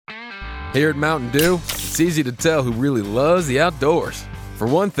Here at Mountain Dew, it's easy to tell who really loves the outdoors. For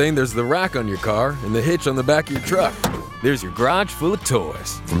one thing, there's the rack on your car and the hitch on the back of your truck. There's your garage full of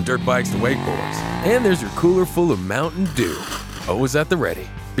toys, from dirt bikes to wakeboards. And there's your cooler full of Mountain Dew, always at the ready.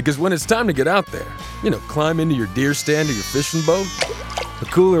 Because when it's time to get out there, climb into your deer stand or your fishing boat, a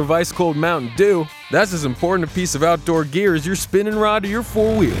cooler of ice-cold Mountain Dew, that's as important a piece of outdoor gear as your spinning rod or your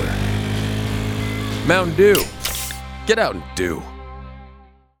four-wheeler. Mountain Dew. Get out and do.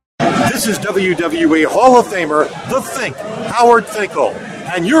 This is WWE Hall of Famer, The Think, Howard Finkel,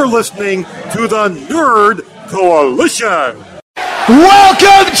 and you're listening to the Nerd Coalition.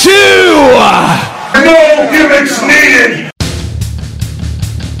 Welcome to No Gimmicks Needed.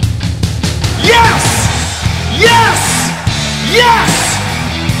 Yes! Yes! Yes!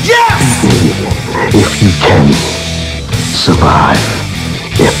 Yes! If you can survive,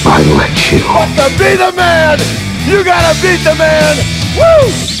 if I let you. To be the man, you gotta beat the man.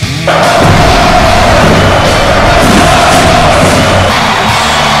 Woo! The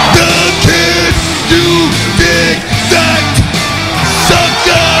kid you dig that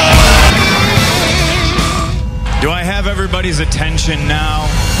sucker. Do I have everybody's attention now?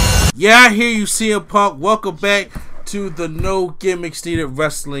 Yeah, I hear you, CM Punk. Welcome back to the No Gimmicks Needed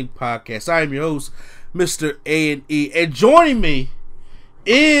Wrestling Podcast. I am your host, Mr. A&E, and joining me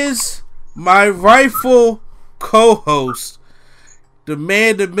is my rightful co-host, the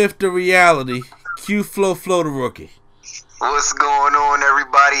man, the myth, the reality, Q-Flow the Rookie. What's going on,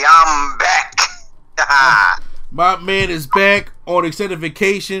 everybody? I'm back. My man is back on extended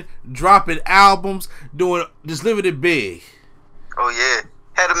vacation, dropping albums, just living it big. Oh yeah,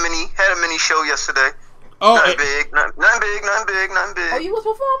 had a mini show yesterday. Oh, nothing big. Oh, you was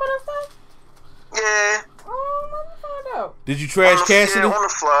performing and stuff? Yeah. Oh, let me find out. Did you trash Cassidy? Yeah, on the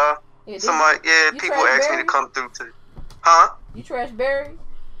fly. Yeah, People asked me to come through to. Huh? You trash Barry?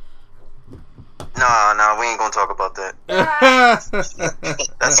 Nah, we ain't gonna talk about that.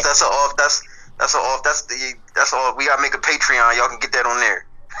 That's all. We gotta make a Patreon. Y'all can get that on there.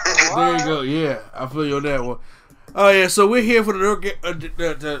 There you go. Yeah, I feel you on that one. Oh yeah, so we're here for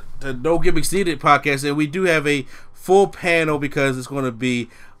the No Gimmicks Needed podcast, and we do have a full panel because it's going to be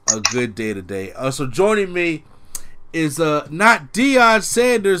a good day today. So joining me is not Deion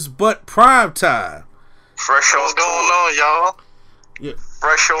Sanders, but Prime Time. Fresh off tour. What's going on, y'all? Yeah.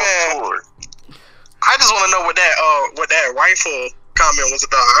 Fresh off tour. I just want to know what that rifle comment was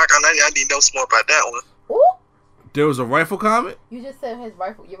about. I need to know some more about that one. Ooh. There was a rifle comment? You just said your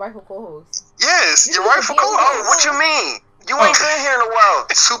rifle co-host. Yes, your rifle co-host. Oh, what you mean? You ain't been here in a while,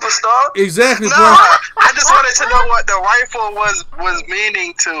 superstar. Exactly, No, bro. I just wanted to know what the rifle was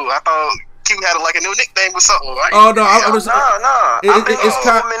meaning to. I thought Q had like a new nickname or something, right? Oh no, I'm just Nah. I've been here it's for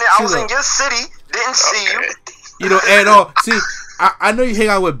a minute. I was in your city. Didn't see you. and all. See, I know you hang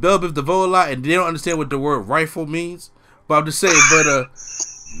out with Bell Biv DeVoe a lot, and they don't understand what the word rifle means. But I'm just saying,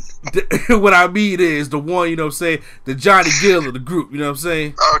 what I mean is the one, the Johnny Gill of the group, you know what I'm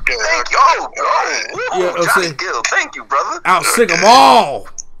saying? Okay. Thank you. Yeah, Johnny Gill. Thank you, brother. Out sing them all.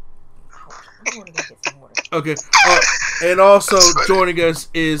 I want to get some water. Okay. And also joining us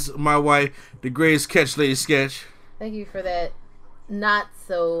is my wife, the greatest catch lady Sketch. Thank you for that not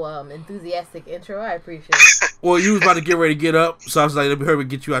so enthusiastic intro. I appreciate it. Well, you was about to get ready to get up, so I was like, let me hurry and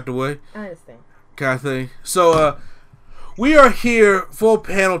get you out the way. I understand. Kind of thing. So, we are here for a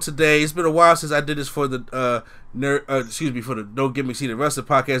panel today. It's been a while since I did this for the for the No Gimmicks Needed Wrestling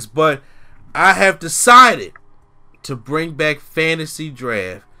podcast, but I have decided to bring back Fantasy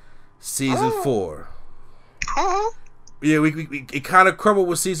Draft Season 4. Yeah, it kind of crumbled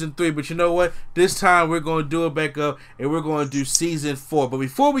with Season 3, but you know what? This time we're going to do it back up, and we're going to do Season 4. But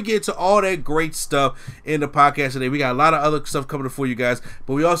before we get to all that great stuff in the podcast today, we got a lot of other stuff coming for you guys,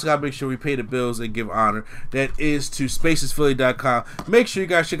 but we also got to make sure we pay the bills and give honor. That is to spacesphilly.com. Make sure you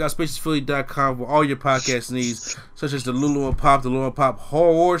guys check out spacesphilly.com for all your podcast needs, such as the Lulu and Pop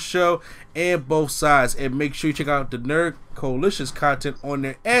Horror Show, and both sides. And make sure you check out the Nerd Coalition's content on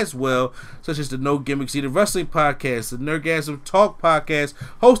there as well, such as the No Gimmicks Needed Wrestling Podcast, the Nerdgasm Talk Podcast,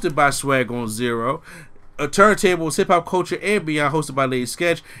 hosted by Swag on Zero, a Turntables, Hip Hop Culture and Beyond, hosted by Lady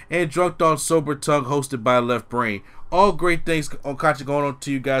Sketch, and Drunk Dog Sober Tongue, hosted by Left Brain. All great things on content going on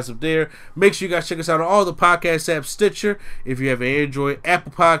to you guys up there. Make sure you guys check us out on all the podcast apps, Stitcher, if you have an Android,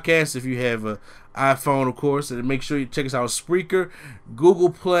 Apple Podcasts, if you have an iPhone, of course, and make sure you check us out on Spreaker, Google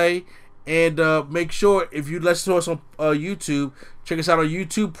Play, and make sure if you listen to us on YouTube, check us out on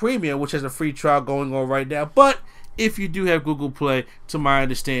YouTube Premium, which has a free trial going on right now. But if you do have Google Play, to my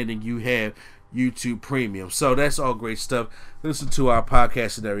understanding, you have YouTube Premium. So that's all great stuff. Listen to our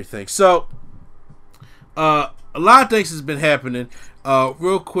podcast and everything. So a lot of things has been happening.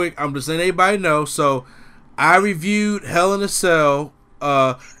 Real quick, I'm just letting everybody know. So, I reviewed Hell in a Cell,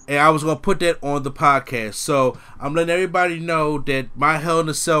 and I was going to put that on the podcast. So, I'm letting everybody know that my Hell in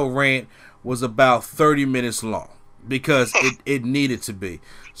a Cell rant was about 30 minutes long because it needed to be.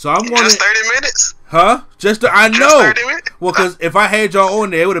 So, I'm going just 30 minutes? Huh? I know. Just 30 minutes? Well, because if I had y'all on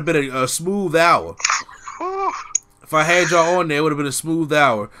there, it would have been a smooth hour. If I had y'all on there, it would have been a smooth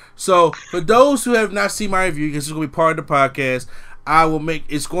hour. So, for those who have not seen my review, because it's going to be part of the podcast,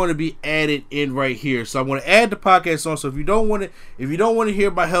 it's going to be added in right here. So I'm going to add the podcast on. So if you don't want to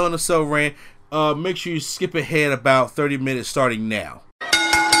hear my Hell in a Cell rant, make sure you skip ahead about 30 minutes starting now.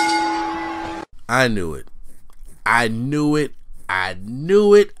 I knew it.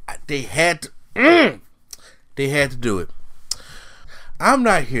 They had to do it. I'm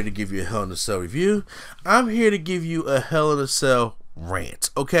not here to give you a Hell in a Cell review. I'm here to give you a Hell in a Cell rant,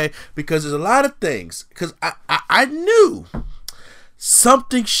 okay? Because there's a lot of things. Because I knew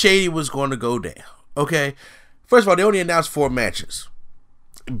something shady was going to go down, okay? First of all, they only announced 4 matches.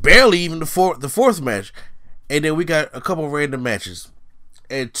 Barely even the fourth match. And then we got a couple random matches.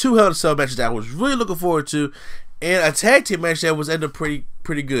 And 2 Hell in a Cell matches that I was really looking forward to. And a tag team match that was ended up pretty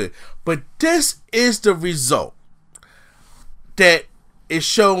good. But this is the result that is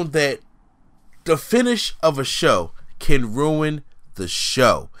shown that the finish of a show can ruin the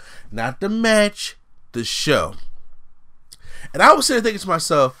show. Not the match, the show. And I was sitting thinking to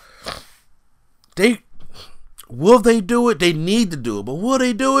myself, will they do it? They need to do it, but will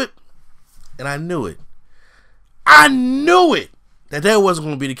they do it? And I knew it. I knew it that wasn't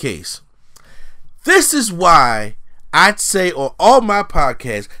going to be the case. This is why I'd say on all my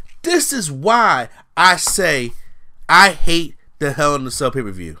podcasts, this is why I say I hate the Hell in a Cell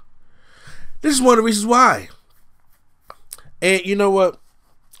pay-per-view. This is one of the reasons why. And you know what?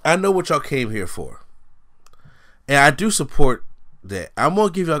 I know what y'all came here for. And I do support that. I'm going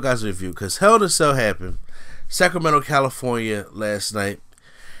to give y'all guys a review because Hell in a Cell happened Sacramento, California last night.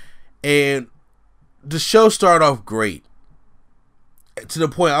 And the show started off great. To the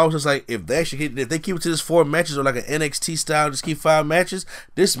point I was just like, if they keep it to this 4 matches or like an NXT style, just keep 5 matches,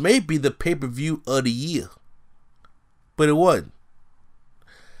 this may be the pay-per-view of the year. But it wasn't.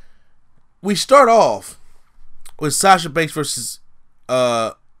 We start off with Sasha Banks versus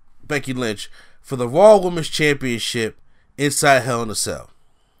Becky Lynch for the Raw Women's Championship inside Hell in a Cell.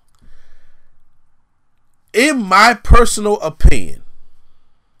 In my personal opinion,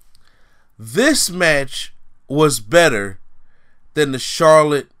 this match was better than the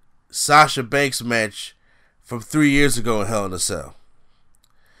Charlotte Sasha Banks match from 3 years ago in Hell in a Cell.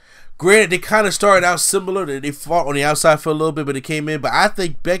 Granted, they kind of started out similar. They fought on the outside for a little bit, but it came in. But I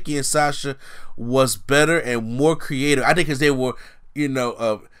think Becky and Sasha was better and more creative. I think because they were,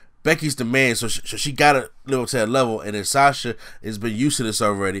 Becky's the man, so she got to live to that level. And then Sasha has been used to this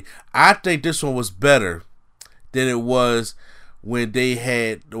already. I think this one was better than it was when they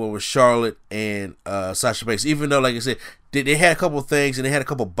had the one with Charlotte and Sasha Banks. Even though, like I said, they had a couple of things and they had a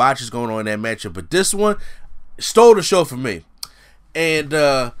couple of botches going on in that matchup. But this one stole the show for me.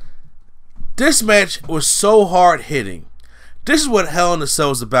 And this match was so hard hitting. This is what Hell in a Cell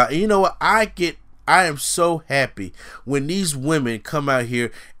is about. And you know what? I am so happy when these women come out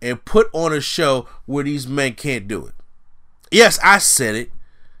here and put on a show where these men can't do it. Yes, I said it.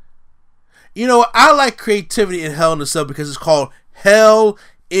 You know what? I like creativity in Hell in a Cell because it's called Hell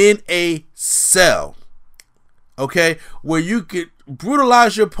in a Cell. Okay? Where you can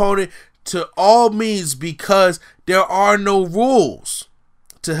brutalize your opponent to all means because there are no rules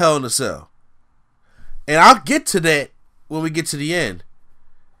to Hell in a Cell. And I'll get to that when we get to the end.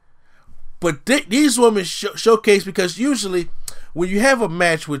 But these women showcase, because usually when you have a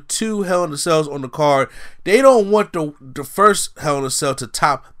match with 2 Hell in a Cells on the card, they don't want the first Hell in a Cell to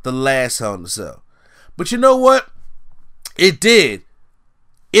top the last Hell in a Cell. But you know what? It did.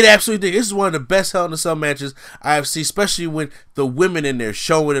 It absolutely did. This is one of the best Hell in a Cell matches I have seen, especially when the women in there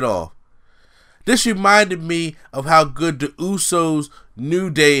showing it off. This reminded me of how good the Usos'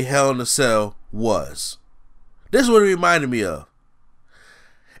 New Day Hell in a Cell was. This is what it reminded me of.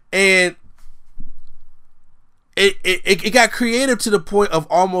 And it got creative to the point of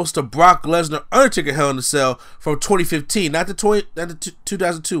almost a Brock Lesnar Undertaker Hell in a Cell from 2015, not the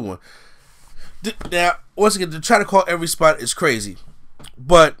 2002 one. Now, once again, to try to call every spot is crazy.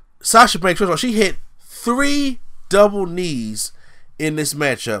 But Sasha Banks, first of all, she hit 3 double knees in this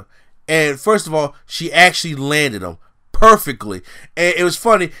matchup. And first of all, she actually landed them perfectly. And it was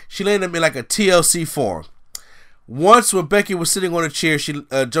funny, she landed them in like a TLC form. Once when Becky was sitting on a chair, she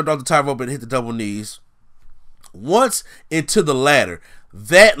jumped off the top rope and hit the double knees. Once into the ladder.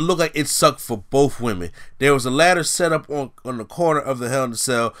 that looked like it sucked for both women. There was a ladder set up on the corner of the Hell in a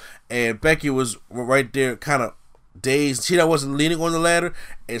Cell, and Becky was right there kind of dazed. She wasn't leaning on the ladder,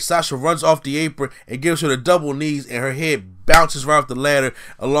 and Sasha runs off the apron and gives her the double knees, and her head bounces right off the ladder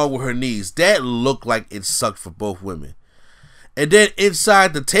along with her knees. That looked like it sucked for both women. And then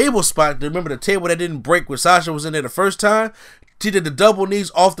inside the table spot, remember the table that didn't break when Sasha was in there the first time? She did the double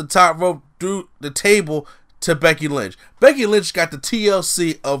knees off the top rope through the table to Becky Lynch. Becky Lynch got the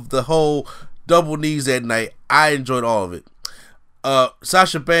TLC of the whole double knees that night. I enjoyed all of it.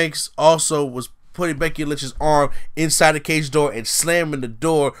 Sasha Banks also was putting Becky Lynch's arm inside the cage door and slamming the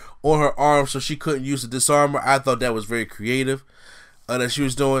door on her arm so she couldn't use the disarmer. I thought that was very creative that she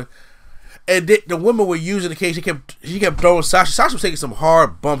was doing. And the women were using the cage. She kept throwing Sasha. Sasha was taking some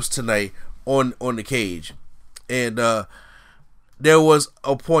hard bumps tonight on the cage. And there was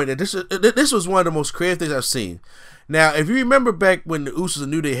a point that this was one of the most creative things I've seen. Now, if you remember back when the Usos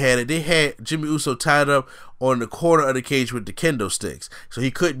and New Day had it, they had Jimmy Uso tied up on the corner of the cage with the kendo sticks, so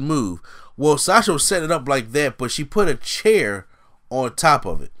he couldn't move. Well, Sasha was setting it up like that, but she put a chair on top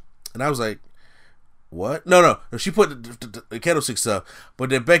of it. And I was like, what? No. She put the kendo sticks up, but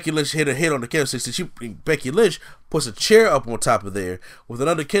then Becky Lynch hit a hit on the kendo sticks. Becky Lynch puts a chair up on top of there with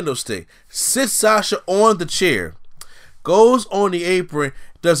another kendo stick, sits Sasha on the chair, goes on the apron,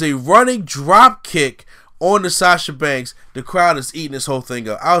 does a running drop kick on the Sasha Banks. The crowd is eating this whole thing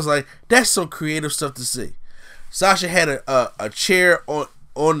up. I was like, that's some creative stuff to see. Sasha had a chair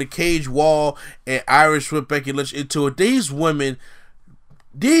on the cage wall and Irish whipped Becky Lynch into it. These women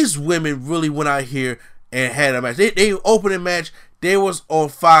really went out here and had a match. They opening match. They was on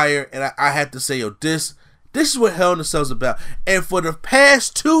fire, and I have to say, this is what Hell in a Cell is about. And for the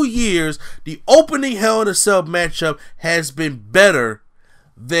past 2 years, the opening Hell in a Cell matchup has been better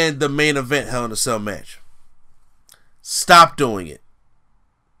than the main event Hell in a Cell match. Stop doing it.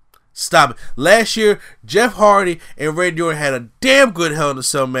 Stop it. Last year, Jeff Hardy and Randy Orton had a damn good Hell in a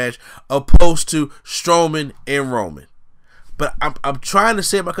Cell match opposed to Strowman and Roman. But I'm trying to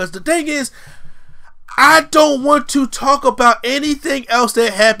say it because the thing is, I don't want to talk about anything else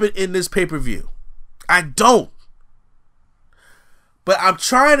that happened in this pay-per-view. I don't. But I'm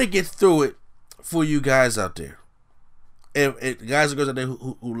trying to get through it for you guys out there. And guys and girls out there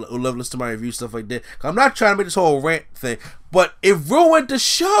who love listening to my review, stuff like that. I'm not trying to make this whole rant thing, but it ruined the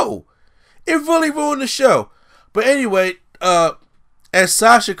show. It really ruined the show. But anyway, as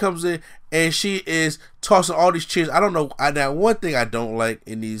Sasha comes in and she is tossing all these chairs, I don't know. Now, one thing I don't like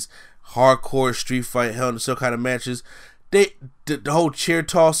in these hardcore street fight, Hell in a Cell kind of matches, the whole chair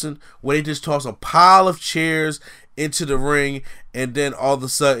tossing, where they just toss a pile of chairs into the ring, and then all of a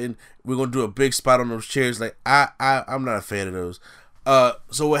sudden we're gonna do a big spot on those chairs. Like I'm not a fan of those.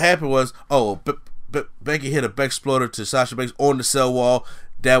 So what happened was, Becky hit a back exploder to Sasha Banks on the cell wall.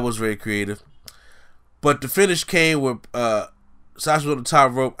 That was very creative. But the finish came with Sasha was on the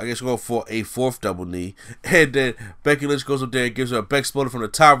top rope, I guess going for a fourth double knee. And then Becky Lynch goes up there and gives her a back exploder from the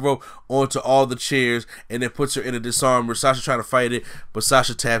top rope onto all the chairs and then puts her in a disarmer. Sasha trying to fight it, but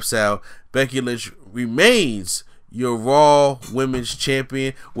Sasha taps out. Becky Lynch remains your Raw Women's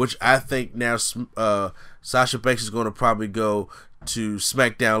Champion, which I think now Sasha Banks is going to probably go to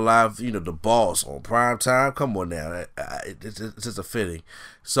SmackDown Live, the Boss on prime time. Come on now. It's just a fitting.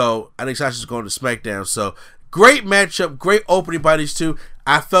 So I think Sasha's going to SmackDown. So great matchup, great opening by these two.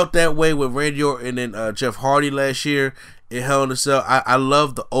 I felt that way with Randy Orton and Jeff Hardy last year in Hell in a Cell. I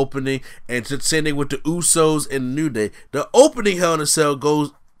love the opening, and same thing with the Usos and New Day. The opening Hell in a Cell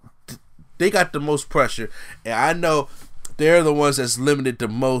they got the most pressure, and I know they're the ones that's limited the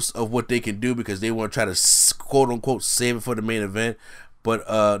most of what they can do because they want to try to quote unquote save it for the main event, but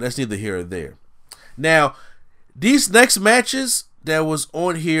that's neither here or there. Now, these next matches that was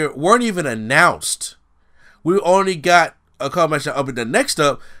on here weren't even announced. We only got a couple matches up, but the next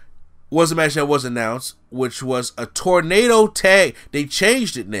up was a match that was announced, which was a tornado tag. They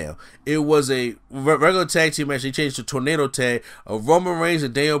changed it now. It was a regular tag team match. They changed to tornado tag of Roman Reigns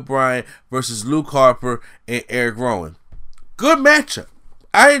and Daniel Bryan versus Luke Harper and Eric Rowan. Good matchup.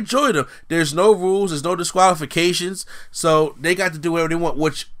 I enjoyed them. There's no rules. There's no disqualifications. So they got to do whatever they want,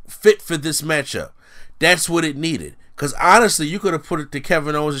 which fit for this matchup. That's what it needed. Because honestly, you could have put it to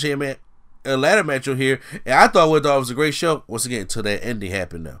Kevin Owens and Shane a ladder match on here, and I thought it was a great show. Once again, until that ending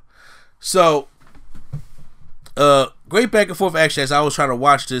happened now. So, great back and forth action as I was trying to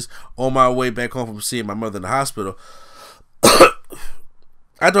watch this on my way back home from seeing my mother in the hospital.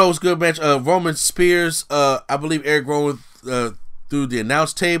 I thought it was a good match. Roman Spears, I believe Eric Rowan through the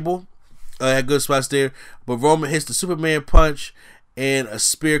announce table. Had good spots there. But Roman hits the Superman punch and a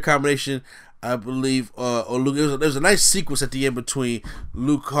spear combination. I believe, or Luke. There's a nice sequence at the end between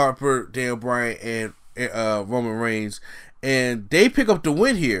Luke Harper, Daniel Bryan, and Roman Reigns, and they pick up the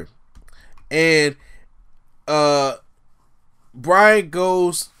win here. And Bryan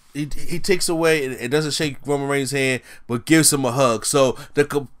goes. He takes away and doesn't shake Roman Reigns' hand, but gives him a hug. So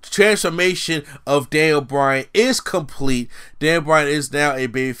the transformation of Daniel Bryan is complete. Daniel Bryan is now a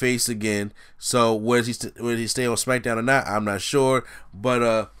babyface again. So whether he stay on SmackDown or not, I'm not sure.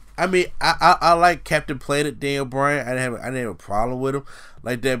 But I mean, I like Captain Planet Daniel Bryan. I didn't have a problem with him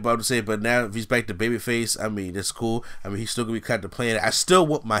like that. But I'm just saying, but now if he's back to babyface, I mean that's cool. I mean he's still gonna be Captain Planet. I still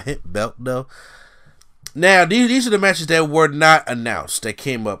want my hip belt though. Now, these are the matches that were not announced that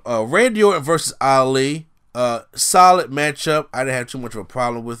came up. Randy Orton versus Ali. Solid matchup. I didn't have too much of a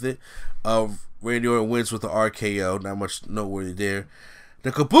problem with it. Randy Orton wins with the RKO. Not much noteworthy there.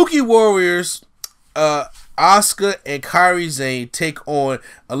 The Kabuki Warriors, Asuka and Kairi Sane take on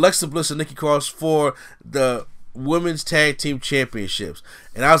Alexa Bliss and Nikki Cross for the Women's Tag Team Championships.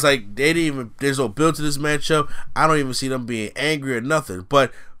 And I was like, there's no build to this matchup. I don't even see them being angry or nothing.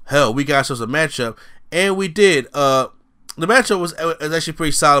 But hell, we got ourselves a matchup. And we did. The matchup was actually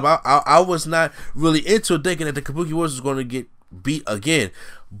pretty solid. I was not really into it, thinking that the Kabuki Warriors was going to get beat again.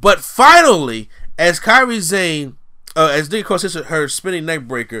 But finally, as Kairi Sane, as Nikki Cross hits her spinning neck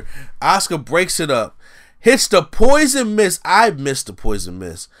breaker, Asuka breaks it up, hits the poison mist. I missed the poison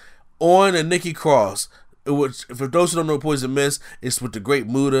mist on a Nikki Cross. Which, for those who don't know Poison Mist, it's what the Great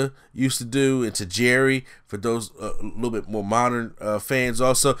Muta used to do, and to Jerry, for those a little bit more modern fans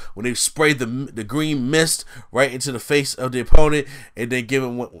also, when they spray the green mist right into the face of the opponent, and then give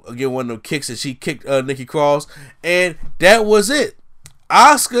one of them kicks, and she kicked Nikki Cross, and that was it.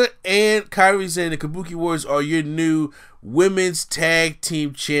 Asuka and Kairi Sane, the Kabuki Warriors, are your new Women's Tag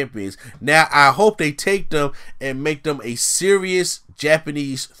Team Champions. Now, I hope they take them and make them a serious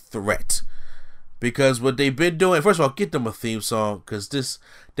Japanese threat. Because what they've been doing, first of all, get them a theme song, because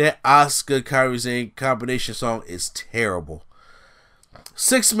that Asuka Kairi Sane combination song is terrible.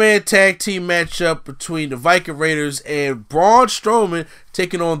 6-man tag team matchup between the Viking Raiders and Braun Strowman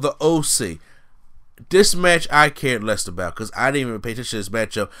taking on the OC. This match I cared less about, because I didn't even pay attention to this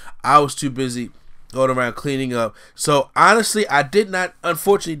matchup. I was too busy going around cleaning up. So honestly, I did not.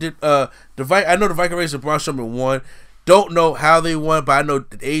 Unfortunately, I know the Viking Raiders and Braun Strowman won. Don't know how they won, but I know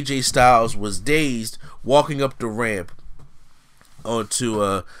that AJ Styles was dazed walking up the ramp onto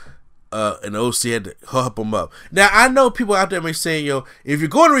and OC had to help him up. Now, I know people out there may say, yo, if you're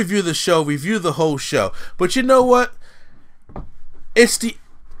going to review the show, review the whole show. But you know what?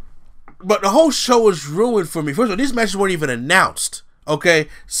 But the whole show was ruined for me. First of all, these matches weren't even announced. Okay?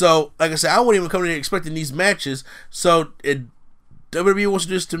 So, like I said, I wasn't even coming in expecting these matches. So, WWE wants to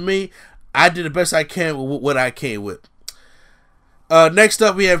do this to me. I did the best I can with what I came with. Next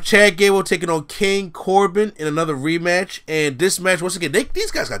up, we have Chad Gable taking on King Corbin in another rematch. And this match, once again,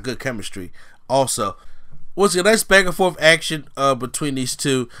 these guys got good chemistry also. Once again, nice back and forth action between these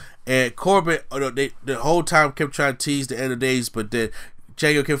two. And Corbin, the whole time kept trying to tease the end of days, but then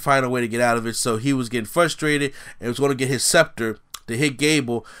Chad Gable kept finding a way to get out of it. So he was getting frustrated and was going to get his scepter to hit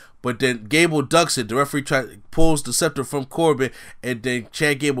Gable. But then Gable ducks it. The referee pulls the scepter from Corbin, and then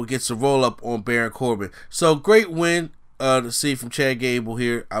Chad Gable gets a roll up on Baron Corbin. So great win to see from Chad Gable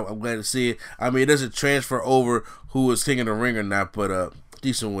here. I'm glad to see it. I mean, it doesn't transfer over who was King of the Ring or not, but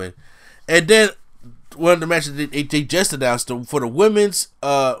decent win. And then one of the matches they just announced for the women's,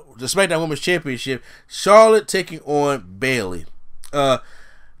 the SmackDown Women's Championship, Charlotte taking on Bayley. Now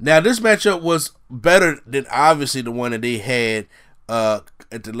this matchup was better than obviously the one that they had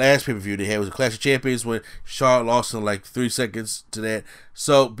at the last pay-per-view they had. Was a Clash of Champions when Charlotte lost in like 3 seconds to that.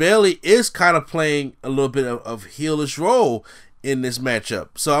 So Bayley is kind of playing a little bit of heelish role in this matchup.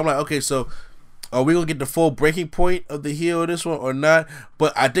 So I'm like, okay, so are we going to get the full breaking point of the heel of this one or not?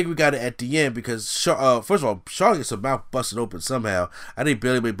 But I think we got it at the end because, first of all, Charlotte gets her mouth busted open somehow. I think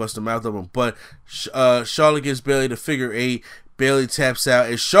Bayley may bust her mouth open, but Charlotte gives Bayley the figure 8. Bayley taps out,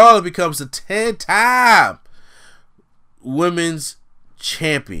 and Charlotte becomes the 10-time women's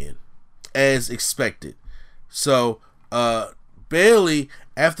champion as expected. So Bayley,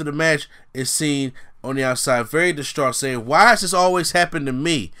 after the match, is seen on the outside very distraught, saying, why does this always happen to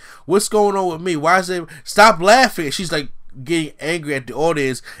me? What's going on with me? Why is it? Stop laughing. And she's like getting angry at the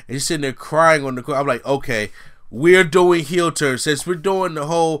audience, and she's sitting there crying on the court. I'm like, okay, we're doing heel turn. Since we're doing the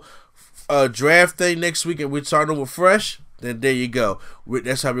whole draft thing next week and we're starting over fresh, then there you go.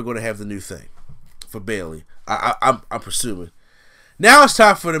 That's how we're going to have the new thing for Bayley. I'm presuming. Now it's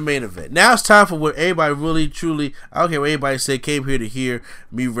time for the main event. Now it's time for what everybody really, truly, I don't care what anybody say, came here to hear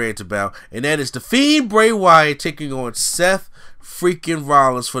me rant about. And that is The Fiend Bray Wyatt taking on Seth freaking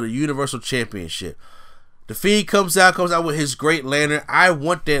Rollins for the Universal Championship. The Fiend comes out with his great lantern. I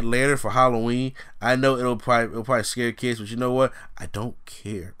want that lantern for Halloween. I know it'll probably scare kids, but you know what? I don't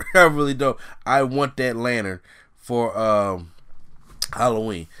care. I really don't. I want that lantern for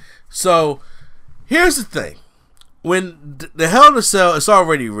Halloween. So here's the thing. When the Hell in a Cell, it's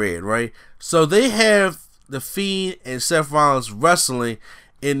already red, right? So they have The Fiend and Seth Rollins wrestling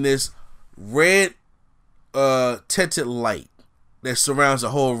in this red tinted light that surrounds the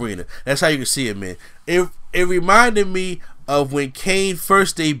whole arena. That's how you can see it, man. It reminded me of when Kane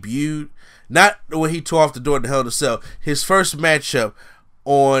first debuted, not when he tore off the door to Hell in a Cell, his first matchup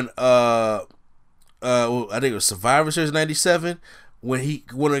on I think it was Survivor Series 97, when he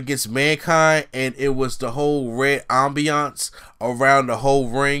went against Mankind, and it was the whole red ambiance around the whole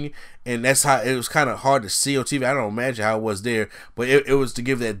ring, and that's how it was kind of hard to see on TV. I don't imagine how it was there, but it was to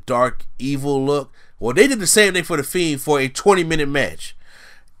give that dark, evil look. Well, they did the same thing for The Fiend for a 20-minute match.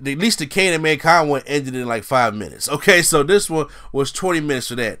 At least the Kane and Mankind one ended in like 5 minutes. Okay, so this one was 20 minutes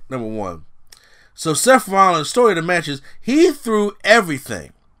for that, number one. So Seth Rollins' story of the match is he threw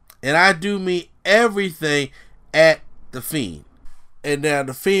everything, and I do mean everything, at The Fiend. And now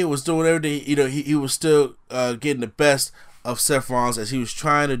The Fiend was doing everything, you know, he was still getting the best of Seth Rollins as he was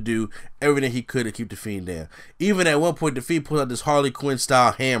trying to do everything he could to keep The Fiend down. Even at one point, The Fiend pulled out this Harley Quinn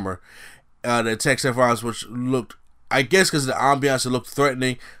style hammer that attacked Seth Rollins, which looked, I guess because of the ambiance, it looked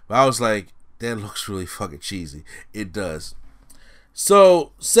threatening, but I was like, that looks really fucking cheesy. It does.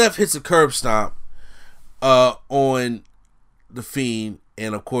 So Seth hits a curb stomp on The Fiend,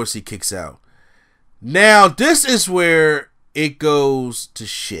 and of course he kicks out. Now this is where it goes to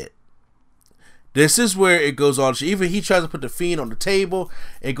shit. This is where it goes all to shit. Even he tries to put The Fiend on the table.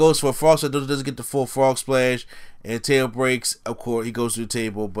 It goes for a frog splash, doesn't get the full frog splash, and tail breaks. Of course, he goes to the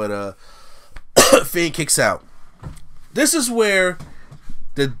table, but Fiend kicks out. This is where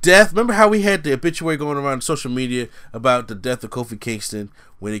the death. Remember how we had the obituary going around social media about the death of Kofi Kingston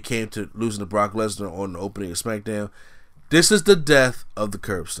when it came to losing to Brock Lesnar on the opening of SmackDown? This is the death of the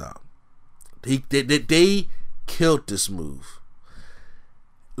curb stomp. They killed this move.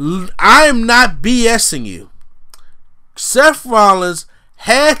 I'm not BSing you. Seth Rollins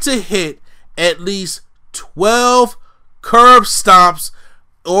had to hit at least 12 curb stomps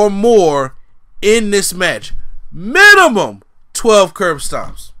or more in this match. Minimum 12 curb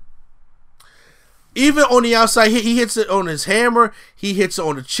stomps. Even on the outside, he hits it on his hammer. He hits it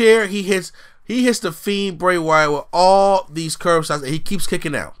on the chair. He hits The Fiend Bray Wyatt with all these curb stomps, and he keeps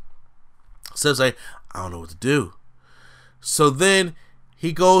kicking out. Seth's like, I don't know what to do. So then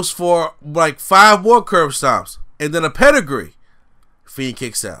he goes for like 5 more curb stomps and then a pedigree. Fiend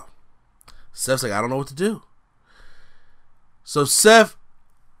kicks out. Seth's like, I don't know what to do. So Seth,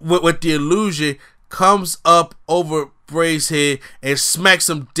 with the illusion, comes up over Bray's head and smacks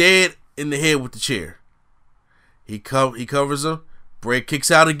him dead in the head with the chair. He covers him. Bray kicks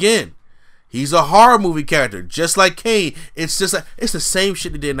out again. He's a horror movie character, just like Kane. It's the same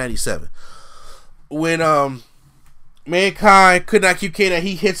shit they did in 97. When Mankind could not keep Kane out,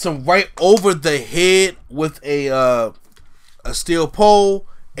 he hits him right over the head with a steel pole,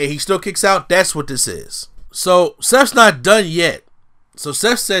 and he still kicks out. That's what this is. So Seth's not done yet. So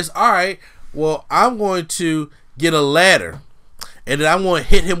Seth says, all right, well, I'm going to get a ladder, and then I'm going to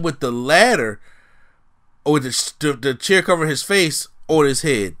hit him with the ladder, or the chair covering his face on his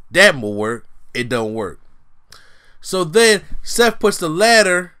head. That will work. It don't work. So then Seth puts the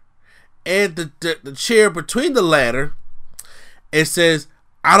ladder and the chair between the ladder and says,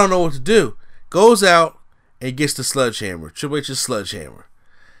 I don't know what to do. Goes out and gets the sledgehammer, Triple H's sledgehammer.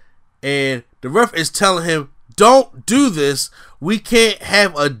 And the ref is telling him, don't do this. We can't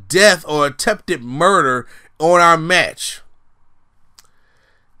have a death or attempted murder on our match.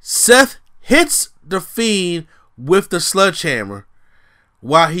 Seth hits The Fiend with the sledgehammer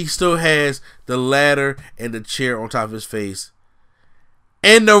while he still has the ladder and the chair on top of his face.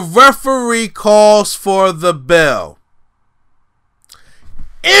 And the referee calls for the bell.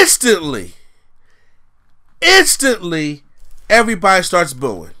 Instantly, everybody starts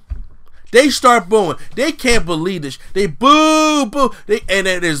booing. They start booing. They can't believe this. They boo, boo. And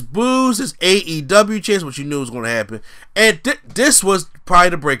then there's boos, there's AEW chants, which you knew was going to happen. And this was probably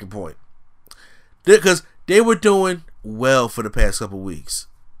the breaking point. Because they were doing well for the past couple weeks.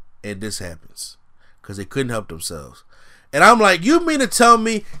 And this happens. Because they couldn't help themselves. And I'm like, you mean to tell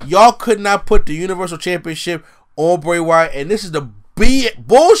me y'all could not put the Universal Championship on Bray Wyatt? And this is the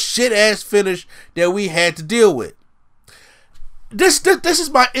bullshit ass finish that we had to deal with. this is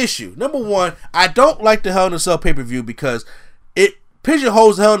my issue. Number one, I don't like the Hell in a Cell pay-per-view because it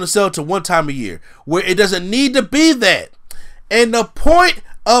pigeonholes Hell in a Cell to one time a year, where it doesn't need to be that. And the point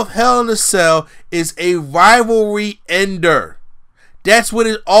of Hell in a Cell is a rivalry ender. That's what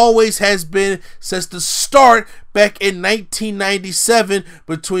it always has been since the start back in 1997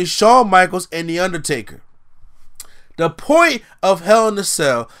 between Shawn Michaels and The Undertaker. The point of Hell in a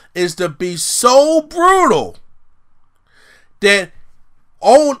Cell is to be so brutal that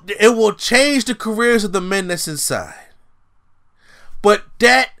it will change the careers of the men that's inside. But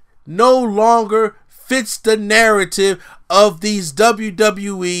that no longer fits the narrative of these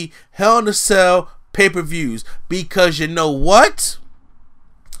WWE Hell in a Cell pay-per-views. Because you know what?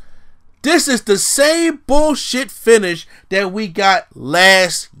 This is the same bullshit finish that we got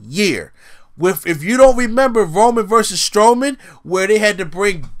last year. If you don't remember Roman versus Strowman, where they had to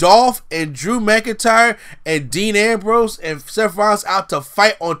bring Dolph and Drew McIntyre and Dean Ambrose and Seth Rollins out to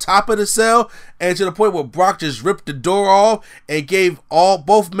fight on top of the cell, and to the point where Brock just ripped the door off and gave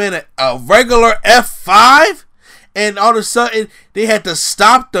both men a regular F5, and all of a sudden they had to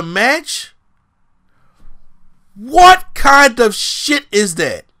stop the match? What kind of shit is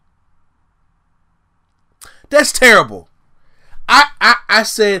that? That's terrible. I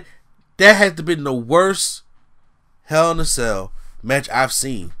said that has to be the worst Hell in a Cell match I've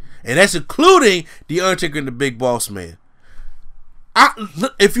seen. And that's including The Undertaker and the Big Boss Man.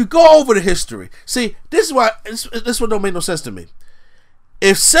 If you go over the history, see, this is what don't make no sense to me.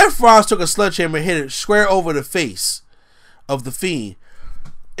 If Seth Rollins took a sledgehammer and hit it square over the face of The Fiend,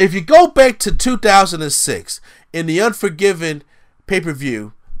 if you go back to 2006 in the Unforgiven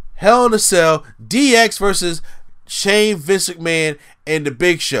pay-per-view, Hell in a Cell, DX versus Shane, Vince McMahon, and The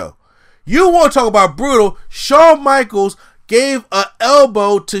Big Show. You want to talk about brutal? Shawn Michaels gave an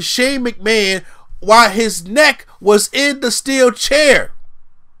elbow to Shane McMahon while his neck was in the steel chair.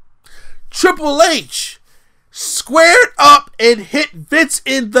 Triple H squared up and hit Vince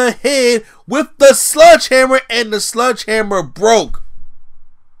in the head with the sledgehammer, and the sledgehammer broke.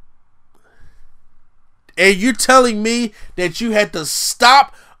 And you telling me that you had to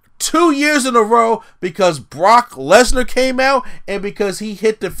stop 2 years in a row because Brock Lesnar came out and because he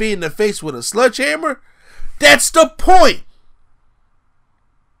hit the Fiend in the face with a sledgehammer? That's the point.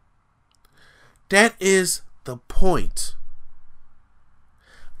 That is the point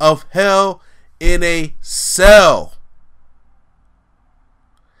of Hell in a Cell.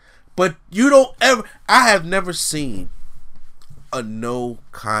 But you don't ever... I have never seen a no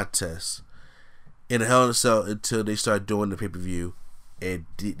contest in a Hell in a Cell until they start doing the pay-per-view in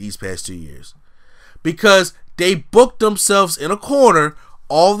these past 2 years, because they book themselves in a corner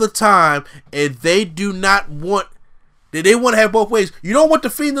all the time, and they do not want... They want to have both ways. You don't want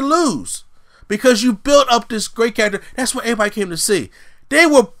the Fiend to lose because you built up this great character. That's what everybody came to see. They've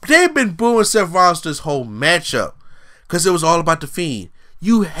been booing Seth Rollins this whole matchup because it was all about the Fiend.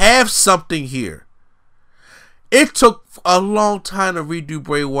 You have something here. It took a long time to redo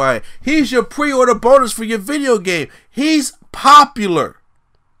Bray Wyatt. He's your pre-order bonus for your video game. He's popular.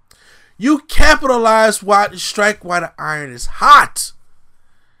 You capitalize while strike while the iron is hot.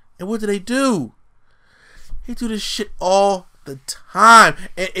 And what do? They do this shit all the time.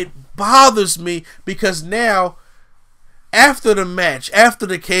 And it bothers me because now, after the match, after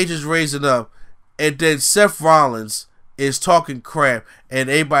the cage is raising up, and then Seth Rollins is talking crap and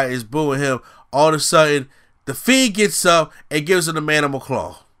everybody is booing him, all of a sudden the Fiend gets up and gives him the Manimal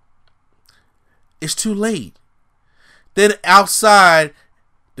Claw. It's too late. Then outside,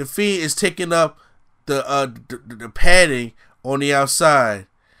 the Fiend is taking up the padding on the outside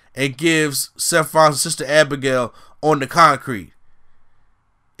and gives Seth Rollins' sister Abigail on the concrete.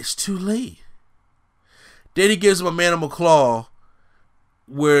 It's too late. Then he gives him a Manimal Claw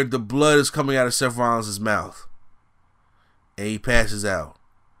where the blood is coming out of Seth Rollins' mouth. And he passes out.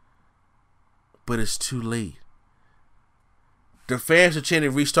 But it's too late. The fans are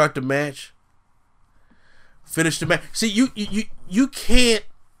chanting, restart the match. Finish the match. See, you can't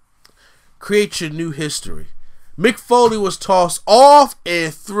create your new history. Mick Foley was tossed off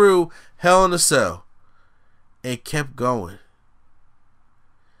and through Hell in a Cell and kept going.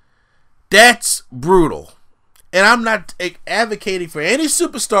 That's brutal. And I'm not advocating for any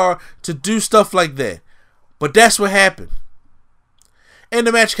superstar to do stuff like that. But that's what happened. And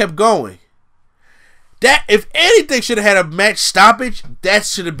the match kept going. That, if anything should have had a match stoppage, that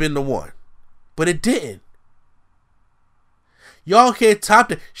should have been the one. But it didn't. Y'all can't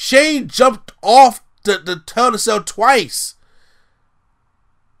top it. Shane jumped off the Hell in a Cell twice.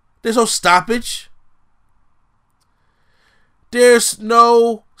 There's no stoppage. There's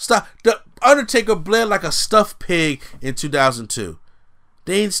no stop. Undertaker bled like a stuffed pig in 2002.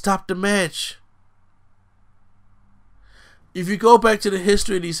 They ain't stopped the match. If you go back to the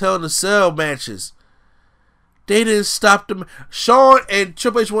history of these Hell in a Cell matches, they didn't stop them. Shawn and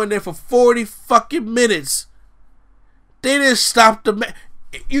Triple H went there for 40 fucking minutes. They didn't stop the match.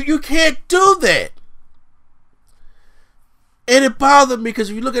 You can't do that. And it bothered me because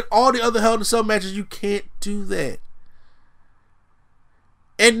if you look at all the other Hell in a Cell matches, you can't do that.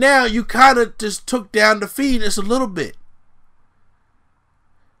 And now you kind of just took down the Fiend just a little bit.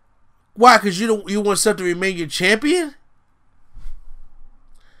 Why? Because you want Seth to remain your champion?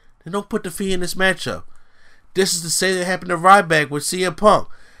 Then don't put the Fiend in this matchup. This is the same that happened to Ryback with CM Punk,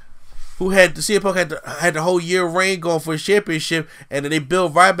 CM Punk had the whole year reign going for his championship, and then they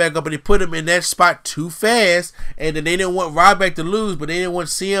built Ryback up and they put him in that spot too fast, and then they didn't want Ryback to lose, but they didn't want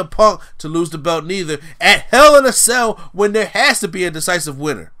CM Punk to lose the belt neither. At Hell in a Cell, when there has to be a decisive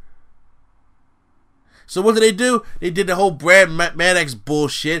winner. So what did they do? They did the whole Brad Maddox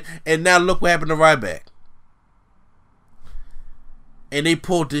bullshit, and now look what happened to Ryback. And they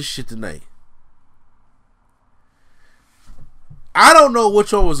pulled this shit tonight. I don't know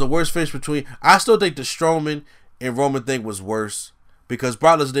which one was the worst finish between. I still think the Strowman and Roman thing was worse because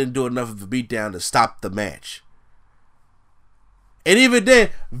Brock Lesnar didn't do enough of a beatdown to stop the match. And even then,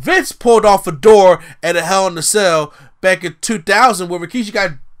 Vince pulled off a door at a Hell in a Cell back in 2000 where Rikishi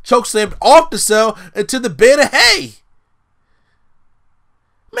got chokeslammed off the cell into the bed of hay.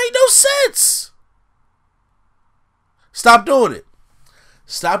 Made no sense. Stop doing it.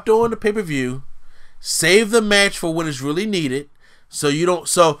 Stop doing the pay-per-view. Save the match for when it's really needed.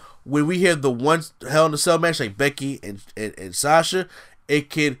 So when we hear the one Hell in a Cell match like Becky and Sasha, it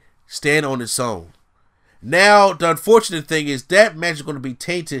can stand on its own. Now, the unfortunate thing is that match is going to be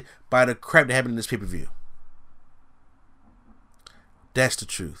tainted by the crap that happened in this pay-per-view. That's the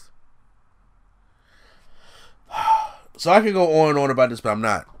truth. So I can go on and on about this, but I'm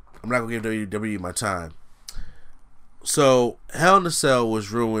not. I'm not going to give WWE my time. So, Hell in a Cell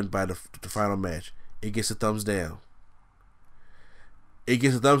was ruined by the final match. It gets a thumbs down. It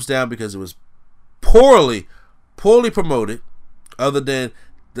gets a thumbs down because it was poorly promoted. Other than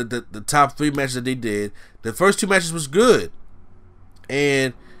the top 3 matches that they did, the first 2 matches was good,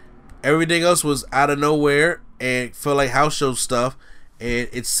 and everything else was out of nowhere and felt like house show stuff, and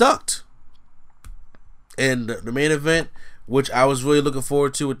it sucked. And the main event, which I was really looking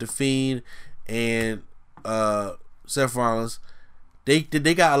forward to with the Fiend and Seth Rollins, they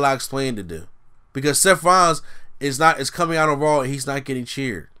got a lot of explaining to do. Because Seth Rollins is coming out on Raw and he's not getting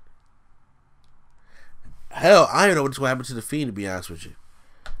cheered. Hell, I don't know what's going to happen to the Fiend, to be honest with you.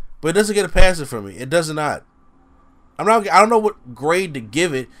 But it doesn't get a pass it from me. It does not. I don't know what grade to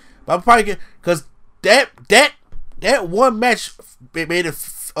give it, but I'm probably because that one match made it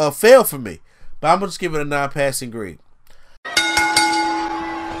fail for me. But I'm gonna just give it a non-passing grade.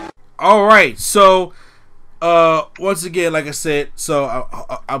 All right, so once again, like I said, so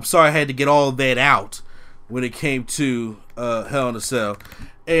I'm sorry I had to get all of that out when it came to Hell in a Cell.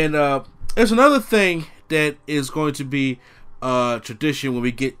 And there's another thing that is going to be tradition when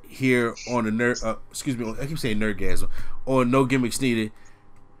we get here on the I keep saying Nerdgasm, on No Gimmicks Needed.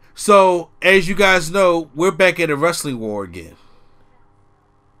 So, as you guys know, we're back at a wrestling war again.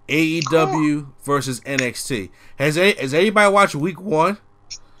 AEW versus NXT. Has anybody watched week 1?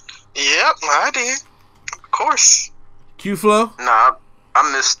 Yep, I did. Of course. Q-Flow? Nah,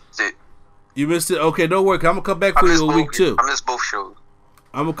 I missed it. You missed it? Okay, don't worry. I'm gonna come back for you on week 2. I missed both shows.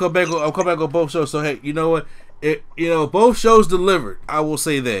 I'm come back on both shows. So hey, you know what? Both shows delivered. I will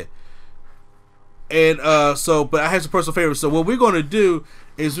say that. And but I have some personal favorites. So what we're gonna do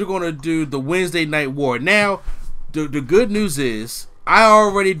is we're gonna do the Wednesday Night War. Now, the good news is I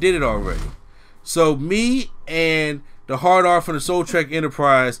already did it already. So me and the Hard R from the Soul Trek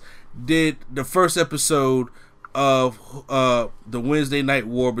Enterprise did the first episode of the Wednesday Night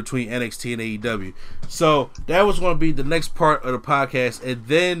War between NXT and AEW. So that was going to be the next part of the podcast, and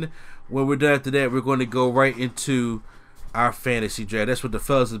then when we're done after that, we're going to go right into our fantasy draft. That's what the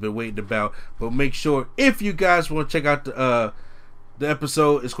fellas have been waiting about. But make sure, if you guys want to check out the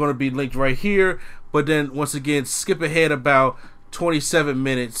episode, it's going to be linked right here. But then once again, skip ahead about 27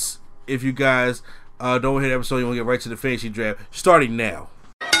 minutes if you guys don't hit the episode. You want to get right to the fantasy draft starting now.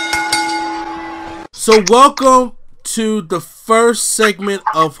 So welcome to the first segment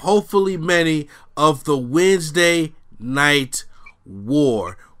of hopefully many of the Wednesday Night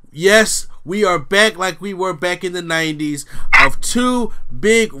War. Yes, we are back like we were back in the 90s of 2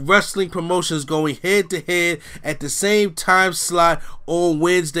 big wrestling promotions going head to head at the same time slot on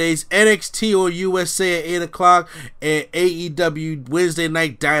Wednesdays. NXT on USA at 8 o'clock and AEW Wednesday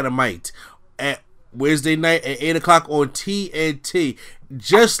Night Dynamite at Wednesday night at 8 o'clock on TNT.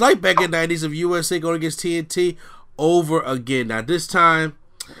 Just like back in the 90s of USA going against TNT over again. Now this time,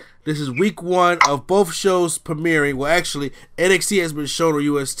 this is week 1 of both shows premiering. Well, actually, NXT has been shown on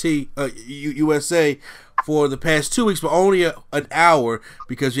USA for the past 2 weeks, but only an hour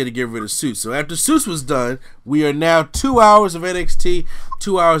because we had to get rid of Suits. So after Suits was done, we are now 2 hours of NXT,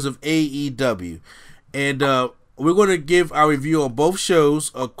 2 hours of AEW. And we're going to give our review on both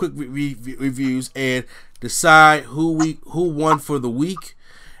shows, quick reviews, and decide who won for the week.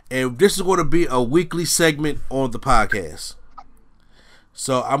 And this is going to be a weekly segment on the podcast.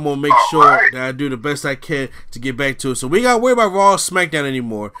 So I'm going to make sure that I do the best I can to get back to it. So we got to worry about Raw or SmackDown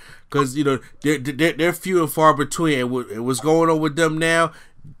anymore. Because, you know, they're few and far between. And what's going on with them now,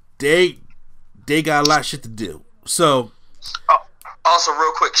 they got a lot of shit to do. So. Also,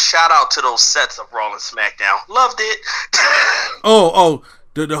 real quick, shout out to those sets of Raw and SmackDown. Loved it.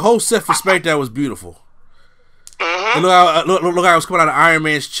 The whole set for SmackDown was beautiful. Mm-hmm. And look how it was coming out of Iron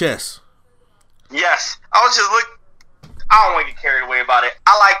Man's chest. Yes. I was just I don't want to get carried away about it.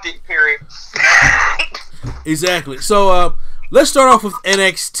 I liked it, period. Exactly. So, let's start off with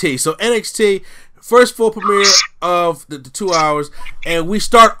NXT. So, NXT, first full premiere of the 2 hours. And we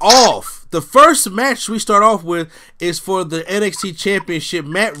start off, the first match we start off with is for the NXT Championship.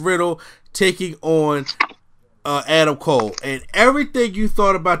 Matt Riddle taking on Adam Cole. And everything you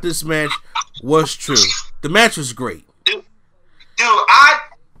thought about this match was true. The match was great. Dude,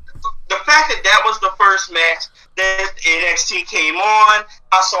 the fact that was the first match that NXT came on,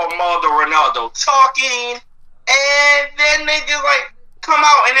 I saw Mando Ronaldo talking, and then they just like come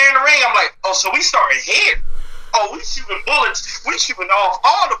out and they're in the ring. I'm like, oh, so we started here. Oh, we shooting bullets. We shooting off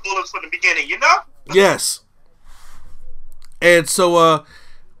all the bullets from the beginning, you know? Yes. And so,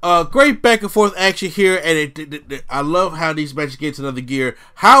 great back and forth action here, and I love how these matches get to another gear.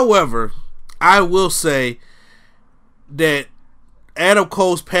 However, I will say that Adam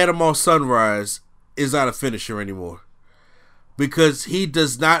Cole's Panama Sunrise is not a finisher anymore because he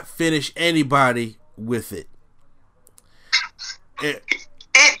does not finish anybody with it. But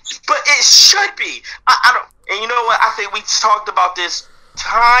it should be. I don't. And you know what? I think we talked about this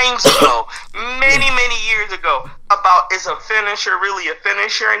times ago, many years ago, about is a finisher really a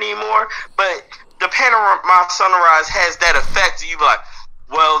finisher anymore? But the Panama Sunrise has that effect. You be like,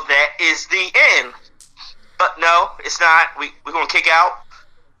 well, that is the end. But no, it's not. We're gonna kick out.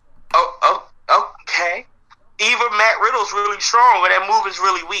 Oh, okay. Either Matt Riddle's really strong or that move is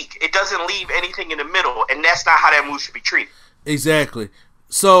really weak. It doesn't leave anything in the middle, and that's not how that move should be treated. Exactly.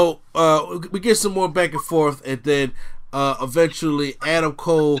 So we get some more back and forth, and then eventually Adam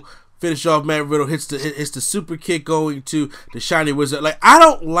Cole finish off Matt Riddle, hits the super kick going to the Shiny Wizard. Like, I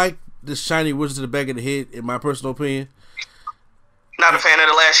don't like the Shiny Wizard to the back of the head, in my personal opinion. Not a fan of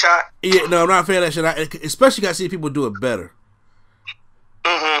the last shot? Yeah, no, I'm not a fan of that shit. Especially got to see people do it better.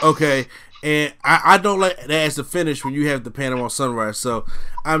 Mm-hmm. Okay, and I don't like that as the finish when you have the Panama Sunrise. So,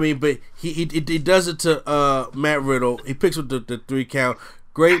 I mean, but he does it to Matt Riddle. He picks up the 3 count.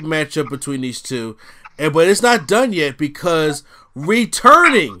 Great matchup between these two. But it's not done yet because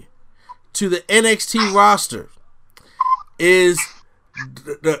returning to the NXT roster is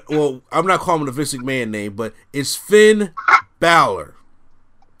well, I'm not calling him the Vince McMahon name, but it's Finn Balor.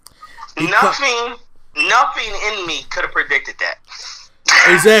 Nothing in me could have predicted that.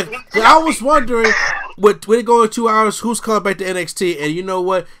 Exactly. I was wondering, when it going 2 hours, who's coming back to NXT? And you know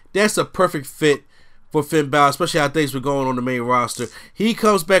what? That's a perfect fit for Finn Balor, especially how things were going on the main roster. He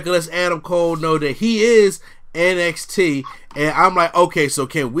comes back and lets Adam Cole know that he is NXT. And I'm like, okay, so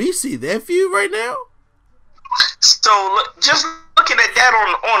can we see that feud right now? So, just looking at that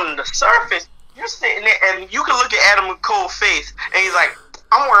on the surface, you're sitting there and you can look at Adam Cole's face and he's like,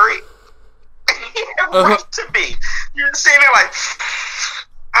 I'm worried. Right to be. You're sitting there like,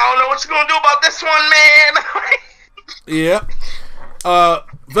 I don't know what you're gonna do about this one, man. Yeah.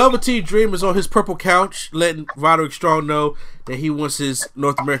 Velveteen Dream is on his purple couch, letting Roderick Strong know that he wants his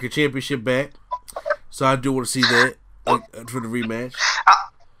North American Championship back. So I do want to see that for the rematch.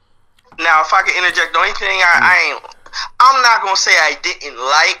 Now, if I could interject, the only thing I'm not gonna say I didn't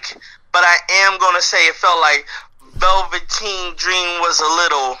like, but I am gonna say it felt like Velveteen Dream was a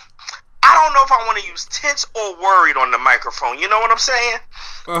little. I don't know if I want to use tense or worried on the microphone. You know what I'm saying?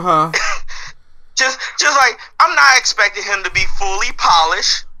 Just like, I'm not expecting him to be fully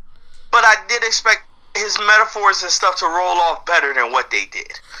polished, but I did expect his metaphors and stuff to roll off better than what they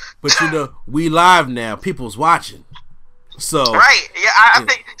did. But you know, we live now. People's watching. So right. Yeah, I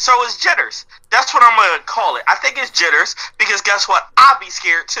think so. It's jitters. That's what I'm going to call it. I think it's jitters because guess what? I'll be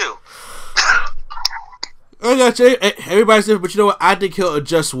scared too. I got you. Everybody's different, but you know what? I think he'll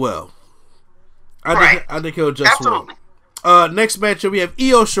adjust well. I think he'll just win. Next matchup we have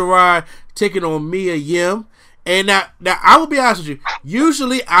Io Shirai taking on Mia Yim. And now I will be honest with you.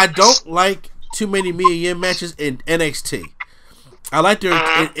 Usually I don't like too many Mia Yim matches in NXT. I liked her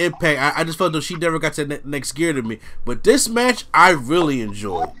in Impact. I just felt though she never got to that next gear to me. But this match I really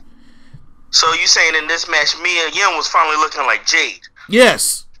enjoyed. So you saying in this match Mia Yim was finally looking like Jade?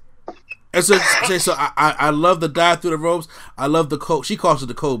 Yes. And so I love the dive through the ropes. I love the code. She calls it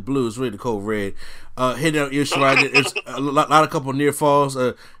the code blue. It's really the code red. Hitting out Io Shirai. It's a lot of couple near falls.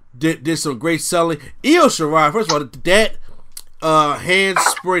 Did some great selling. Io Shirai, first of all, that hand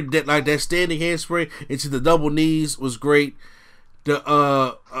spray, that standing hand spray into the double knees was great.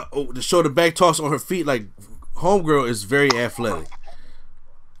 The shoulder back toss on her feet, like homegirl is very athletic.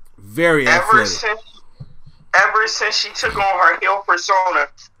 Very athletic. Ever since she took on her heel persona,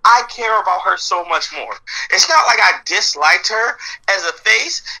 I care about her so much more. It's not like I disliked her as a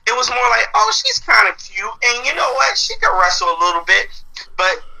face. It was more like, oh, she's kind of cute, and you know what? She can wrestle a little bit,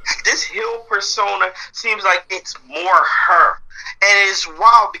 but this heel persona seems like it's more her. And it's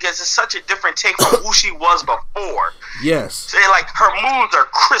wild because it's such a different take from who she was before. Yes. So like her moves are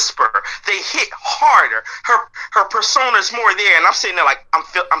crisper. They hit harder. Her persona's more there, and I'm sitting there like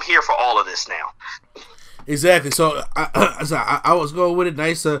I'm here for all of this now. Exactly. So I was going with it.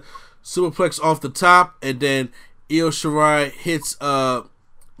 Nice superplex off the top, and then Io Shirai hits Mia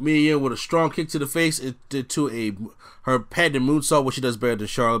Yim with a strong kick to the face into her patented moonsault, which she does better than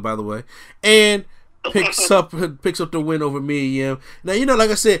Charlotte, by the way, and picks up the win over Mia Yim. Now, you know, like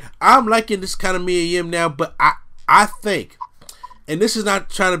I said, I'm liking this kind of Mia Yim now, but I think, and this is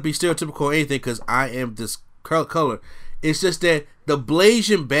not trying to be stereotypical or anything, because I am this color. It's just that the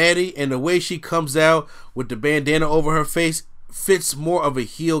Blasian baddie and the way she comes out with the bandana over her face fits more of a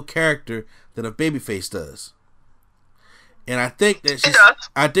heel character than a babyface does. And I think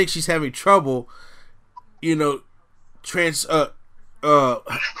that she's having trouble, you know,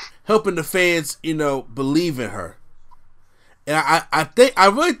 helping the fans, you know, believe in her. And I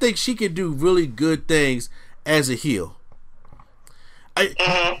really think she can do really good things as a heel.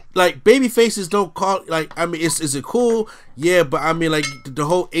 Like baby faces don't call, like, I mean, is it cool? Yeah, but I mean, like the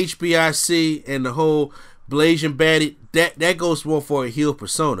whole HBIC and the whole Blasian baddie, that goes more for a heel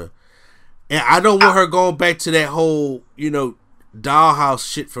persona. And I don't want her going back to that whole, you know, dollhouse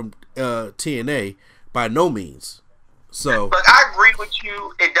shit from TNA by no means. So, but I agree with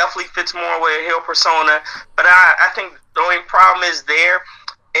you. It definitely fits more with a heel persona. But I think the only problem is there.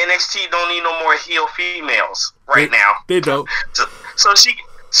 NXT don't need no more heel females now. They don't. So she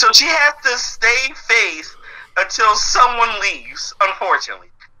has to stay face until someone leaves. Unfortunately.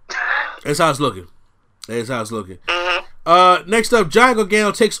 That's how it's looking. Mm-hmm. Next up, Johnny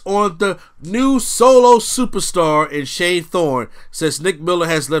Gargano takes on the new solo superstar in Shane Thorne. Since Nick Miller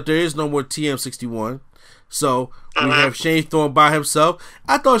has left, there is no more TM61. So we have Shane Thorne by himself.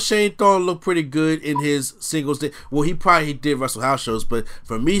 I thought Shane Thorne looked pretty good in his singles day. Well, he did wrestle house shows, but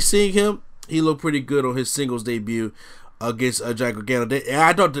for me seeing him, he looked pretty good on his singles debut against Johnny Gargano. And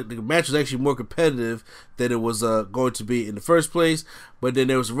I thought the match was actually more competitive than it was going to be in the first place. But then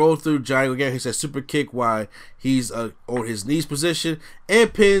there was a roll through. Johnny Gargano hits that super kick while he's on his knees position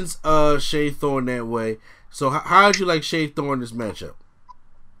and pins Shane Thorne that way. So how did you like Shane Thorne in this matchup?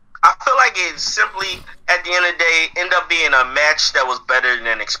 I feel like it simply, at the end of the day, ended up being a match that was better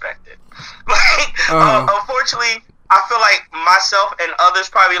than expected. Unfortunately, I feel like myself and others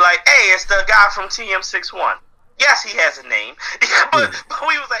probably like, hey, it's the guy from TM61. Yes, he has a name. but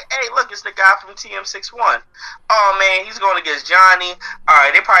we was like, hey, look, it's the guy from TM61. Oh, man, he's going against Johnny. All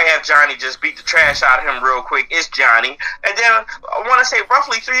right, they probably have Johnny just beat the trash out of him real quick. It's Johnny. And then I want to say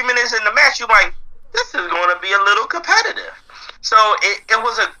roughly 3 minutes in the match, you're like, this is going to be a little competitive. So it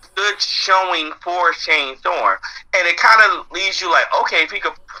was a good showing for Shane Thorne. And it kind of leaves you like, okay, if he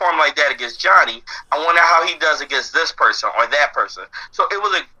could perform like that against Johnny, I wonder how he does against this person or that person. So it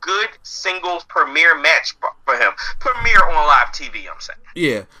was a good singles premiere match for him. Premiere on live TV, I'm saying.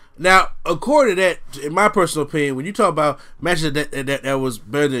 Yeah. Now, according to that, in my personal opinion, when you talk about matches that was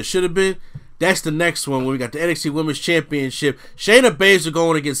better than it should have been, that's the next one when we got the NXT Women's Championship. Shayna Baszler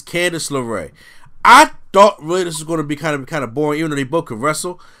going against Candice LeRae. I thought really this was going to be kind of boring, even though they both could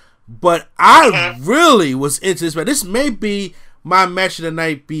wrestle. But I really was into this match. This may be my match of the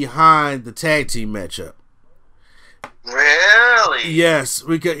night behind the tag team matchup. Really? Yes,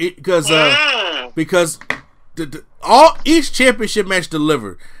 because each championship match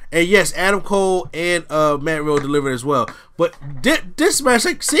delivered, and yes, Adam Cole and Matt Riddle delivered as well. But this match,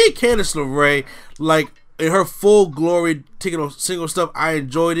 like seeing Candice LeRae, like in her full glory, taking on single stuff, I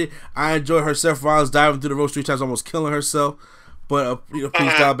enjoyed it. I enjoyed her Seth Rollins diving through the ropes 3 times, almost killing herself. But please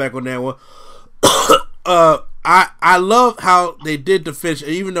dial back on that one. I love how they did the finish,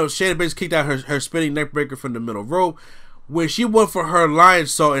 even though Shayna Baszler kicked out her spinning neckbreaker from the middle rope. When she went for her lion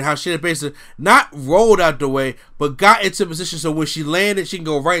salt and how Shayna Baszler not rolled out the way, but got into position so when she landed, she can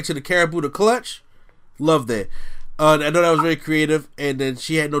go right to the caribou to clutch. Love that. I know that was very creative, and then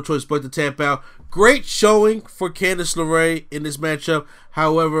she had no choice but to tap out. Great showing for Candice LeRae in this matchup.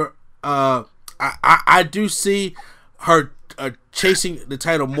 However, I do see her chasing the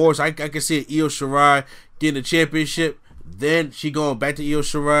title more. So I can see Io Shirai getting the championship. Then she going back to Io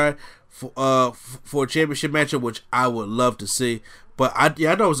Shirai for a championship matchup, which I would love to see. But I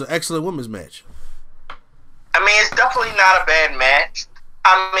know it was an excellent women's match. I mean, it's definitely not a bad match.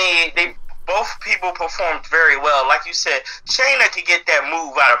 I mean, both people performed very well. Like you said, Shayna could get that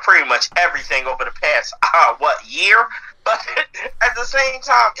move out of pretty much everything over the past, year? But at the same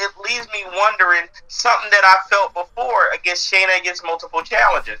time, it leaves me wondering something that I felt before against Shayna against multiple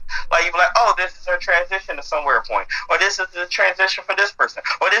challenges. Like, you'd be like, oh, this is her transition to somewhere point. Or this is the transition for this person.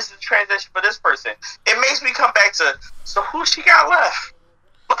 Or this is the transition for this person. It makes me come back to, so who she got left?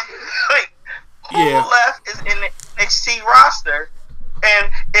 Like, who left is in the NXT roster?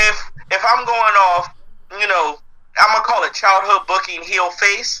 And if I'm going off, I'm going to call it childhood booking heel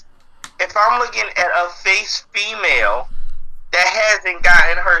face. If I'm looking at a face female that hasn't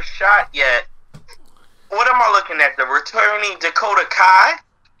gotten her shot yet, what am I looking at? The returning Dakota Kai?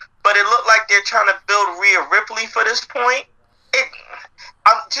 But it looked like they're trying to build Rhea Ripley for this point.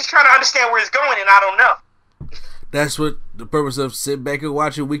 I'm just trying to understand where it's going, and I don't know. That's what the purpose of sitting back and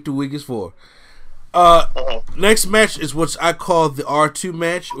watching week to week is for. Next match is what I call the R2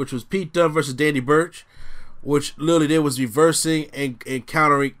 match, which was Pete Dunne versus Danny Burch, which literally they was reversing and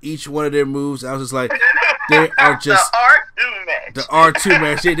countering each one of their moves. I was just like, they are just the R2 match. The R2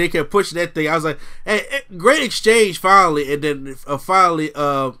 match. They kept pushing that thing. I was like, hey, great exchange finally, and then finally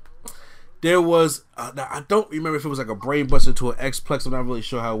there was I don't remember if it was like a brain buster to an X-Plex. I'm not really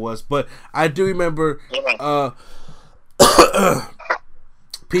sure how it was, but I do remember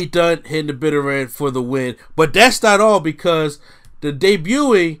Pete Dunne hitting the bitter end for the win. But that's not all, because the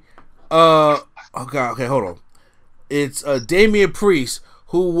debuting oh god, okay, hold on. It's Damian Priest,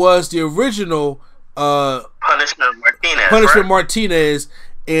 who was the original Punishment Martinez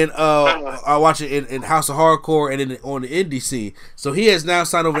and I watch it in House of Hardcore and on the indie scene. So he has now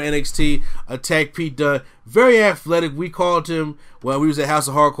signed over to NXT, attacked Pete Dunne. Very athletic. We called him, we was at House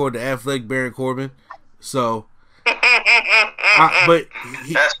of Hardcore, the athletic Baron Corbin. So but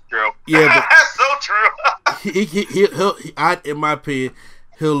that's true. Yeah, but that's so true. He'll in my opinion,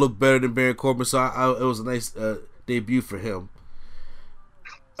 he'll look better than Baron Corbin. So it was a nice debut for him.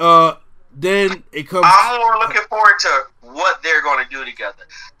 Then it comes. I'm more looking forward to what they're going to do together.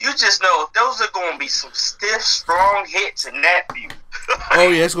 You just know those are going to be some stiff, strong hits in that feud. Oh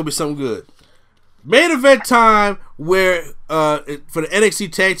yeah, it's going to be something good. Main event time, where for the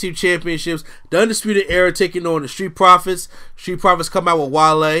NXT Tag Team Championships, the Undisputed Era taking on the Street Profits. Street Profits come out with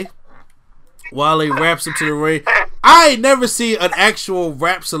Wale. Wale raps him to the ring. I ain't never seen an actual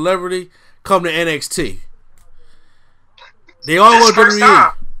rap celebrity come to NXT. They all go to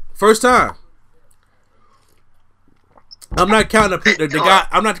WWE. First time. I'm not counting the guy.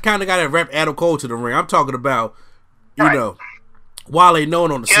 I'm not counting the guy that rap Adam Cole to the ring. I'm talking about, Wale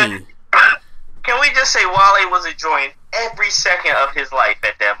known on the scene. Can we just say Wale was enjoying every second of his life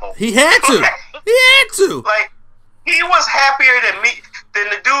at that moment? He had to. He had to. Like, he was happier than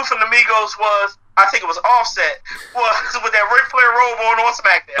the dude from the Migos was. I think it was Offset. Was with that Ric Flair robe on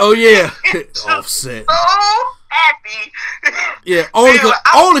SmackDown. Oh yeah, Offset. So happy. Yeah, only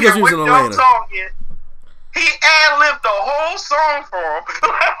because he was in Atlanta. He ad-libbed the whole song for him.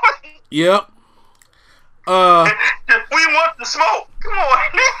 Yep. We want the smoke. Come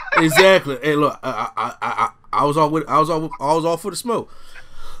on. Exactly. Hey, look, I was all for the smoke.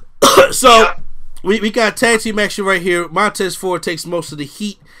 So we got tag team action right here. Montez Ford takes most of the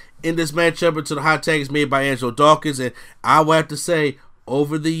heat in this matchup until the hot tag is made by Angelo Dawkins, and I will have to say,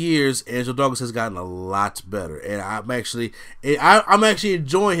 over the years, Angelo Dawkins has gotten a lot better, and I'm actually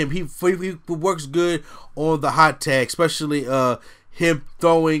enjoying him. He works good on the hot tag, especially him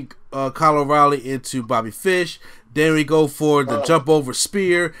throwing Kyle O'Reilly into Bobby Fish. Then we go for the jump over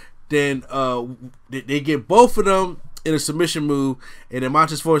spear. Then they get both of them in a submission move, and then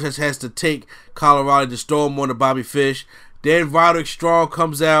Montez Ford has to take Kyle O'Reilly to throw him on the Bobby Fish. Then Roderick Strong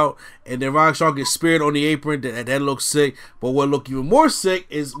comes out, and then Roderick Strong gets speared on the apron. That looks sick. But what looked even more sick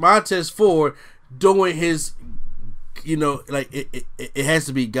is Montez Ford doing his, it has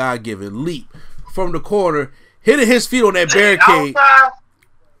to be God-given leap from the corner, hitting his feet on that barricade.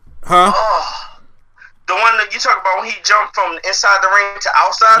 Huh? The one that you talk about when he jumped from inside the ring to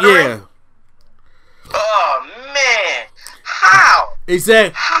outside the ring? Oh man, how?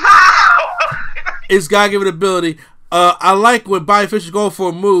 Exactly. How? It's God-given ability. I like when Bobby Fischer's going for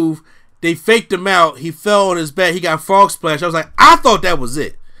a move. They faked him out. He fell on his back. He got frog splash. I was like, I thought that was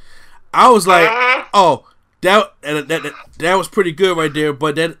it. I was like, oh, that was pretty good right there.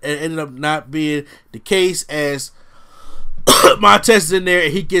 But that ended up not being the case as Montez is in there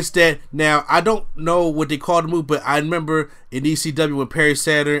and he gets that. Now, I don't know what they call the move, but I remember in ECW when Perry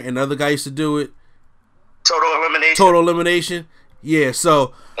Saturn and the other guy used to do it. Total elimination. Yeah,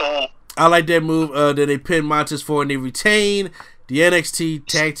 so I like that move that they pinned Montez for, and they retain the NXT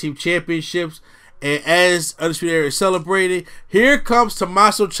Tag Team Championships. And as Undisputed Era is celebrating, here comes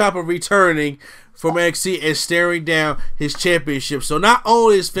Tommaso Ciampa returning from NXT and staring down his championship. So not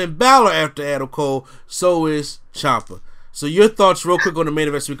only is Finn Balor after Adam Cole, so is Ciampa. So your thoughts real quick on the main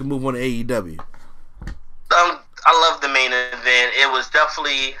event so we can move on to AEW. I love the main event. It was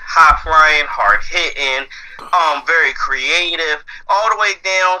definitely high flying, hard hitting, very creative, all the way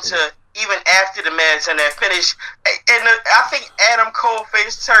down to even after the match and that finish. And I think Adam Cole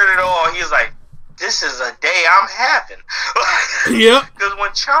face turned it all. He was like, "This is a day I'm having." Yep. Because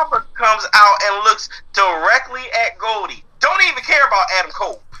when Ciampa comes out and looks directly at Goldie, don't even care about Adam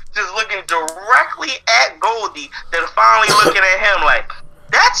Cole, just looking directly at Goldie, then finally looking at him like,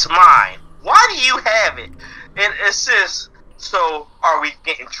 "That's mine. Why do you have it?" And it's just, so are we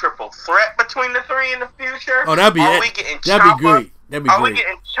getting triple threat between the three in the future? Oh, that'd be great. That'd be great. Are we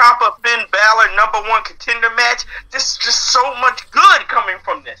getting Ciampa Finn Balor #1 contender match? There's just so much good coming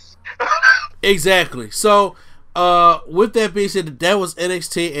from this. Exactly. So, with that being said, that was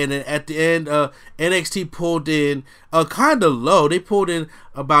NXT, and then at the end, NXT pulled in kind of low. They pulled in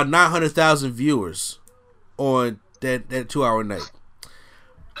about 900,000 viewers on that 2-hour night.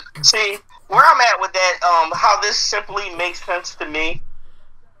 See, where I'm at with that, how this simply makes sense to me,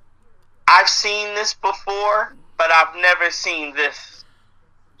 I've seen this before, but I've never seen this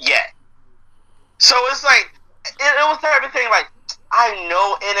yet. So it's like, it was the type of thing, like, I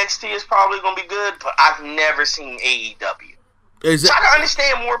know NXT is probably going to be good, but I've never seen AEW. So I can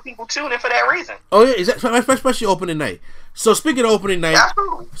understand more people tune in for that reason. Oh, yeah, especially opening night. So speaking of opening night,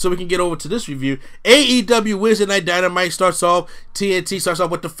 so we can get over to this review, AEW Wednesday Night Dynamite starts off, TNT starts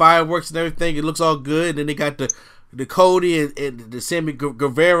off with the fireworks and everything. It looks all good. And then they got the Cody and the Sammy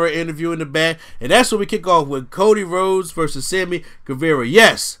Guevara interview in the back. And that's when we kick off with Cody Rhodes versus Sammy Guevara.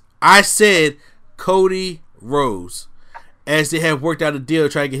 Yes, I said Cody Rhodes, as they have worked out a deal to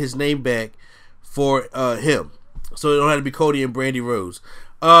try to get his name back for him. So it don't have to be Cody and Brandy Rhodes.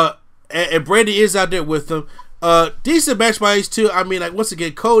 And Brandy is out there with them. Decent match by these two. I mean, like, once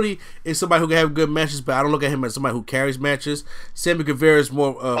again, Cody is somebody who can have good matches, but I don't look at him as somebody who carries matches. Sammy Guevara is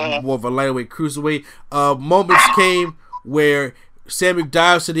more of a lightweight cruiserweight. Moments came where Sammy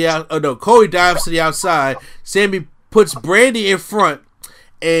dives to the Cody dives to the outside. Sammy puts Brandy in front,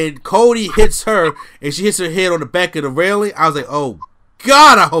 and Cody hits her, and she hits her head on the back of the railing. I was like, oh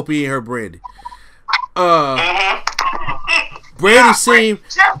God, I hope he ain't hurt Brandy. Brandy seemed.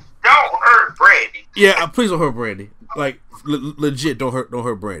 Don't hurt Brandy. Yeah, please don't hurt Brandy. Like, legit, don't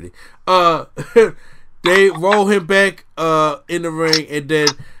hurt Brandy. They roll him back in the ring, and then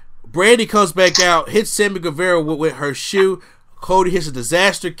Brandy comes back out, hits Sammy Guevara with her shoe. Cody hits a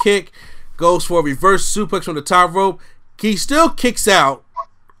disaster kick, goes for a reverse suplex from the top rope. He still kicks out,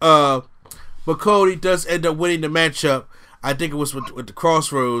 but Cody does end up winning the matchup. I think it was with the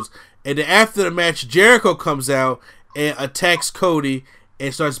Crossroads. And then after the match, Jericho comes out and attacks Cody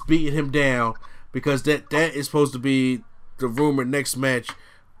and starts beating him down, because that is supposed to be the rumored next match,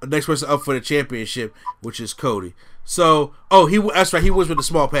 next person up for the championship, which is Cody. So, that's right, he was with the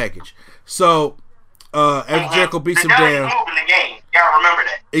small package. So, after Jericho beats him down, moving the game. Y'all remember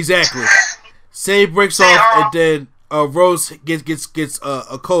that? Exactly. Save breaks off, and then Rose gets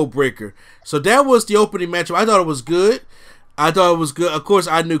a code breaker. So that was the opening matchup. I thought it was good. Of course,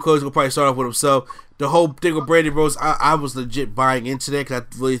 I knew Cody was gonna probably start off with himself. The whole thing with Brandy Rose, I was legit buying into that because I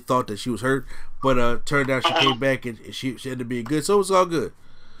really thought that she was hurt, but turned out she came back and she ended up being good, so it was all good.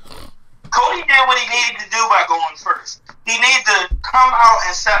 Cody did what he needed to do by going first. He needed to come out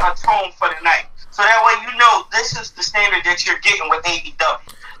and set a tone for the night, so that way you know this is the standard that you're getting with AEW.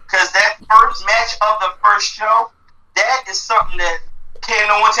 Because that first match of the first show, that is something that can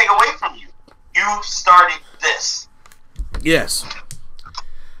no one take away from you. You started this. Yes.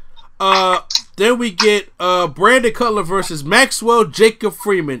 Then we get Brandon Cutler versus Maxwell Jacob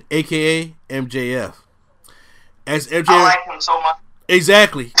Freeman, aka MJF. As MJF, I like him so much.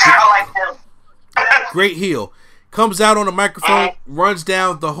 Exactly. I like him. Great heel. Comes out on the microphone, runs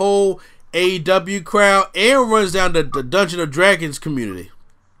down the whole AEW crowd, and runs down the Dungeon of Dragons community.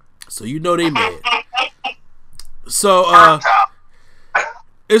 So you know they mad. So,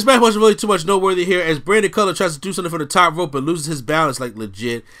 this match wasn't really too much noteworthy here as Brandon Cutler tries to do something for the top rope but loses his balance like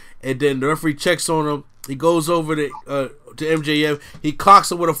legit. And then the referee checks on him. He goes over to MJF. He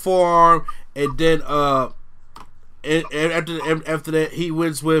clocks him with a forearm. And then after that, he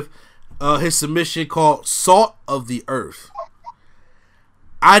wins with his submission called Salt of the Earth.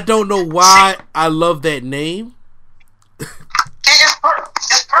 I don't know why I love that name.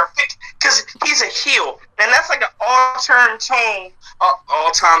 It's perfect because he's a heel, and that's like an all-time tone.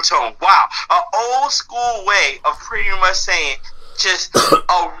 Wow, an old school way of pretty much saying just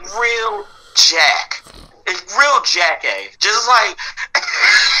a real jack. It's real jack, just like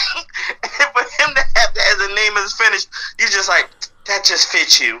for him to have that as a name as finish, you just like that just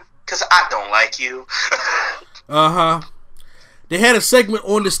fits you because I don't like you. They had a segment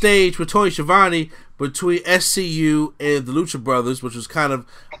on the stage with Tony Schiavone between SCU and the Lucha Brothers, which was kind of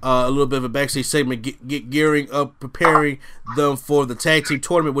a little bit of a backstage segment, gearing up, preparing them for the tag team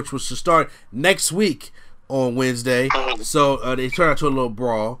tournament, which was to start next week on Wednesday. So they turned out to a little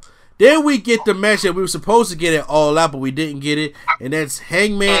brawl. Then we get the match that we were supposed to get at All Out, but we didn't get it, and that's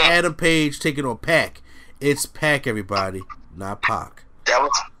Hangman Adam Page taking on Pac. It's Pac, everybody, not Pac. That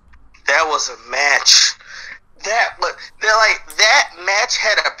was a match. That match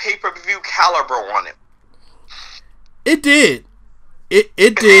had a pay-per-view caliber on it. It did.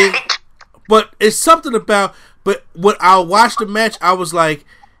 It did. But it's something about. But when I watched the match, I was like,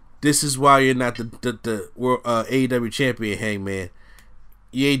 "This is why you're not the AEW champion, Hangman.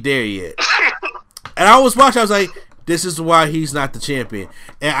 You ain't there yet." And I was watching. I was like, "This is why he's not the champion."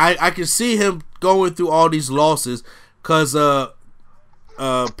 And I can see him going through all these losses because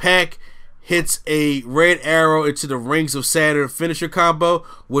Pac hits a red arrow into the Rings of Saturn finisher combo,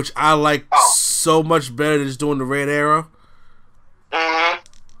 which I like so much better than just doing the red arrow.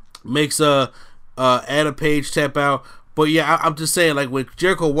 Makes Adam Page tap out. But yeah, I'm just saying, like when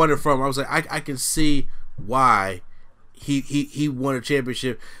Jericho won it from him, I was like, I can see why he won a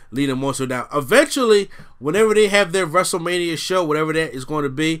championship leading more so down. Eventually, whenever they have their WrestleMania show, whatever that is going to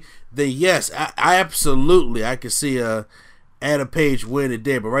be, then yes, I absolutely I can see Adam Page win it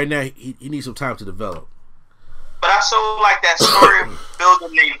there, but right now he needs some time to develop. But I so like that story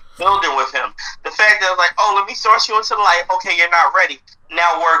building with him. The fact that like, oh, let me thrust you into the light. Okay, you're not ready.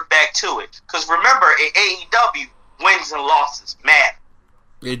 Now work back to it. Because remember, in AEW, wins and losses matter.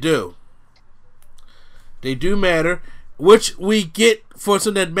 They do. They do matter. Which we get for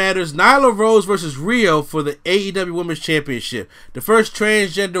something that matters. Nyla Rose versus Rio for the AEW Women's Championship. The first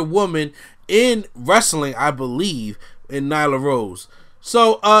transgender woman in wrestling, I believe, in Nyla Rose.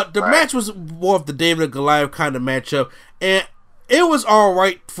 So the match was more of the David and Goliath kind of matchup, and it was all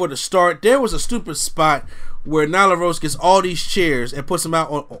right for the start. There was a stupid spot where Nyla Rose gets all these chairs and puts them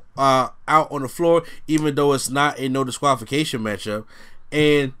out on the floor, even though it's not a no disqualification matchup,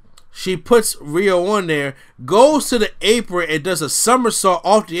 and she puts Rio on there, goes to the apron and does a somersault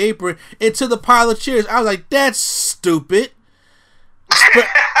off the apron into the pile of chairs. I was like, that's stupid.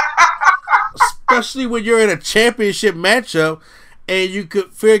 Especially when you're in a championship matchup and you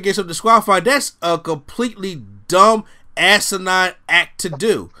could fear get some disqualified. That's a completely dumb, asinine act to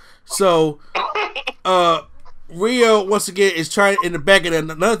do. So, Rio, once again, is trying in the back.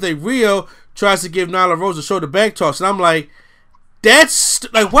 And another thing, Rio tries to give Nyla Rose a shoulder back toss. And I'm like,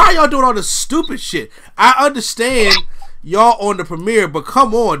 that's like, why are y'all doing all this stupid shit? I understand y'all on the premiere, but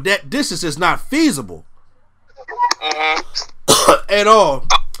come on, this is just not feasible at all.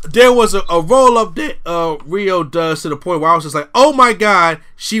 There was a roll up that Rio does to the point where I was just like, oh my god,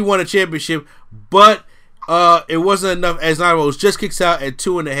 she won a championship, but it wasn't enough as Nyla Rose just kicks out at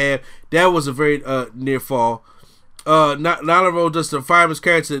 2.5. That was a very near fall. Nyla Rose does the fireman's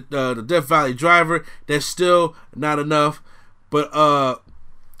carry to the Death Valley Driver. That's still not enough. But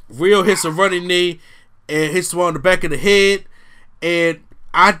Rio hits a running knee and hits him on the back of the head. And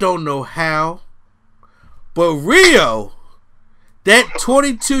I don't know how, but Rio, that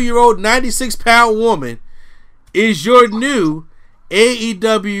 22-year-old, 96-pound woman, is your new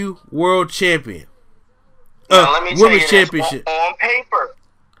AEW World Champion. Now, let me tell Women's you Championship. This, on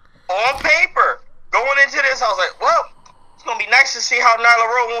paper, going into this, I was like, well, it's going to be nice to see how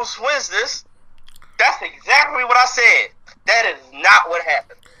Nyla Rose wins this. That's exactly what I said. That is not what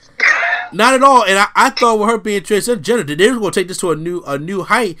happened. Not at all. And I thought with her being transgender, they were going to take this to a new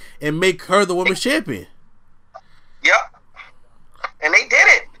height and make her the women's champion. Yep. And they did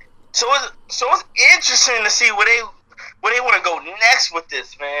it. So it's interesting to see where they want to go next with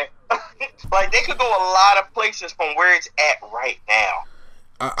this, man. Like, they could go a lot of places from where it's at right now.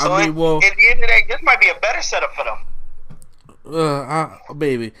 Well, at the end of the day, this might be a better setup for them.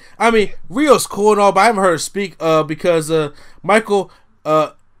 Baby. I mean, Rio's cool and all, but I haven't heard her speak because Michael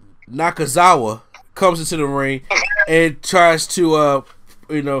Nakazawa comes into the ring and tries to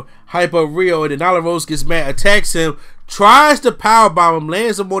hype up Rio, and then Nyla Rose gets mad, attacks him, tries to powerbomb him,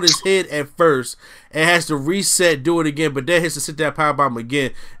 lands him on his head at first, and has to reset, do it again, but then has to sit there and powerbomb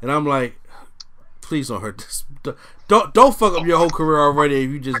again. And I'm like, please don't hurt this. Don't fuck up your whole career already if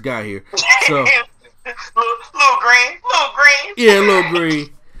you just got here. So little green. Yeah, little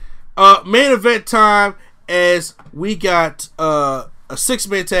green. Main event time as we got a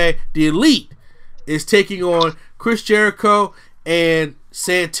 6-man tag. The Elite is taking on Chris Jericho and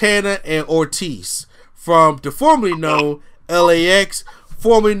Santana and Ortiz from the formerly known LAX,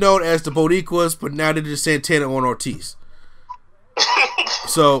 formerly known as the Boricuas, but now they're just Santana and Ortiz.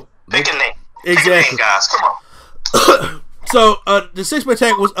 So pick a name. Exactly, pick a name, guys. Come on. So the 6-man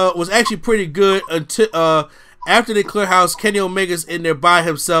tag was actually pretty good until after they clear house. Kenny Omega's in there by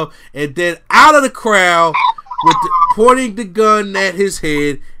himself, and then out of the crowd with pointing the gun at his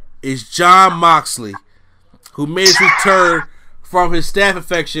head is Jon Moxley, who made his return from his staph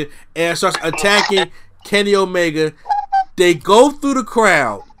infection and starts attacking Kenny Omega. They go through the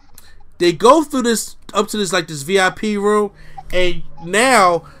crowd. They go through this up to this VIP room, and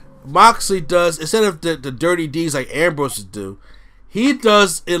now Moxley does, instead of the dirty deeds like Ambrose would do, he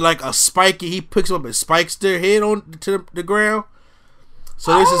does it like a spiky. He picks them up and spikes their head on to the ground.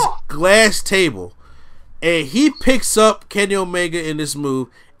 So there's this glass table, and he picks up Kenny Omega in this move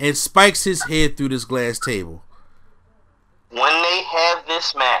and spikes his head through this glass table. When they have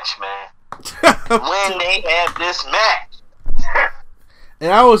this match, man. When they have this match.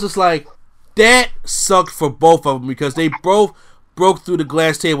 And I was just like, that sucked for both of them because they both broke through the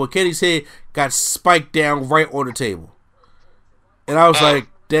glass table. Kenny's head got spiked down right on the table. And I was like,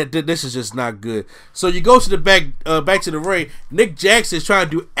 this is just not good. So you go to the back to the ring. Nick Jackson is trying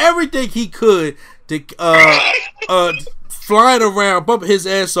to do everything he could to flying around, bumping his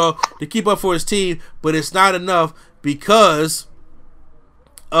ass off to keep up for his team, but it's not enough because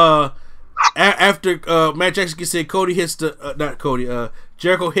after Matt Jackson gets in, Cody hits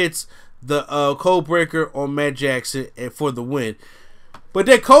Jericho hits the code breaker on Matt Jackson and for the win. But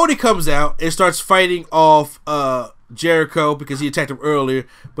then Cody comes out and starts fighting off Jericho because he attacked him earlier.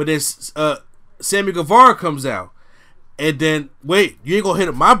 But then Sammy Guevara comes out. And then, wait, you ain't gonna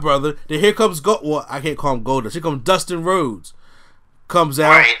hit my brother. Then here comes I can't call him Goldust. Here comes Dustin Rhodes. Comes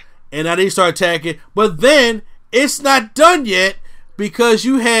out. Right. And now they start attacking. But then it's not done yet because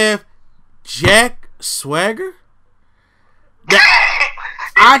you have Jack Swagger.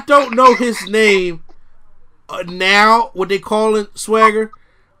 I don't know his name now, what they call it, Swagger,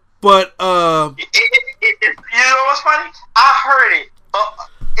 but you know what's funny? I heard it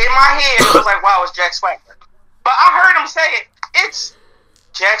in my head. It was like, wow, it's Jack Swagger. But I heard him say it. It's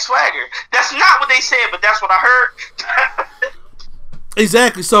Jack Swagger. That's not what they said, but that's what I heard.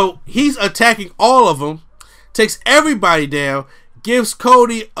 Exactly. So he's attacking all of them, takes everybody down, gives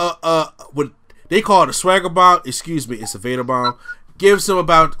Cody what they call it a Swagger bomb. Excuse me, it's a Vader bomb. Gives him a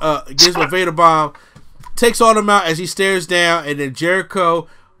Vader bomb, takes all them out as he stares down, and then Jericho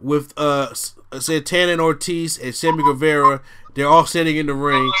with Santana and Ortiz and Sammy Guevara, they're all standing in the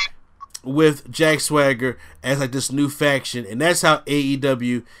ring with Jack Swagger as like this new faction, and that's how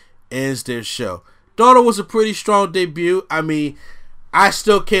AEW ends their show. Thought it was a pretty strong debut. I mean, I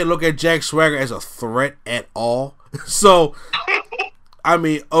still can't look at Jack Swagger as a threat at all. So, I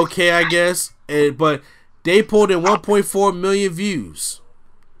mean, okay, I guess, but they pulled in 1.4 million views.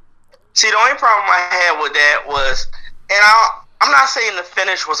 See, the only problem I had with that was, and I'm not saying the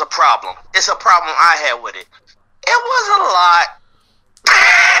finish was a problem. It's a problem I had with it. It was a lot.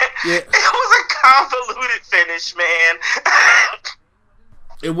 Yeah. It was a convoluted finish, man.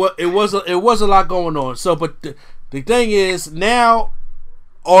 It was a lot going on. So, but the thing is, now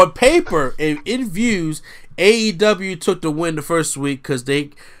on paper and in views, AEW took the win the first week because they're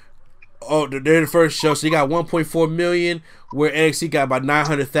the first show, so you got 1.4 million, where NXT got about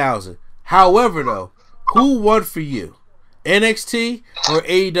 900,000. However, though, who won for you, NXT or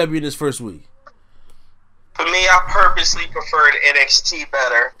AEW in this first week? For me, I purposely preferred NXT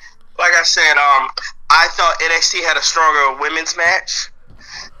better. Like I said, I thought NXT had a stronger women's match.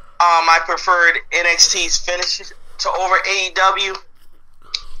 I preferred NXT's finish to over AEW.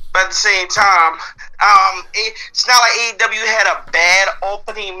 But at the same time, it's not like AEW had a bad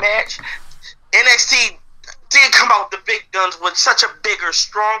opening match. NXT did come out with the big guns with such a bigger,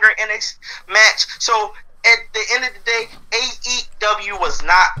 stronger NXT match. So at the end of the day, AEW was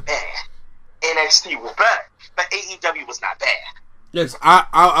not bad. NXT was better, but AEW was not bad. Yes,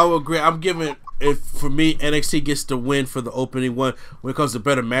 I will agree. I'm giving if for me, NXT gets the win for the opening one when it comes to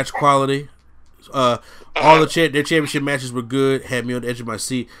better match quality. All their championship matches were good. Had me on the edge of my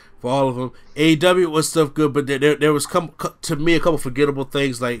seat for all of them. AEW was stuff good, but there was to me a couple forgettable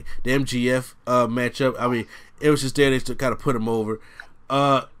things like the MGF matchup. I mean, it was just there to kind of put them over.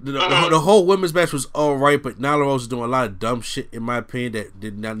 The whole women's match was all right, but Nyla Rose was doing a lot of dumb shit in my opinion that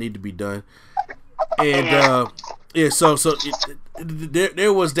did not need to be done. And so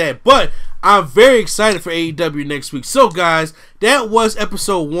there was that. But I'm very excited for AEW next week. So guys, that was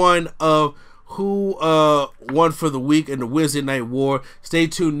episode 1 of Who Won for the Week in the Wednesday Night War. Stay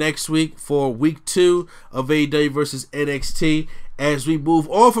tuned next week for week 2 of AEW versus NXT. As we move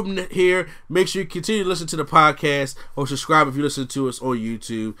on from here, make sure you continue to listen to the podcast or subscribe if you listen to us on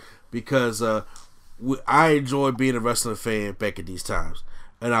YouTube, because I enjoy being a wrestling fan back at these times.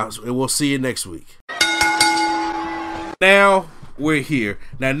 And we'll see you next week. Now we're here.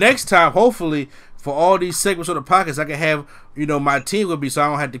 Now next time, hopefully, for all these segments on the podcast, I can have my team with me, so I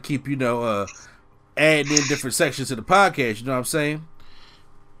don't have to keep adding in different sections to the podcast. You know what I'm saying?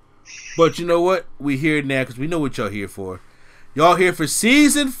 But you know what? We here now because we know what y'all here for. Y'all here for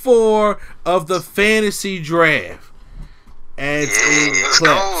season 4 of the fantasy draft. And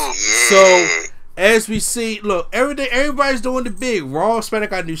so as we see, look, everybody's doing the big. Raw, SmackDown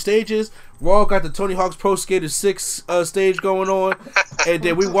got new stages. Raw got the Tony Hawk's Pro Skater 6 stage going on. And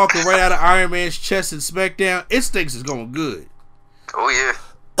then we walking right out of Iron Man's chest in SmackDown. It stinks is going good. Oh, yeah.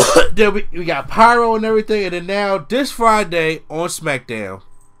 Then we got Pyro and everything. And then now, this Friday on SmackDown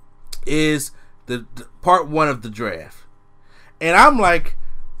is the part 1 of the draft. And I'm like,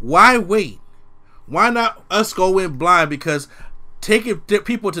 why wait? Why not us go in blind? Because taking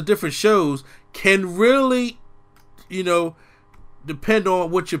people to different shows can really, depend on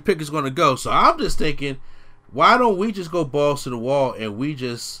what your pick is going to go. So I'm just thinking, why don't we just go balls to the wall and we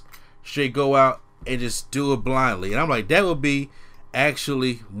just straight go out and just do it blindly? And I'm like, that would be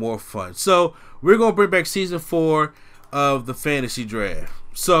actually more fun. So we're going to bring back season 4 of the fantasy draft.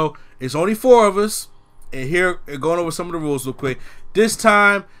 So it's only 4 of us. And here, going over some of the rules real quick. This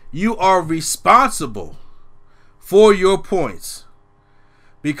time, you are responsible for your points,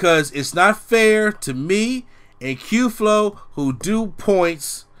 because it's not fair to me and Q-Flow who do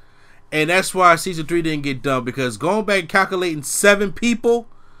points, and that's why season 3 didn't get done, because going back and calculating 7 people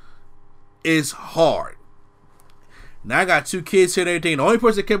is hard. Now I got 2 kids here and everything. The only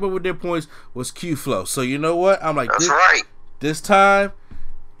person that kept up with their points was Q-Flow. So you know what? I'm like, that's right. This time,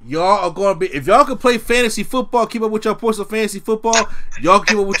 y'all are going to be, if y'all can play fantasy football, keep up with your points on fantasy football, y'all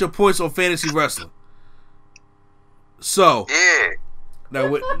keep up with your points on fantasy wrestling. So,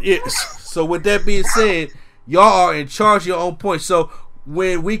 so with that being said, y'all are in charge of your own points. So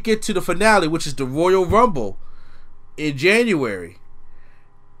when we get to the finale, which is the Royal Rumble in January,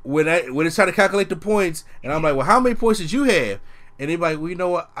 when it's time to calculate the points, and I'm like, well, how many points did you have? And anybody, well, you know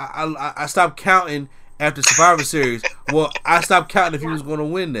what? I stopped counting after Survivor Series. Well, I stopped counting if he was going to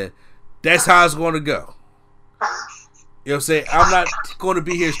win that. That's how it's going to go. You know what I'm saying? I'm not going to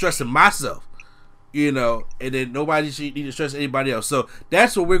be here stressing myself, and then nobody should need to stress anybody else. So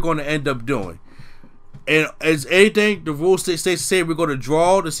that's what we're going to end up doing. And as anything, the rules states to say we're going to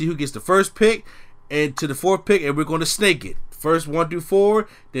draw to see who gets the first pick and to the 4th pick, and we're going to snake it. First 1 through 4,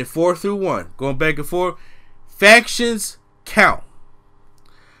 then 4 through 1. Going back and forth. Factions count.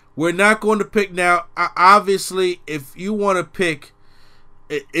 We're not going to pick now. Obviously, if you want to pick,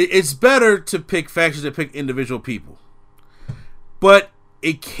 it's better to pick factions than pick individual people. But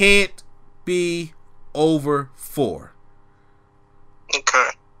it can't be over 4. Okay.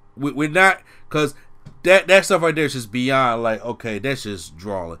 We're not, because that stuff right there is just beyond, like, okay, that's just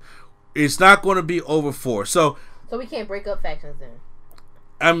drawing. It's not going to be over 4. So we can't break up factions then.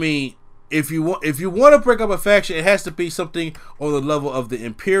 I mean, if you want to break up a faction, it has to be something on the level of the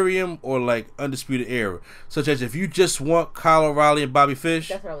Imperium or like Undisputed Era. Such as if you just want Kyle O'Reilly and Bobby Fish,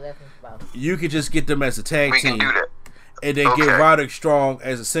 that's what I was asking about. You could just get them as a tag team. We can do that. And then get Roderick Strong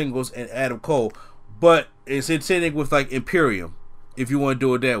as a singles and Adam Cole. But it's the same thing with like Imperium, if you want to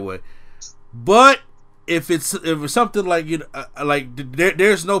do it that way. But if it's something like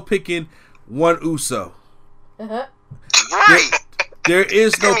there's no picking one Uso. Uh-huh. Right. There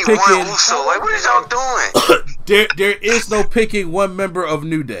is no picking. Like, what is y'all doing? There is no picking one member of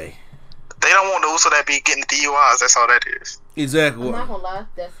New Day. They don't want the Uso that be getting the DUIs. That's all that is. Exactly. I'm not gonna lie.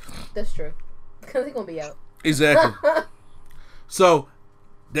 That's true. Because he's gonna be out. Exactly. So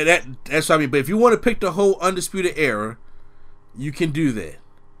that's what I mean. But if you want to pick the whole Undisputed Era, you can do that.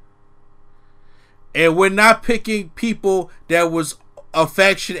 And we're not picking people that was a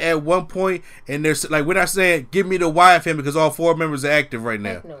faction at one point, and there's like, we're not saying give me the Wyatt family because all 4 members are active right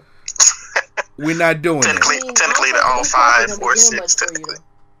now. No. We're not doing technically, that. technically they're on 5 or 6. Technically,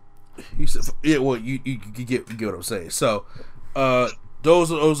 You said, yeah. Well, you get what I'm saying. So,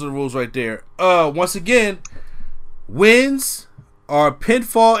 those are the rules right there. Once again, wins are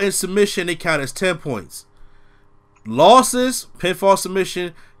pinfall and submission. They count as 10 points. Losses, pinfall,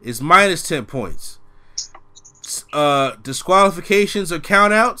 submission is minus 10 points. Disqualifications or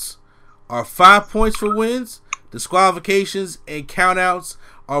countouts are 5 points for wins. Disqualifications and countouts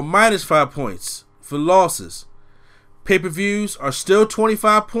are minus 5 points for losses. Pay-per-views are still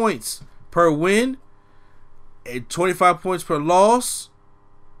 25 points per win and 25 points per loss,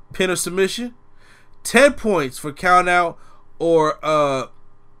 pin or submission. 10 points for countout or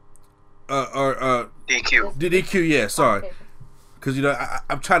DQ. DQ, yeah, sorry. Because, you know,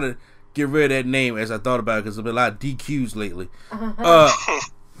 I'm trying to get rid of that name as I thought about it because there's been a lot of DQs lately.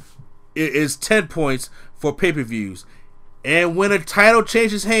 It is 10 points for pay-per-views. And when a title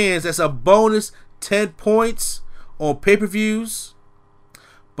changes hands, that's a bonus 10 points on pay-per-views.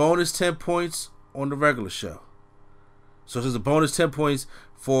 Bonus 10 points on the regular show. So there's a bonus 10 points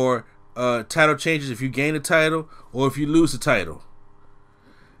for title changes if you gain a title or if you lose the title.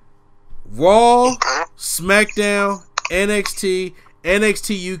 Raw, SmackDown, NXT,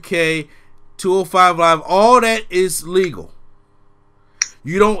 NXT UK, 205 Live, all that is legal.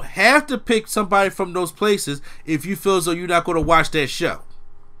 You don't have to pick somebody from those places if you feel as though you're not going to watch that show.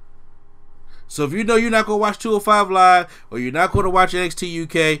 So if you know you're not going to watch 205 Live or you're not going to watch NXT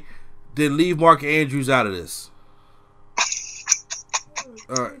UK, then leave Mark Andrews out of this.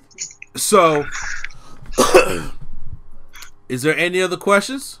 All right. So, is there any other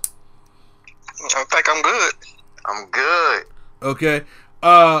questions? I think I'm good. I'm good. Okay.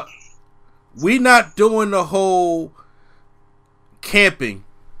 We not doing the whole camping.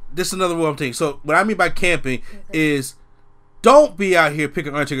 This is another rule I'm taking. So what I mean by camping is don't be out here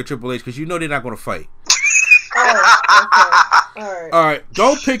picking Undertaker Triple H because you know they're not going to fight. All right.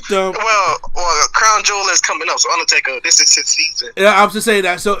 Don't pick them. Well, Crown Jewel is coming up, so Undertaker, this is his season. Yeah, I'm just saying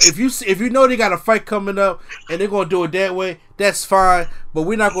that. So if you know they got a fight coming up and they're going to do it that way, that's fine. But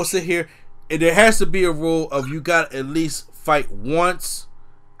we're not going to sit here. And there has to be a rule of you got to at least fight once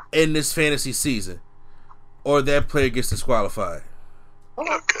in this fantasy season, or that player gets disqualified.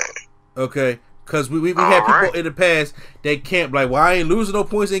 Okay. Because we had people in the past that can't, like, well, I ain't losing no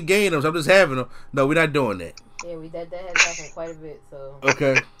points and gaining them, so I'm just having them. No, we're not doing that. Yeah, that has happened quite a bit, so.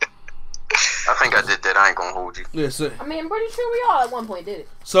 Okay. I think I did that. I ain't gonna hold you. Yeah, so, I mean, I'm pretty sure we all at one point did it.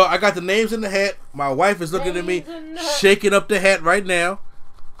 So I got the names in the hat. My wife is looking at me, shaking up the hat right now.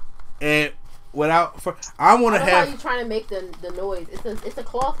 And I want to have. How you trying to make the noise? It's a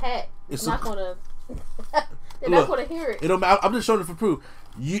cloth hat. It's not gonna. They're not gonna hear it. I'm just showing it for proof.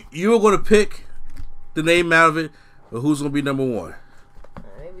 You are gonna pick the name out of it, but who's gonna be number one?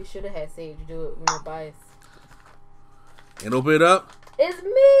 Maybe we should have had Sage do it when we're biased. And open it up. It's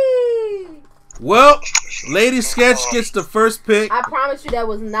me. Well, Lady Sketch gets the first pick. I promise you that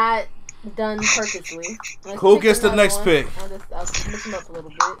was not done purposely. Who gets the next pick? I'll mix them up a little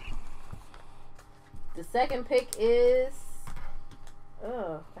bit. The second pick is...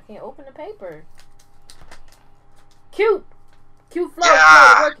 I can't open the paper. Cute Flow,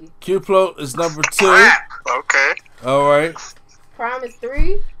 yeah. rookie. Cute Flow is number 2. Okay. All right. Prime is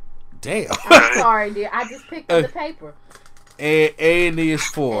 3. Damn. I'm sorry, dear. I just picked up the paper. And A&E is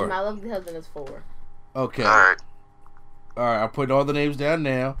 4. And my lovely husband is 4. Okay. All right. I'm putting all the names down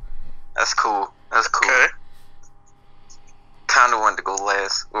now. That's cool. Okay. Kind of wanted to go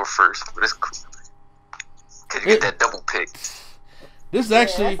last or first, but it's cool. Cause you get that double pick. This is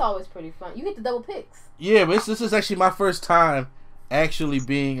actually... that's always pretty fun. You get the double picks. Yeah, but this is actually my first time actually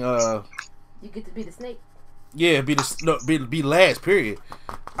being... You get to be the snake. Yeah, be last, period.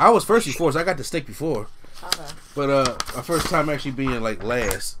 I was first before, so I got the snake before. Okay. But my first time actually being like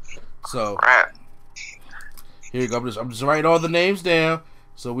last. So here you go. I'm just writing all the names down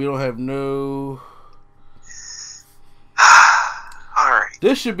so we don't have no... Alright.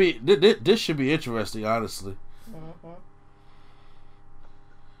 This should be interesting, honestly. Mm-hmm.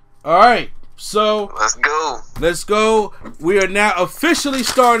 Alright, so let's go. We are now officially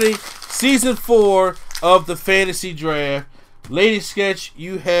starting season 4 of the fantasy draft. Lady Sketch,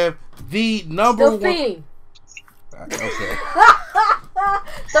 you have the number 1. Fiend. Okay.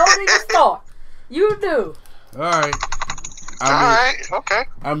 Don't even start. You do. Alright. Okay.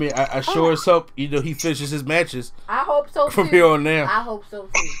 I mean, I sure as hope he finishes his matches. I hope so too. From here on now. I hope so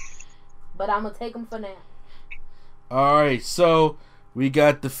too. But I'm gonna take him for now. All right, so we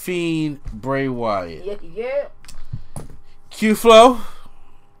got the Fiend, Bray Wyatt. Yeah. Q-Flow.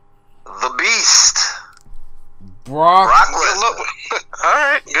 The Beast. Brock. Good luck. All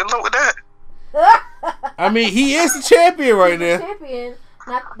right, good luck with that. I mean, he is the champion right He's a now. champion.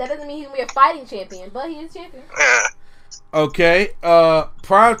 Not that doesn't mean he's gonna be a fighting champion, but he is champion. Yeah. Okay.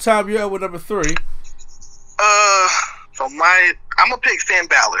 Prime time, you're up with number 3. So I'm gonna pick Finn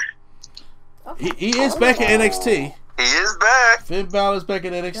Balor. Okay. He is back in NXT. He is back. Finn Balor's back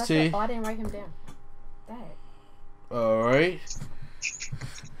in Oh, NXT. I didn't write him down. Dang. All right.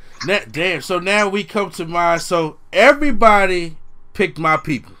 Damn. So now we come to my. So everybody picked my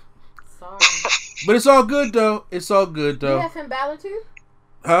people, Sorry. but it's all good though. It's all good You though. have Finn Balor too?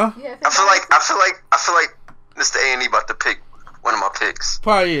 Huh? You have Finn I feel Balor like too? Mr. A&E about to pick one of my picks.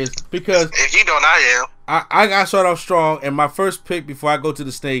 Probably is because If you don't, I am. I got started off strong, and my first pick before I go to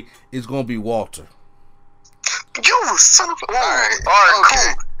the snake is gonna be Walter. You son of a. All right. Alright,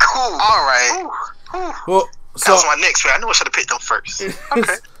 Okay. cool. All right. Well, That so was my next pick. I knew I should have picked them first.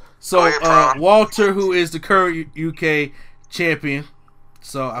 Okay. so Go ahead, Prime. Walter, who is the current UK champion,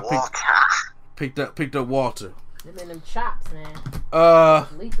 so I Walter. picked up Walter. Them in them chops, man.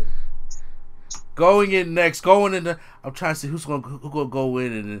 Lethal. Going in next, I'm trying to see who's gonna go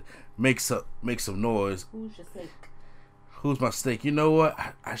in and make some noise. Who's your snake? Who's my snake? You know what?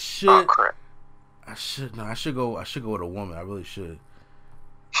 I should. Oh crap. I should go with a woman. I really should.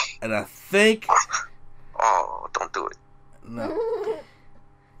 And I think Oh, don't do it. no.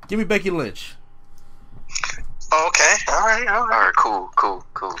 Give me Becky Lynch. Okay. All right. Alright, cool.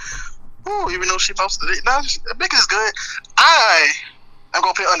 Ooh, even though she supposed to. No, Becky's good. I'm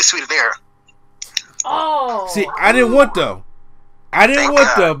gonna pick Undisputed Era. Oh. See, I didn't want though. Thank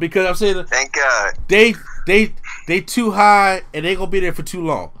God. Because I'm saying Thank God. they too high and they ain't gonna be there for too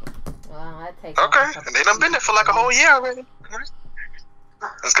long. Well, I take Okay. that. And they done been there for like a whole year already.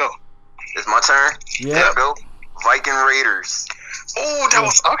 Let's go. It's my turn. Yeah. Let's go. Viking Raiders. Oh, that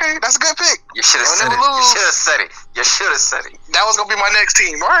was okay. That's a good pick. You should have Don't said it. never You lose. should have said it. You should have said it. That was gonna be my next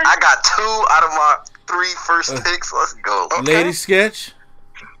team. All right. I got 2 out of my 3 first picks. Let's go. Okay. Lady Sketch.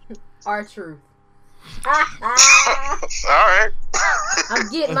 R-Truth. All right. I'm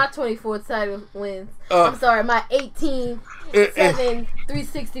getting my 24 title wins. Uh, I'm sorry, my 18, eh, 7,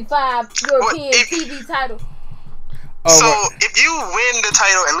 365 European Well, if- TV title. Oh, So right. if you win the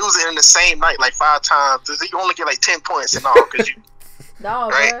title and lose it in the same night, like 5 times, you only get like 10 points and all because you. No,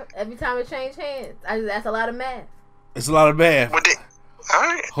 Right. bro. Every time it changed hands, that's a lot of math. It's a lot of math. What they? All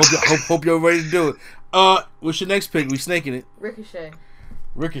right. Hope you're ready to do it. What's your next pick? We snaking it. Ricochet.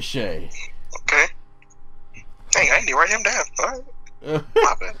 Ricochet. Okay. Dang, I didn't write him down. All right.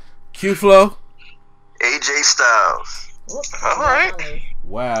 My bad. Q Flow. AJ Styles. Whoops. All right.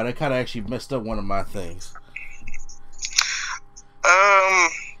 Wow, that kind of actually messed up one of my things.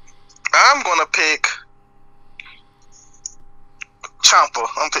 I'm gonna pick Ciampa.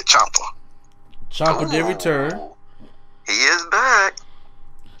 I'm gonna pick Ciampa. Ciampa did return. He is back.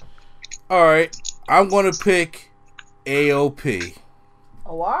 All right, I'm gonna pick AOP.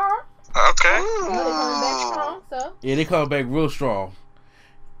 Oh, all right. Okay. You know they coming back strong, so. Yeah, they come back real strong.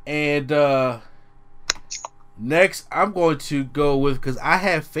 And next, I'm going to go with, because I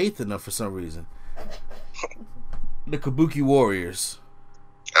have faith in them for some reason, the Kabuki Warriors.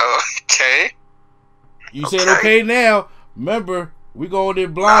 Okay. You said okay now. Remember, we going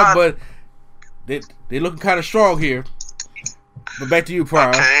in blind, but they looking kind of strong here. But back to you, Prime.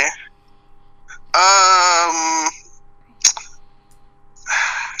 Okay.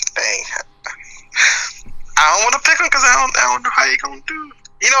 Dang. I don't want to pick him because I don't know how you gonna do.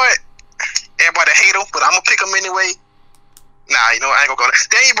 You know what? Everybody hate him, but I'm gonna pick him anyway. Nah, you know what? I ain't gonna go there.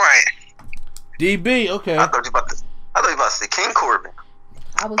 Daniel Bryan. DB, okay. I thought you about to say King Corbin.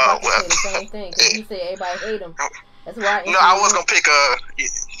 I was about well. to say the same thing because you said everybody hate him. That's why. No, I was gonna pick yeah,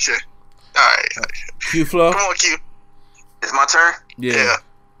 sure. All right. Q Flow. Come on, Q. It's my turn. Yeah.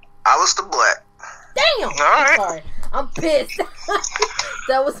 Alistair Black. Damn. All right. I'm sorry. I'm pissed.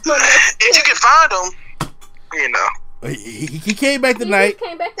 That was my next If you pick. can find him, you know. He came back He tonight. just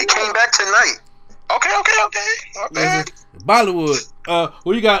came back He tonight. came back tonight. Okay. Bollywood.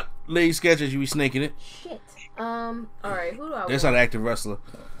 What you got, Lady Sketches? You be snaking it. Shit. All right. Who do I That's want? not an active wrestler.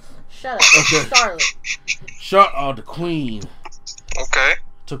 Shut up. Okay. Charlotte. The Queen. Okay.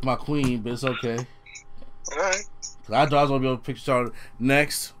 Took my Queen, but it's okay. All right. I thought I was gonna be able to pick Charlotte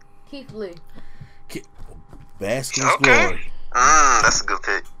next. Keith Lee. Bask in Okay. glory. That's a good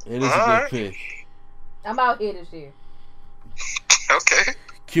pick. It is a Alright. good pick. I'm out here this year. Okay.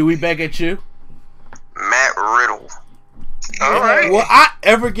 Q, we back at you. Matt Riddle. All right. Will I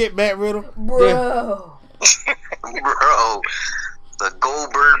ever get Matt Riddle? Bro. Bro, the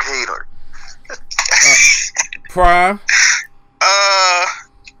Goldberg hater. Prime.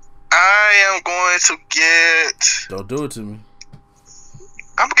 I am going to get. Don't do it to me.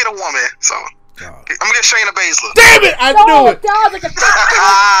 I'm gonna get a woman. So I'm gonna get Shayna Baszler. Damn it! I knew it. I was like,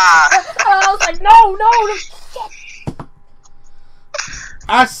 I was like, no, shit.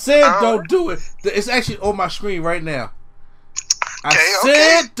 I said don't do it. It's actually on my screen right now. I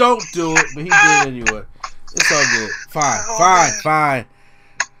said don't do it, but he did anyway. It's all good. Fine.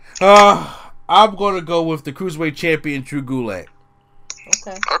 I'm gonna go with the Cruiserweight Champion Drew Gulak.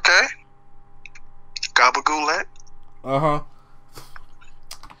 Okay. Gaba Gulak.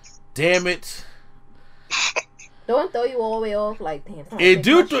 Damn it. Don't throw you all the way off. Like, damn. It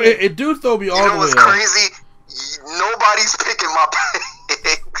do throw me all the way off. You know what's crazy? Nobody's picking my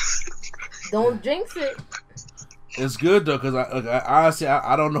picks. Don't jinx it. It's good though, cause I honestly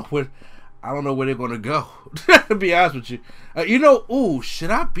I don't know where they're gonna go. To be honest with you,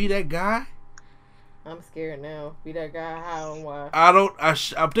 should I be that guy? I'm scared now. Be that guy. How and why?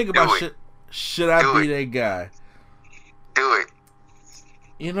 I'm thinking about should I be that guy? Do it.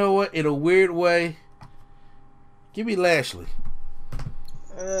 You know what? In a weird way, give me Lashley.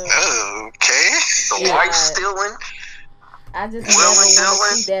 Okay. The wife stealing. I just never want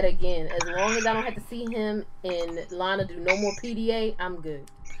to see that again. As long as I don't have to see him and Lana do no more PDA, I'm good.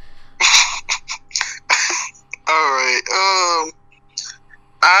 Alright.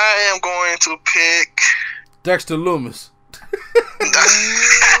 I am going to pick Dexter Lumis.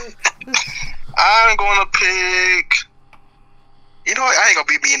 I'm going to pick. You know what? I ain't gonna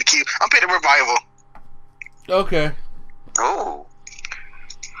beat me in the queue. I'm picking Revival. Okay. Oh.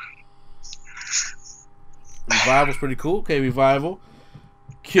 Revival's pretty cool. Okay, Revival.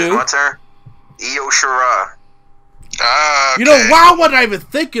 Q. It's my turn. Io Shirai. Okay. You know, why wasn't I even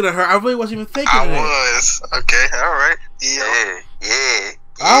thinking of her? I really wasn't even thinking of her. I was. Okay, alright. Yeah.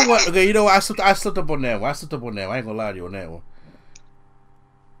 Okay, you know what? I slipped up on that one. I ain't gonna lie to you on that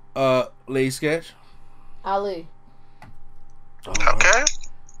one. Lady Sketch. Ali. Okay.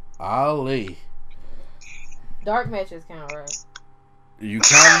 Ali. Dark matches count, right? You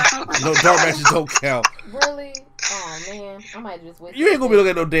count? No, dark matches don't count. Really? Oh man, I might just wait. You ain't gonna be looking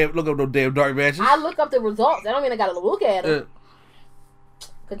at no damn dark matches. I look up the results. That don't mean I gotta look at them.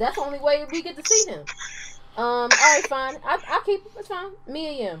 Cause that's the only way we get to see him. All right, fine. I keep it. It's fine. Me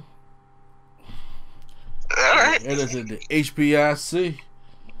and him. All right. That is the HBIC.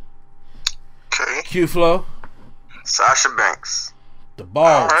 Okay. Q Flow. Sasha Banks. The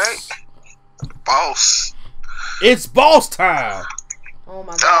boss. All right. Boss. It's boss time. Oh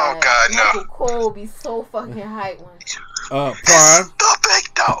my god. Oh god, no. Michael Cole be so fucking hype one. Prime. The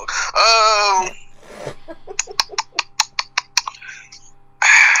big dog.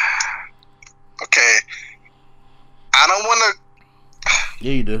 Okay. I don't want to.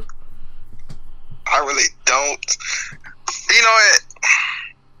 Yeah, you do. I really don't. You know what?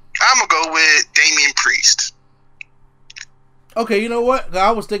 I'm gonna go with Damian Priest. Okay, you know what?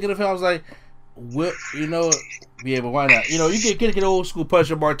 I was thinking of him. I was like, "What? You know? Yeah, but why not? You know, you get old school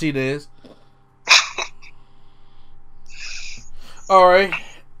Puncher Martinez." All right,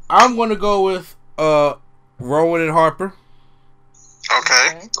 I'm gonna go with Rowan and Harper.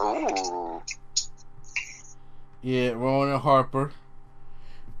 Okay. Ooh. Yeah, Rowan and Harper.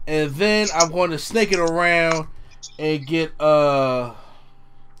 And then I'm going to snake it around and get let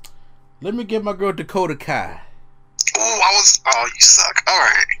me get my girl Dakota Kai. Oh, you suck.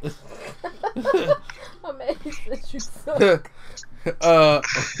 Alright. Amazing, you suck.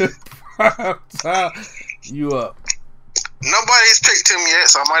 You up. Nobody's picked him yet,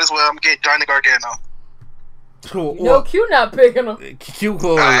 so I might as well get Johnny Gargano. Cool. No, Q not picking him. Q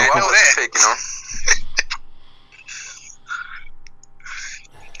cool. I know that. Picking him.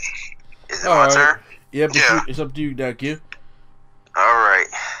 Is it my turn? Yeah. It's up to you now, Q. Alright.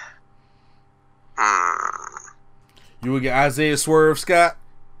 You would get Isaiah Swerve Scott?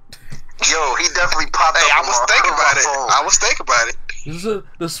 Yo, he definitely popped up. I was thinking about it. This is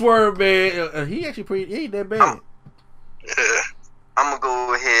the Swerve man. He actually he ain't that bad. Yeah. I'm gonna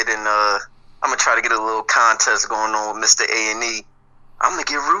go ahead and I'm gonna try to get a little contest going on with Mr. A&E. I'm gonna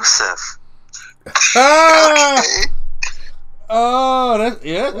get Rusev. Okay. Oh, that's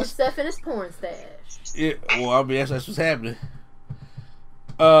Rusev in his porn stash. Yeah, well, I mean that's what's happening.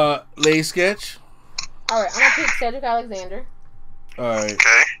 Lady Sketch. All right, I'm gonna pick Cedric Alexander. All right.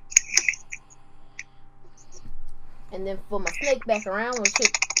 Okay. And then for my snake back around, we'll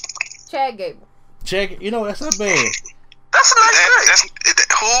pick Chad Gable. Check. You know that's not bad. That's a nice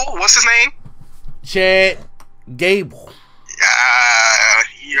pick. Who? What's his name? Chad Gable.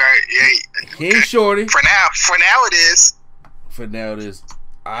 You're right. Yeah. He ain't shorty. For now it is. For now it is.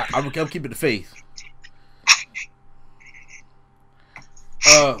 I'm keeping the faith.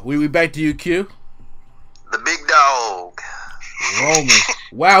 We back to you, Q. The big dog. Roman.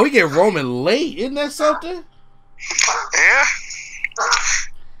 Wow, we get Roman late. Isn't that something? Yeah.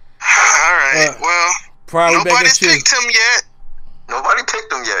 All right. Well, probably nobody's picked him yet. Nobody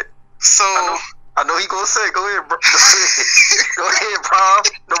picked him yet. So I know he gonna say it. Go ahead, bro. Go ahead, Prom.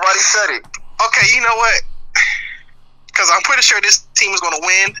 Nobody said it. Okay, you know what? Because I'm pretty sure this team is going to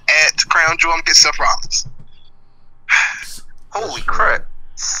win at Crown Jewel. I'm going to get Seth Rollins. Holy crap.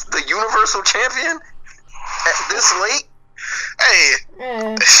 The Universal Champion? At this late? Hey.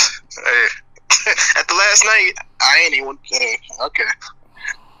 Hey. At the last night, I ain't even... Okay.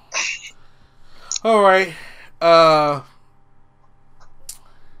 All right.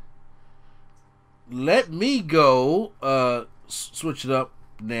 Let me go switch it up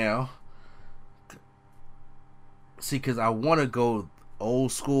now. See, because I want to go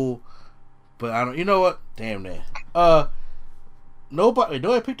old school, but I don't. You know what? Damn that. Nobody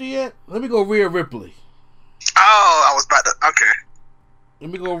picked it yet. Let me go Rhea Ripley. Oh, I was about to. Okay.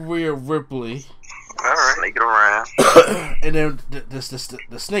 Let me go Rhea Ripley. All right, snake it around. And then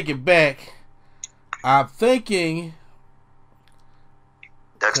the snake it back. I'm thinking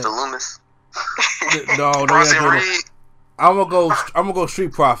Dexter Loomis. No. I'm gonna go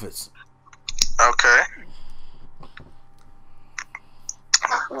Street Profits. Okay.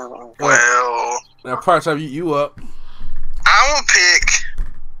 Well, now, part time you up. I'm gonna pick.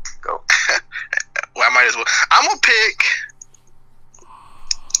 Go. Well, I might as well. I'm gonna pick.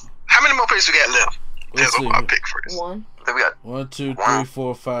 How many more picks we got left? Let's see. I'll pick first. One. Then we got 1, 2, 3,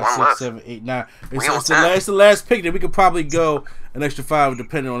 4, 5, 6, left. 7, 8, 9. We It's on the last pick. That we could probably go an extra 5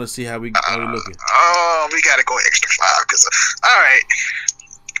 depending on to see how we looking. Oh, we gotta go extra 5 because. All right.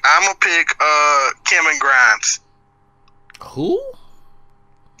 I'm gonna pick Cameron Grimes. Who?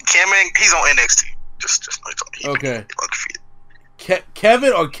 Cameron, he's on NXT. Just Okay. Undefeated.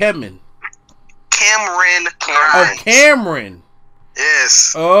 Kevin or Kemen? Cameron Oh, Grimes. Cameron.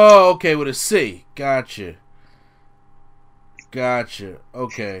 Yes. Oh, okay, with a C. Gotcha.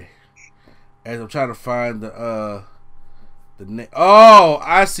 Okay. As I'm trying to find the name. Oh,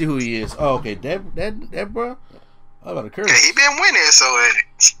 I see who he is. Oh, okay. That bro. I'm about to curse. Yeah, he been winning, so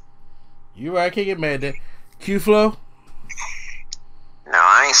You right? I can't get mad at that. Q-Flow. Now,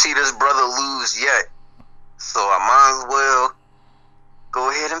 I ain't see this brother lose yet, so I might as well go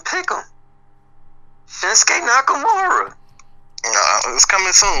ahead and pick him. Shinsuke Nakamura. It's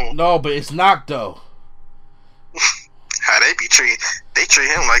coming soon. No, but it's not though. How they be treat? They treat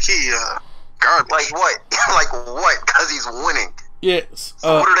him like he garbage. Like what? Like what? Because he's winning. Yes.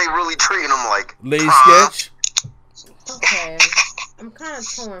 So what are they really treating him like? Lady Sketch. Okay. I'm kind of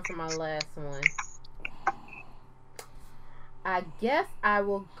torn for my last one. I guess I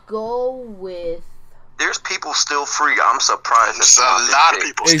will go with. There's people still free. I'm surprised. There's a lot of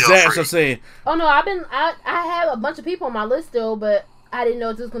people still Exactly. free. That's what I'm saying. Oh no, I have a bunch of people on my list still, but I didn't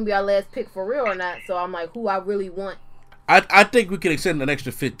know if this was gonna be our last pick for real or not. So I'm like, who I really want. I think we can extend an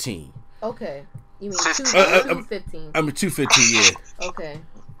extra 15. Okay. You mean 15? 215? I mean 215. Yeah. Okay.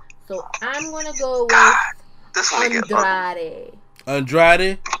 So I'm gonna go with This one get ugly.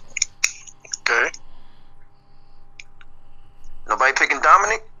 Andrade. Okay. Nobody picking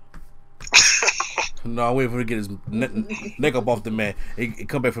Dominic? No, I'm waiting for him to get his neck up off the man. He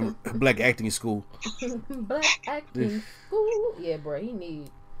come back from black acting school. Black acting school. Yeah, bro. He need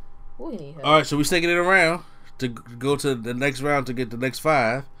help. All right, so we're taking it around to go to the next round to get the next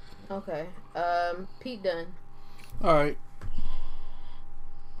 5. Okay. Pete Dunne. All right.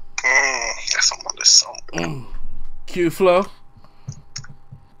 That's on this song. Q-Flow.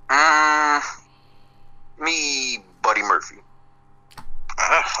 Me, Buddy Murphy.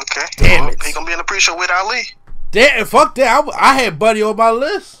 Okay. Damn it. He gonna be in the pre-show with Ali. Damn, fuck that. I had Buddy on my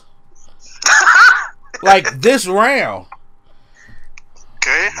list. Like this round.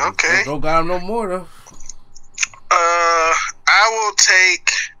 Okay. Don't got him no more though. I will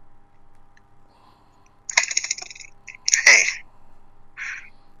take. Hey.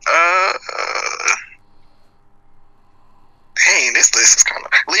 Dang, this list is kind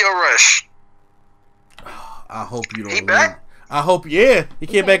of Leo Rush. I hope you don't. He back? I hope, yeah. He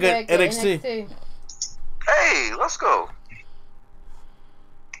came back at to NXT. Hey, let's go.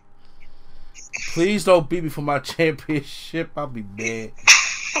 Please don't beat me for my championship. I'll be mad.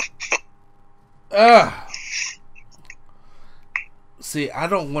 See, I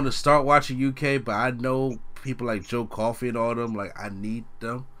don't want to start watching UK, but I know people like Joe Coffey and all them. Like, I need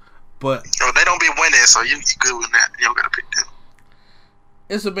them. But they don't be winning, so you good with that. You don't gotta pick them.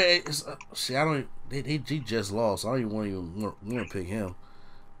 it's a bad. See, I don't. He just lost. I don't even want to pick him.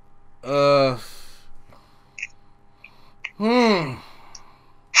 There's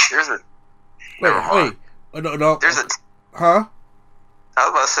a. Wait. No. There's a. Huh? I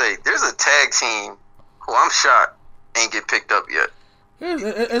was about to say, there's a tag team who I'm shocked ain't get picked up yet.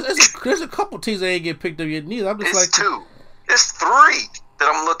 There's a couple teams that ain't get picked up yet neither. I'm just It's two. It's three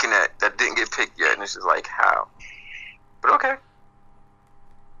that I'm looking at that didn't get picked yet, and it's just like, how? But okay.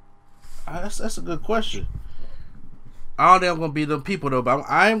 That's a good question. I don't think I'm gonna be them people though, but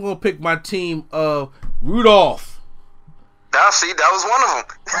I am gonna pick my team of Rudolph. That was one of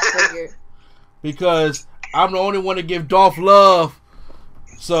them. Because I'm the only one to give Dolph love.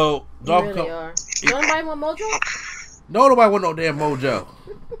 So Dolph you really are. Nobody want Mojo? No, nobody want no damn Mojo.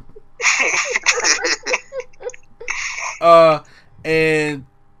 And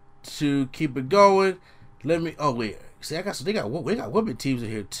to keep it going, let me. Oh wait, see, we got women teams in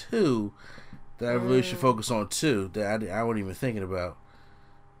here too that I really should focus on too. That I wasn't even thinking about.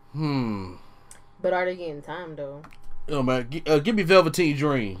 But are they getting time though? Oh man, give me Velveteen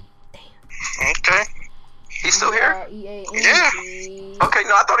Dream. Okay. He's still here? Yeah. Okay,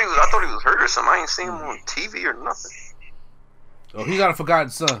 no, I thought he was hurt or something. I ain't seen him on TV or nothing. Oh, he's on a Forgotten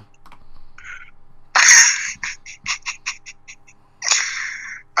Son.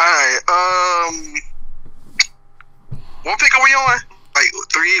 Alright, what pick are we on? Like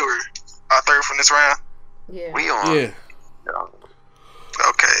 3 or third from this round? Yeah. We on. Yeah.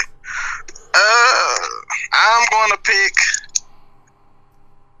 Okay. I'm gonna pick.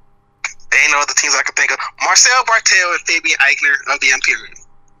 Ain't no other teams I can think of. Marcel Bartel and Fabian Eichner of the Imperium.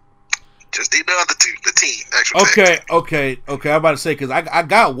 Just the other two, the team. Okay. I'm about to say because I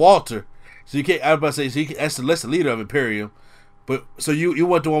got Walter, so you can't. I'm about to say that's the leader of Imperium. But so you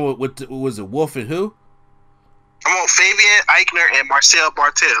want the one with was it Wolf and who? I want Fabian Eichner and Marcel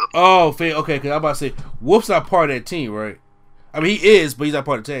Bartel. Oh, okay. Because I'm about to say Wolf's not part of that team, right? I mean he is, but he's not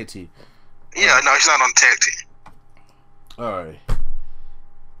part of the tag team. Yeah, no, he's not on the tag team. All right.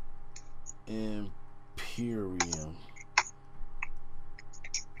 Imperium.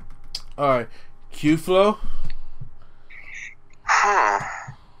 All right, Q-Flow.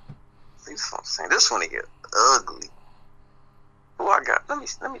 This one get ugly. Who I got? Let me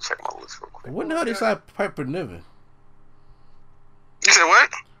check my list real quick. When the hell they signed Piper Niven? You said what?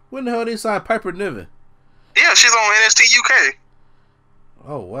 When the hell they signed Piper Niven? Yeah, she's on NXT UK.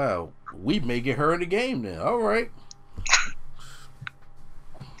 Oh wow, we may get her in the game then. All right.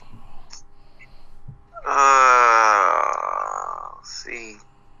 See,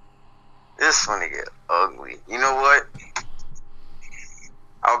 this one get ugly. You know what?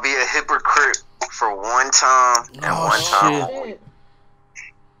 I'll be a hypocrite for one time and one time only.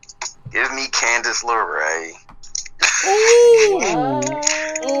 Give me Candice LeRae.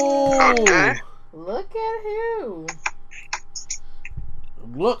 Okay. Look at you.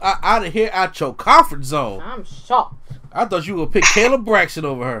 Look out of here, out your comfort zone. I'm shocked. I thought you would pick Kayla Braxton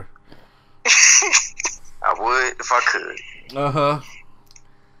over her. I would if I could.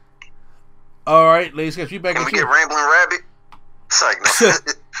 All right, ladies, get you back. Can we get Rambling Rabbit? It's like no.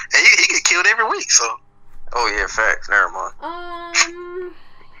 Hey, he get killed every week, so. Oh yeah, facts. Never mind.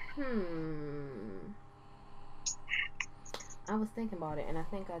 I was thinking about it, and I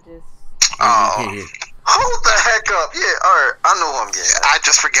think I just. Hold the heck up! Yeah, all right. I know who I'm getting. I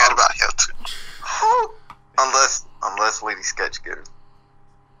just forgot about him too. Unless Lady Sketch get it.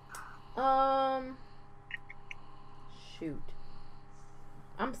 Shoot.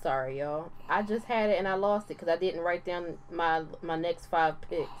 I'm sorry, y'all. I just had it and I lost it because I didn't write down my next 5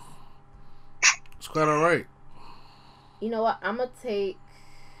 picks. It's quite all right. You know what? I'm gonna take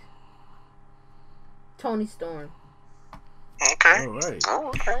Tony Storm. Okay. All right. Oh,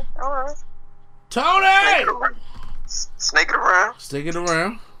 okay. All right. Tony! Snake it around. Stick it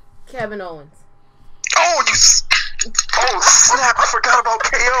around. Kevin Owens. Oh, oh snap! I forgot about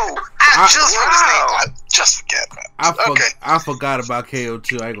KO. I just forgot about it. I forgot about KO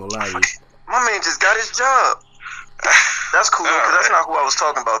too. I ain't gonna lie to you. My man just got his job. That's cool because that's not who I was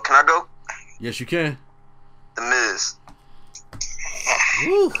talking about. Can I go? Yes, you can. The Miz.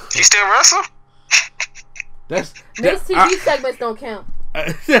 Woo. He still wrestle? Miz TV segments don't count.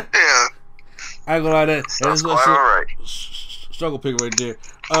 Yeah. I ain't gonna lie to that. That's quite alright. Struggle pick right there.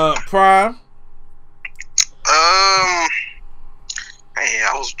 Prime. Hey,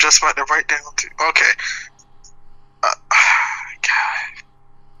 I was just about to write down too. Okay. God.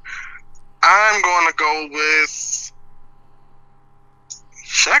 I'm gonna go with.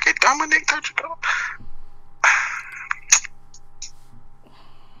 Should I get Dominic Turchico?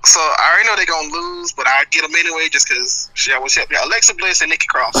 So I already know they're gonna lose, but I get them anyway just because she always help me. Alexa Bliss and Nikki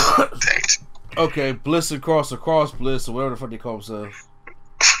Cross. Okay, Bliss and Cross or Cross Bliss or whatever the fuck they call themselves.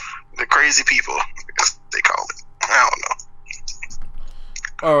 The crazy people, as they call it. I don't know.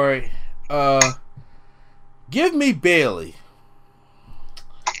 All right. Give me Bailey.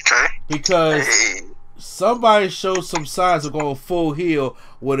 because somebody showed some signs of going full heel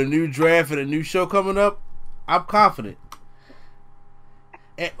with a new draft and a new show coming up. I'm confident.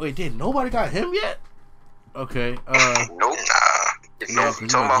 And, wait, did nobody got him yet? Okay. Nope. Yeah, you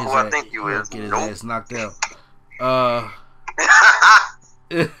talking about who I think you is. Get his Nope. ass knocked out.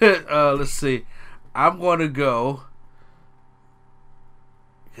 Let's see. I'm gonna go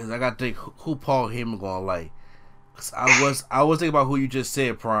because I gotta think who Paul Heyman gonna like. Cause I was thinking about who you just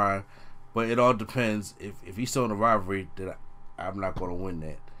said, Prime, but it all depends. If he's still in the rivalry, then I'm not gonna win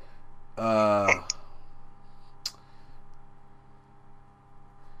that.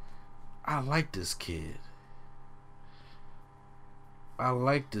 I like this kid.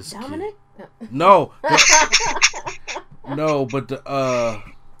 Dominic? Kid. No. No, but I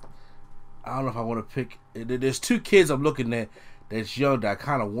don't know if I want to pick. There's two kids I'm looking at that's young that I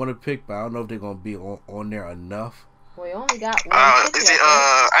kind of want to pick, but I don't know if they're gonna be on there enough. Well, you only got one. Is it?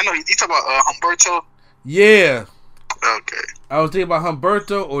 I know you talking about Humberto. Yeah. Okay. I was thinking about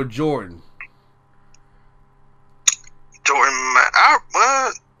Humberto or Jordan. Jordan.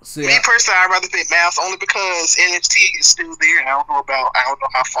 See, me personally, I'd rather pick Mouse only because NXT is still there. I don't know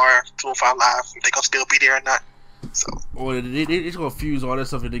how far 205 Live if they gonna still be there or not. So, well, it's gonna fuse all that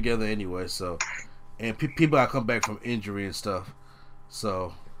stuff together anyway. So, and people gotta come back from injury and stuff.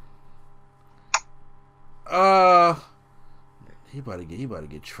 So, he about to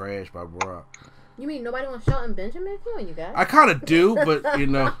get trashed by Brock. You mean nobody wants Shelton Benjamin? Come on, you guys. I kind of do, but you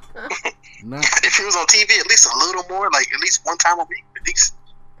know, not. If he was on TV at least a little more, like at least one time a week, at least.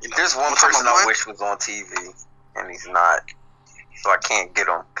 You know, there's one person I wish was on TV, and he's not, so I can't get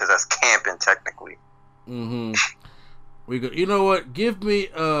him because that's camping technically. Mm-hmm. We go. You know what? Give me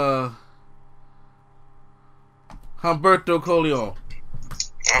Humberto Corleone.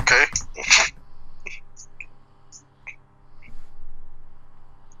 Okay.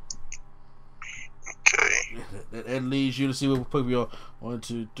 Okay. That leads you to see what we put me on. 1,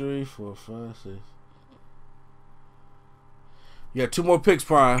 2, 3, 4, 5, 6. You got 2 more picks,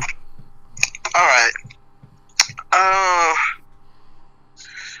 Prime. All right.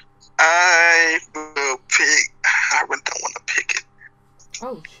 I will pick. I really don't want to pick it.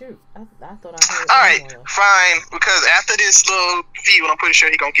 Oh shoot! I thought I heard. All right, fine. Because after this little feud, I'm pretty sure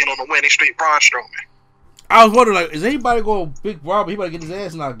he's gonna get on the winning streak. Braun Strowman. I was wondering, like, is anybody going to big Rob? He about to get his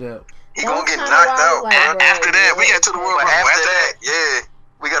ass knocked out. He gonna get knocked out. Like, after that, we got to the Royal Rumble. After that, yeah,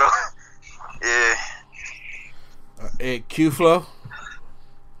 we gotta. Yeah. Q-Flow.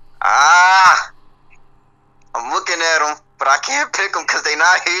 I'm looking at them, but I can't pick them because they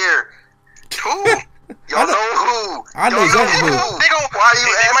not here. Who? Y'all know who? I know exactly who.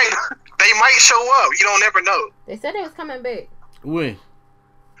 They might show up. You don't never know. They said they was coming back. When?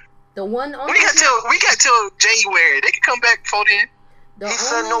 The one on. We got till January. They can come back before then. He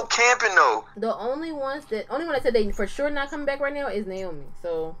said no camping though. The only one that said they for sure not coming back right now is Naomi.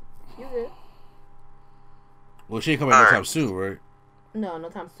 So you good? Well, she ain't coming back no time soon, right? No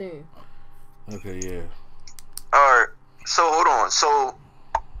time soon. Okay, yeah. All right. So hold on. So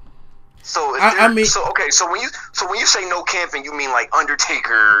So when you say no camping, you mean like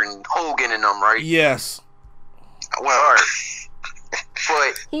Undertaker and Hogan and them, right? Yes. Well, all right.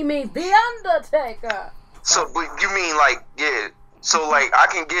 But he means the Undertaker. So, but you mean like, yeah. So like, I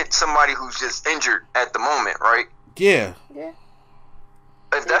can get somebody who's just injured at the moment, right? Yeah. Yeah.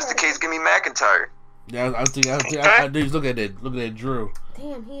 If that's the case, give me McIntyre. Yeah, I think look at that Drew.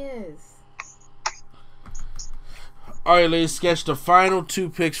 Damn, he is. All right, ladies, sketch the final two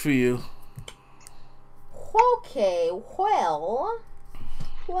picks for you. Okay, well.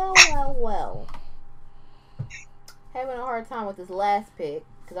 Having a hard time with this last pick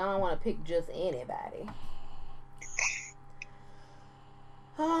because I don't want to pick just anybody.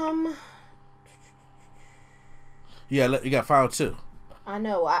 Yeah, you got final two. I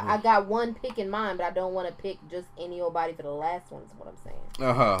know. I got one pick in mind, but I don't want to pick just any old body for the last one. Is what I'm saying.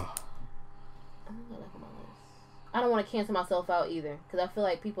 I don't want to cancel myself out either because I feel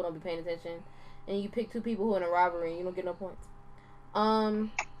like people don't be paying attention, and you pick two people who are in a robbery and you don't get no points.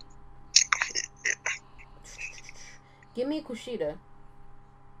 Give me Kushida.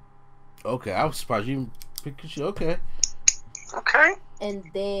 Okay, I was surprised you picked Kushida. Okay. Okay. And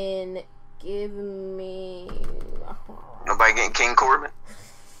then give me. Nobody getting King Corbin?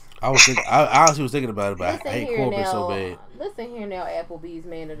 I honestly was thinking about it, but I hate Corbin so bad. Listen here now, Applebee's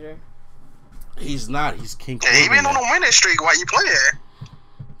manager. He's not. He's King Corbin. He been on a winning streak while you playing.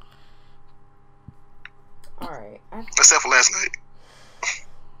 Alright. Except for last night.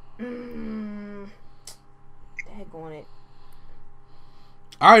 Daggone it.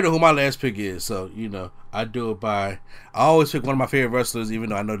 I already know who my last pick is, so I do it by. I always pick one of my favorite wrestlers, even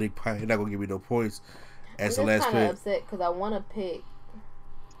though I know they're not gonna give me no points as the last pick. I'm upset because I want to pick.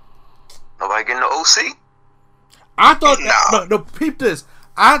 Nobody getting the OC? I thought no, peep this.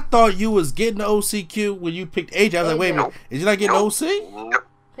 I thought you was getting the OCQ when you picked AJ. I was like, wait a minute, is you not getting the OC? Nope.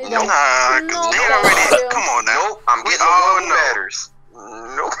 Nah, come on now. Nope, I'm getting the one that matters.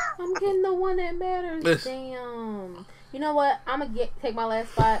 Nope. I'm getting the one that matters. Listen. Damn. You know what? I'm gonna take my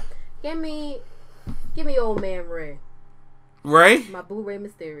last spot. Give me old man Ray. Ray? My boo Ray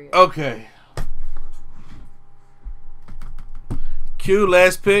Mysterio. Okay. Q,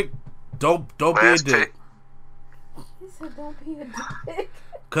 last pick. Don't be a dick. He said don't be a dick.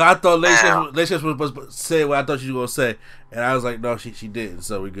 Cause I thought Lacey was supposed to say what I thought she was gonna say, and I was like, no, she didn't.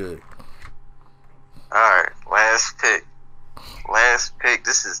 So we good. All right, last pick. Last pick.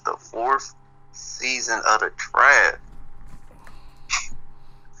 This is the 4th season of the draft.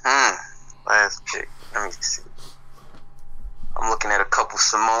 Last pick. Let me see. I'm looking at a couple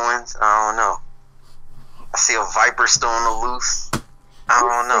Samoans. I don't know. I see a Viper still on the loose. I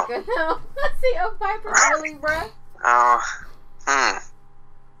don't know. I see a Viper really, bruh.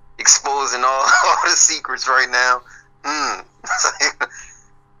 Exposing all the secrets right now.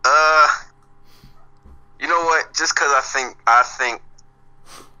 You know what? Just because I think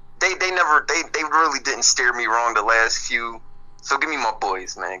they really didn't steer me wrong the last few. So give me my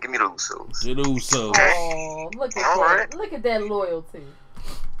boys, man. Give me the Usos. The Usos. Okay. Oh, look at All that! right. Look at that loyalty.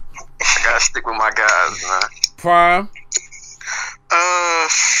 I gotta stick with my guys, man. Prime.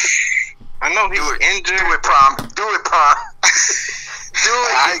 I know he was injured. Do it, Prime. Do it, Prime. Do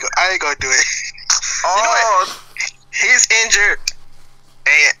it. I ain't gonna do it. Oh, You know what? He's injured,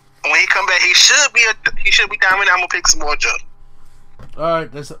 and when he come back, he should be dominant. I'm gonna pick Samoa Joe. All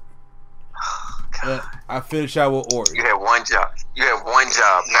right, that's. I finished out with Orton. you had one job. You had one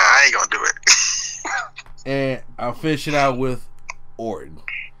job. Nah, I ain't gonna do it. And I'm finishing out with Orton.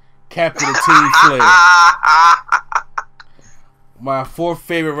 Captain of Team Flair. My 4th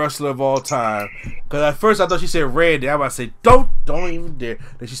favorite wrestler of all time. Because at first I thought she said Randy. I was about to say, don't even dare.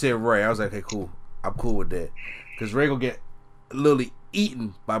 Then she said Ray. I was like, okay, cool. I'm cool with that. Because Ray gonna get literally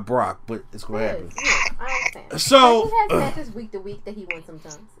eaten by Brock, but it's gonna happen. Yeah, I understand. So he has matches week to week that he wins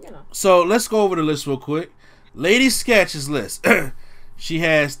sometimes, So let's go over the list real quick. Lady Sketch's list. She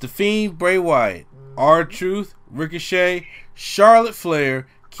has The Fiend, Bray Wyatt, R-Truth, Ricochet, Charlotte Flair,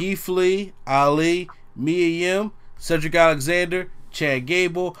 Keith Lee, Ali, Mia Yim, Cedric Alexander, Chad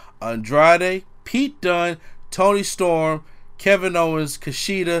Gable, Andrade, Pete Dunne, Tony Storm, Kevin Owens,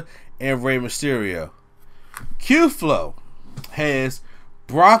 Kushida, and Rey Mysterio. Q-Flow has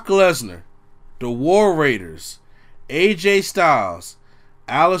Brock Lesnar, the War Raiders, AJ Styles,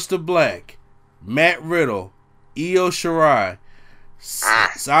 Aleister Black, Matt Riddle, Io Shirai,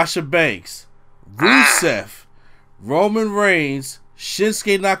 Sasha Banks, Rusev, Roman Reigns,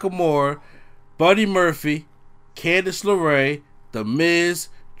 Shinsuke Nakamura, Buddy Murphy, Candice LeRae, The Miz,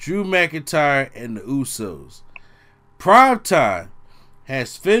 Drew McIntyre, and the Usos. Primetime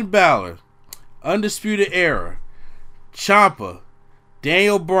has Finn Balor, Undisputed Era, Ciampa,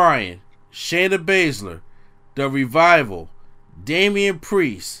 Daniel Bryan, Shayna Baszler, The Revival, Damian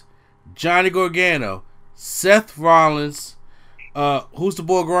Priest, Johnny Gargano, Seth Rollins, who's the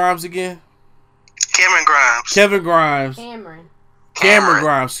boy Grimes again? Cameron Grimes. Cameron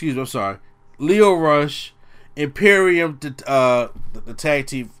Grimes, excuse me, I'm sorry. Leo Rush, Imperium, the tag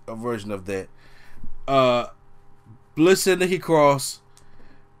team version of that. Bliss and Nikki Cross.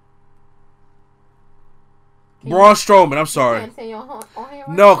 Braun Strowman, I'm sorry.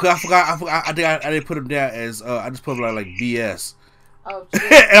 No, because I forgot. I think I didn't put him down as. I just put him like BS. Oh,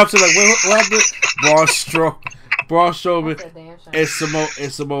 and I'm still like, what happened? Braun Strowman,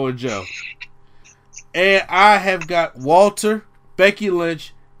 and Samoa Joe. And I have got Walter, Becky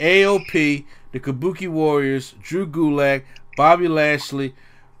Lynch, AOP, the Kabuki Warriors, Drew Gulak, Bobby Lashley,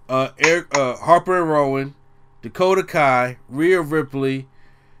 Harper and Rowan, Dakota Kai, Rhea Ripley.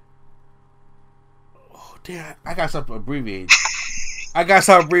 Oh, damn, I got something abbreviated. I was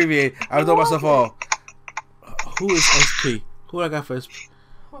throwing myself off. Who is SP? Who I got for SP?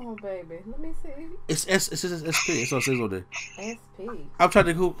 Oh, baby. Let me see. It's SP. It's what it says on there. SP. I'm trying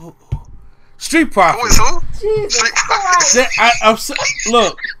to who? Street Profits. Who is who? Jesus Christ.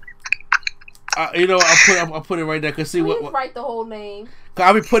 Look. I'll put it right there. Cause see Please what write the whole name. Cause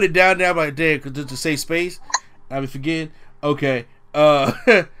I'll be putting it down there. I'm like, damn, cause to save space. I'll be forgetting. Okay.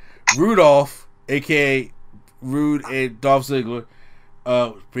 Rudolph, aka Rude and Dolph Ziggler.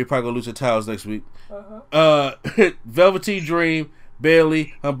 We probably gonna lose the titles next week. Velveteen Dream,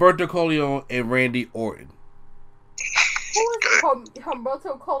 Bailey, Humberto Corleone, and Randy Orton. Who is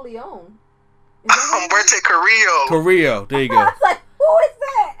Humberto Corleone? Humberto Carrillo. Carrillo. There you go. I was like, who is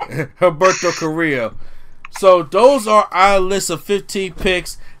that? Humberto Carrillo. So those are our list of 15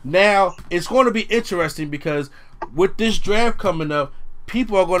 picks. Now it's going to be interesting because with this draft coming up,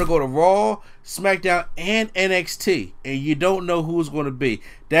 people are going to go to Raw, SmackDown, and NXT, and you don't know who's going to be.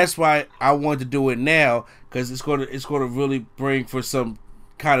 That's why I wanted to do it now, because it's going to really bring for some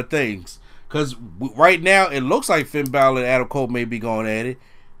kind of things. Because right now it looks like Finn Balor and Adam Cole may be going at it,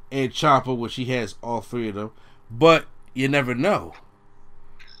 and Ciampa, which he has all three of them, but you never know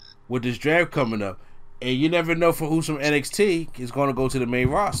with this draft coming up, and you never know for who's from NXT is going to go to the main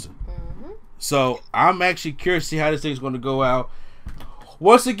roster. Mm-hmm. So I'm actually curious to see how this thing's going to go out.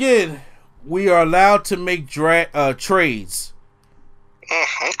 Once again, we are allowed to make trades.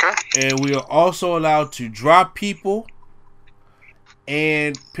 Okay. And we are also allowed to drop people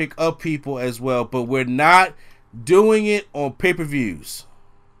and pick up people as well. But we're not doing it on pay-per-views.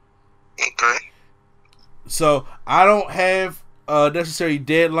 Okay. So I don't have a necessary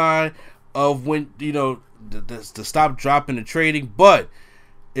deadline of when, to stop dropping the trading. But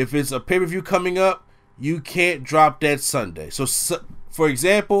if it's a pay-per-view coming up, you can't drop that Sunday. So for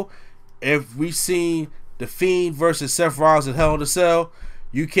example, if we see The Fiend versus Seth Rollins in Hell in a Cell,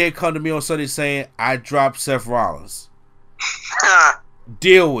 you can't come to me on Sunday saying, I dropped Seth Rollins.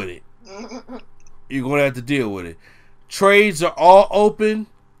 Deal with it. You're going to have to deal with it. Trades are all open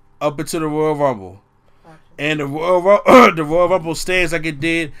up until the Royal Rumble. And the Royal Rumble stands like it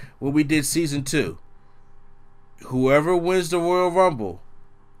did when we did Season 2. Whoever wins the Royal Rumble,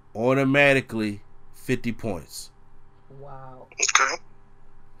 automatically 50 points. Wow. Okay.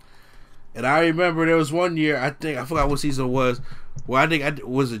 And I remember there was one year, I forgot what season it was, where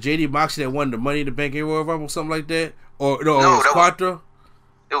was it JD Moxley that won the Money in the Bank Royal Rumble, something like that? Or no, it was Quattro?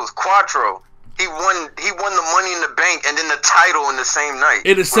 It was Quattro. He won the Money in the Bank and then the title in the same night.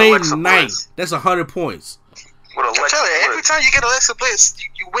 In the same night. That's 100 points. I'm telling you, every time you get Alexa Bliss,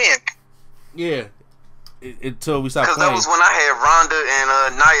 you win. Yeah. Until we stop playing. Because that was when I had Ronda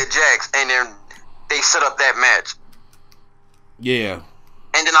and Nia Jax, and then they set up that match. Yeah.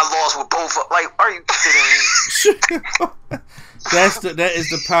 And then I lost with both. Like, are you kidding me? That is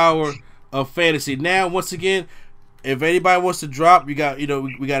the power of fantasy. Now, once again, if anybody wants to drop, we got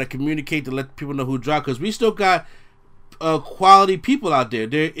to communicate to let people know who dropped, because we still got quality people out there.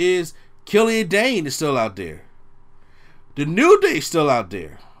 There is Killian Dane is still out there. The New Day is still out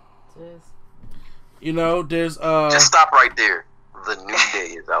there. There's just stop right there. The New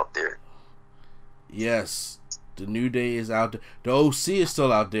Day is out there. Yes. The New Day is out there. The OC is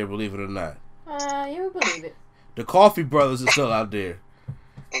still out there, believe it or not. You would believe it. The Coffee Brothers is still out there.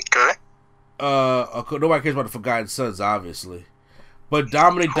 Okay. Nobody cares about the Forgotten Sons, obviously. But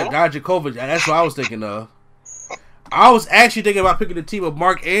Dominic Dijakovic, that's what I was thinking of. I was actually thinking about picking the team of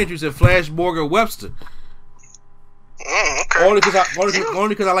Mark Andrews and Flash Morgan Webster. Okay. Only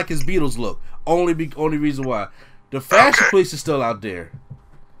because I like his Beatles look. Only reason why. The Fashion Police is still out there.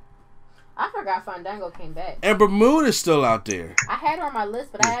 I forgot Fandango came back. Ember Moon is still out there. I had her on my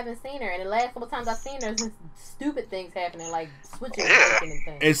list, but I haven't seen her. And the last couple times I've seen her, there's been stupid things happening, like switching and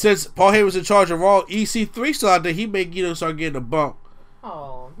things. And since Paul Heyman was in charge of Raw, EC3 still out there. He may start getting a bump.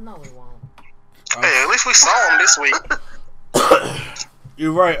 Oh, no, he won't. Hey, at least we saw him this week.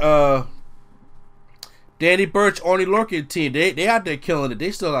 You're right. Danny Burch, Oney Lorcan team. They out there killing it.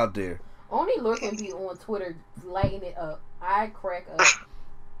 They still out there. Oney Lorcan be on Twitter lighting it up. I crack up.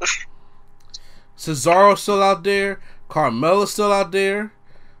 Cesaro's still out there. Carmella's still out there.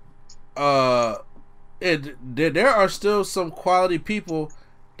 There are still some quality people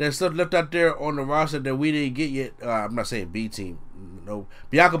that's still left out there on the roster that we didn't get yet. I'm not saying B team. No,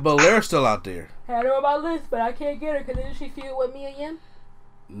 Bianca Belair's still out there. Had her on my list, but I can't get her because didn't she feud with Mia Yim?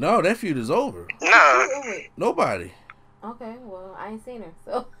 No, that feud is over. No. Nobody. Okay, well, I ain't seen her,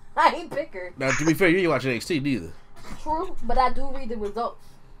 so I ain't pick her. Now, to be fair, you ain't watching NXT neither. True, but I do read the results.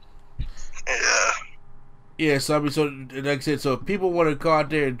 Yeah. Yeah, so like I said, so if people want to go out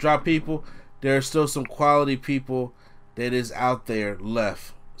there and drop people, there are still some quality people that is out there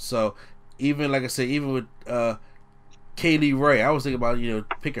left. So even like I said, even with Kaylee Ray, I was thinking about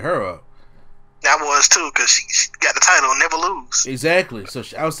picking her up. That was too, because she got the title, never lose. Exactly. So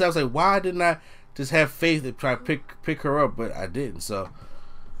I was like, why didn't I just have faith and try to pick her up? But I didn't. So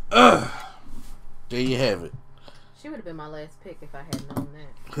there you have it. She would have been my last pick if I had known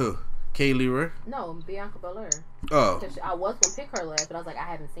that. Who? Kaylee Ray? No, Bianca Belair. Oh. Because I was going to pick her last, but I was like, I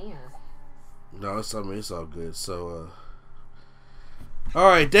haven't seen her. No, it's all good. So, all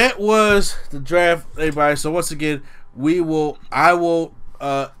right, that was the draft, everybody. So once again, I will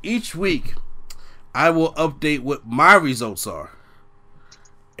each week I will update what my results are.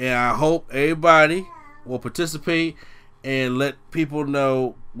 And I hope everybody will participate and let people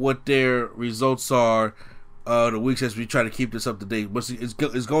know what their results are the weeks as we try to keep this up to date. But it's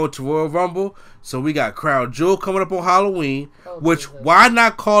going to Royal Rumble, so we got Crown Jewel coming up on Halloween, which why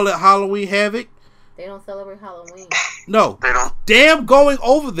not call it Halloween Havoc? They don't celebrate Halloween. No, they don't. Damn, going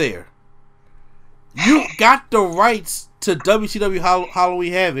over there. You got the rights to WCW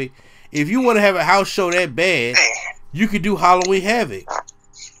Halloween Havoc. If you want to have a house show that bad, you could do Halloween Havoc.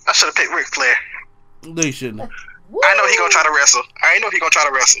 I should have picked Ric Flair. No, you shouldn't. I know he gonna try to wrestle. I know he gonna try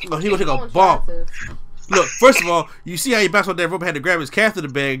to wrestle. No, he gonna take a bump. Look, first of all, you see how he bounced on that rope, had to grab his catheter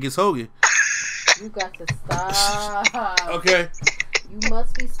bag against Hogan. You got to stop. Okay. You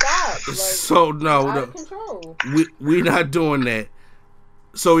must be stopped. Like, so no, out of control. we not doing that.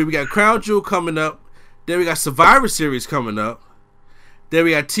 So we got Crown Jewel coming up. Then we got Survivor Series coming up. Then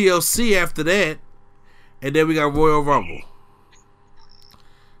we got TLC after that, and then we got Royal Rumble.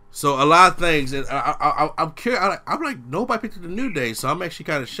 So a lot of things, and I'm curious. I'm like, nobody picked the New Day, so I'm actually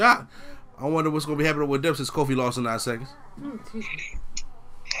kind of shocked. I wonder what's going to be happening with them since Kofi lost in 9 seconds.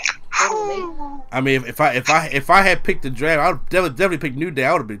 I mean, if I had picked the draft, I would definitely picked New Day.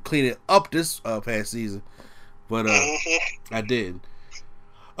 I would have been cleaning up this past season, but I didn't.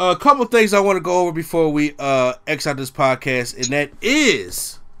 A couple things I want to go over before we X out this podcast, and that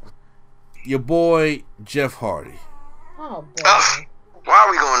is your boy Jeff Hardy. Oh boy. Why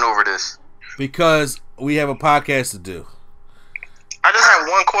are we going over this? Because we have a podcast to do. I just have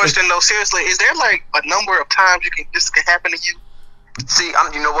one question though. Seriously, is there like a number of times this can happen to you? See,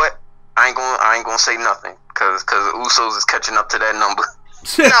 you know what? I ain't gonna say nothing because Usos is catching up to that number.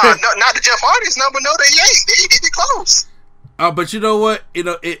 no, not the Jeff Hardy's number. No, they ain't. They be close. But you know what? You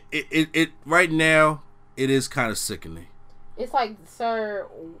know it right now it is kind of sickening. It's like, sir,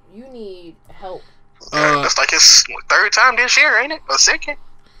 you need help. That's like his 3rd time this year, ain't it? Or 2nd?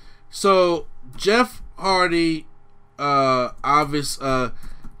 So Jeff Hardy, got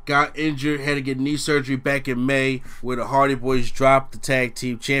injured, had to get knee surgery back in May, where the Hardy Boys dropped the tag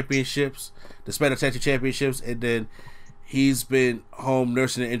team championships, the SmackDown Tag Team Championships, and then he's been home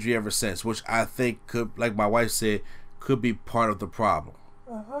nursing an injury ever since, which I think could, like my wife said, could be part of the problem.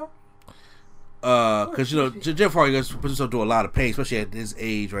 Because Jeff Hardy puts himself through a lot of pain, especially at his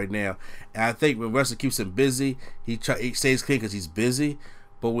age right now. And I think when wrestling keeps him busy, he stays clean because he's busy.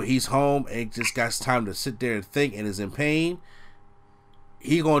 But when he's home and just got time to sit there and think and is in pain,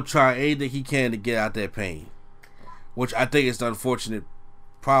 he gonna try anything he can to get out that pain, which I think is the unfortunate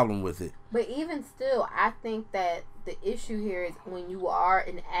problem with it. But even still, I think that the issue here is when you are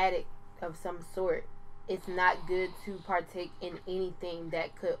an addict of some sort, it's not good to partake in anything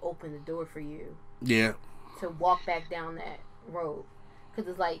that could open the door for you. Yeah. To walk back down that road, because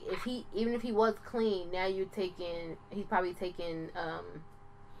it's like even if he was clean, now he's probably taking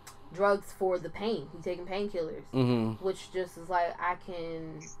drugs for the pain. He's taking painkillers, which just is like,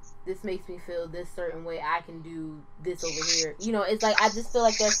 this makes me feel this certain way. I can do this over here. You know, it's like I just feel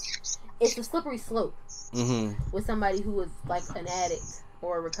like it's a slippery slope with somebody who is like an addict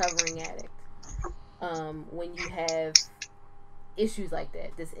or a recovering addict. When you have issues like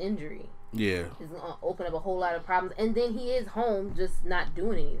that, this injury, is gonna open up a whole lot of problems. And then he is home, just not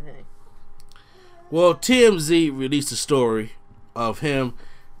doing anything. Well, TMZ released a story of him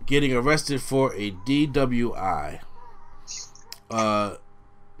getting arrested for a DWI.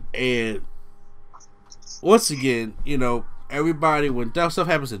 And once again, you know, everybody, when that stuff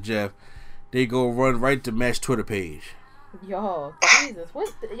happens to Jeff, they go run right to Matt's Twitter page. Yo, Jesus,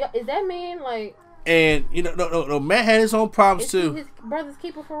 is that man like? And you know, no, Matt had his own problems too. His brother's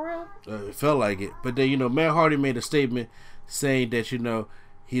keeper for real? It felt like it, but then you know, Matt Hardy made a statement saying that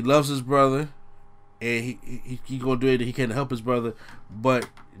he loves his brother, and he gonna do it. He can help his brother, but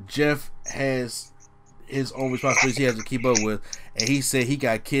Jeff has his own responsibilities he has to keep up with, and he said he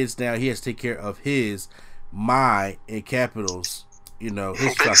got kids now. He has to take care of his, my, in capitals. You know,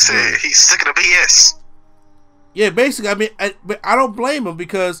 his responsibility. He's sick of the BS. Yeah, basically, I mean, I don't blame him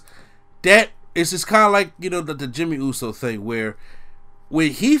because that is just kind of like, you know, the Jimmy Uso thing where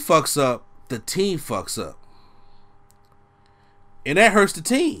when he fucks up, the team fucks up, and that hurts the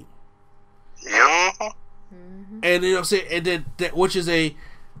team. Yeah. And you know what I'm saying, and then which is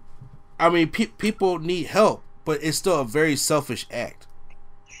people need help, but it's still a very selfish act.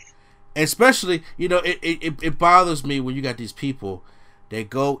 Especially, you know, it bothers me when you got these people that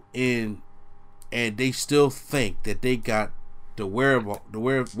go in and they still think that they got the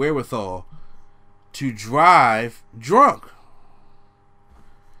wherewithal to drive drunk.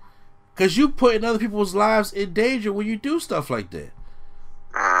 Because you putting other people's lives in danger when you do stuff like that.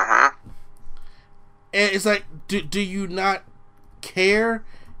 And it's like, do you not care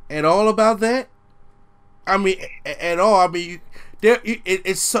at all about that? I mean, at all. I mean,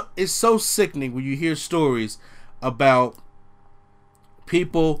 it's so sickening when you hear stories about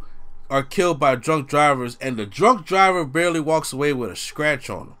people are killed by drunk drivers, and the drunk driver barely walks away with a scratch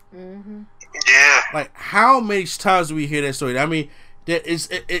on him. Yeah. Like, how many times do we hear that story? I mean,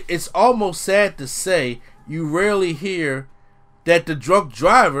 it's almost sad to say you rarely hear that the drunk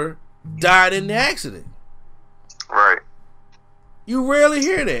driver died in the accident. Right. You rarely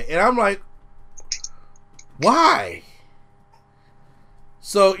hear that, and I'm like, why?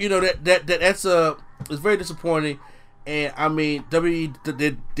 So that's it's very disappointing, and I mean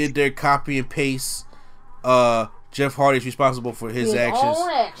WWE did their copy and paste. Jeff Hardy is responsible for his actions.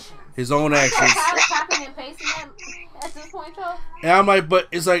 His own actions. Copying and pasting that at this point, though. And I'm like, but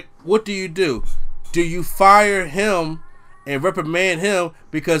it's like, what do? Do you fire him and reprimand him,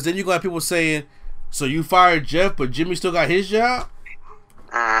 because then you're gonna have people saying, so you fired Jeff, but Jimmy still got his job?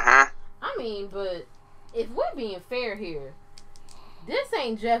 Uh-huh. I mean, but if we're being fair here, this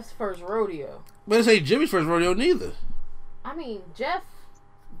ain't Jeff's first rodeo. But this ain't Jimmy's first rodeo neither. I mean, Jeff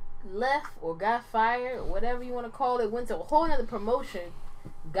left or got fired, or whatever you want to call it, went to a whole other promotion,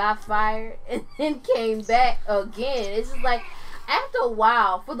 got fired, and then came back again. It's just like, after a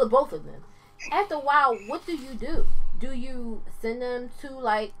while, for the both of them, after a while, what do? Do you send them to,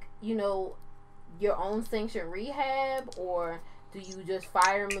 like, your own sanctioned rehab, or do you just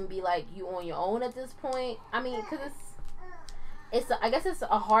fire them and be like, you on your own at this point? I mean, because I guess it's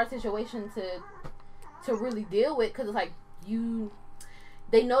a hard situation to really deal with, because it's like,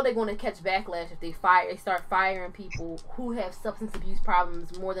 they know they're going to catch backlash if they start firing people who have substance abuse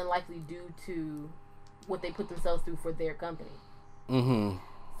problems, more than likely due to what they put themselves through for their company. Mm-hmm.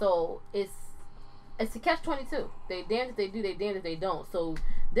 So it's a catch-22. They damned if they do, they damned if they don't. So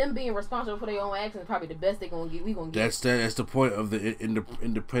them being responsible for their own actions is probably the best they're gonna get. We gonna get. That's the point of the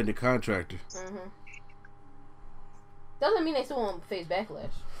independent contractor. Mm-hmm. Doesn't mean they still won't face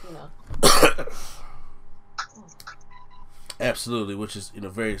backlash, Absolutely, which is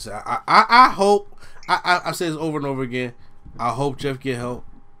very sad. I hope I say this over and over again. I hope Jeff get help.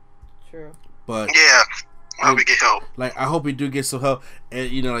 True. But yeah, I hope he get help. Like, I hope he do get some help,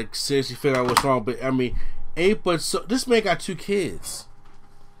 and like, seriously figure out what's wrong. But I mean, this man got 2 kids.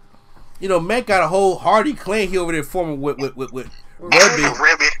 Matt got a whole Hardy clan he over there forming with Rebby.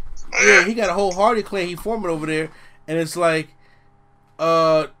 Yeah, he got a whole Hardy clan he forming over there, and it's like,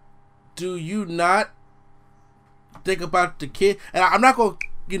 do you not think about the kid? And I'm not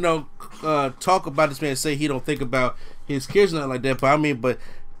gonna talk about this man and say he don't think about his kids or nothing like that. But I mean,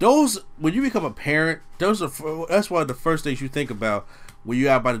 when you become a parent, that's one of the first things you think about when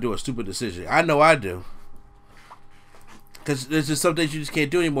you're about to do a stupid decision. I know I do. Because there's just some things you just can't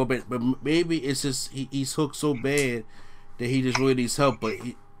do anymore. But maybe it's just he's hooked so bad that he just really needs help. But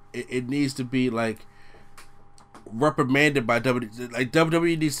it needs to be, like, reprimanded by WWE. Like,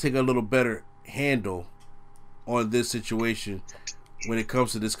 WWE needs to take a little better handle on this situation when it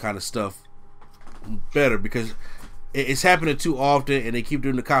comes to this kind of stuff. Better, because it's happening too often, and they keep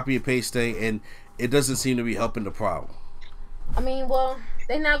doing the copy and paste thing, and it doesn't seem to be helping the problem. I mean, well,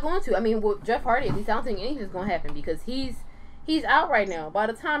 they're not going to. I mean, with Jeff Hardy, at least I don't think anything's going to happen, because he's out right now. By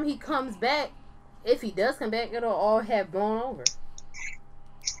the time he comes back, if he does come back, it'll all have blown over.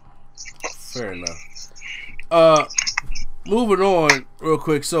 Fair enough. Moving on real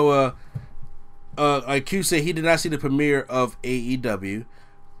quick. So, like Q said, he did not see the premiere of AEW,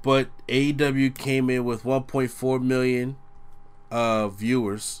 but AEW came in with 1.4 million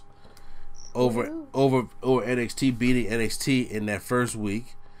viewers over NXT, beating NXT in that first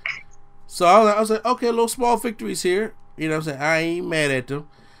week. So I was like, okay, little small victories here. You know what I'm saying? I ain't mad at them.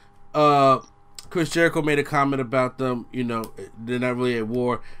 Chris Jericho made a comment about them. They're not really at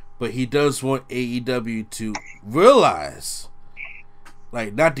war, but he does want AEW to realize,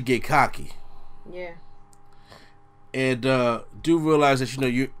 like, not to get cocky. Yeah. And do realize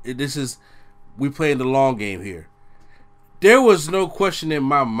that we playing the long game here. There was no question in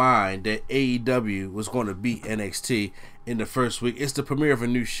my mind that AEW was going to beat NXT in the first week. It's the premiere of a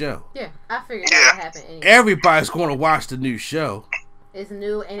new show. Yeah, I figured that would happen anyway. Everybody's going to watch the new show. It's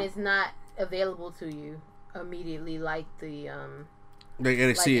new, and it's not available to you immediately like the like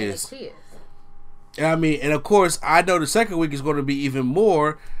NXT is. And I mean, and of course, I know the second week is going to be even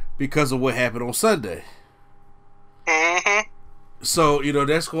more because of what happened on Sunday. Mm-hmm. So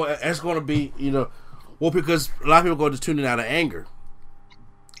that's going to be well, because a lot of people are going to tune in out of anger.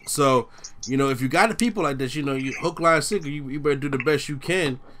 So if you got the people like this, you hook, line, sinker, you better do the best you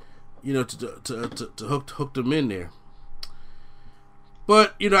can, to hook them in there.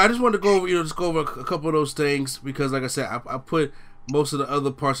 But I just wanted to go over a couple of those things because, like I said, I put most of the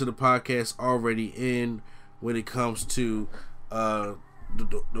other parts of the podcast already in when it comes to the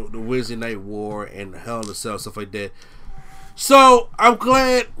Wednesday Night War and Hell in a Cell, stuff like that. So I'm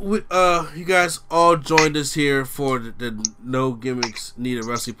glad you guys all joined us here for the No Gimmicks Needed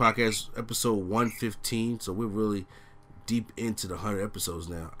Wrestling Podcast, episode 115. So we're really deep into the 100 episodes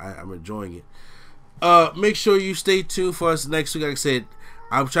now. I'm enjoying it. Make sure you stay tuned for us next week. Like I said,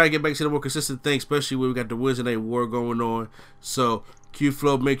 I'm trying to get back to the more consistent thing, especially when we got the Wednesday Night War going on. So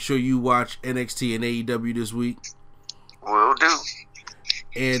Q-Flow, make sure you watch NXT and AEW this week. Will do.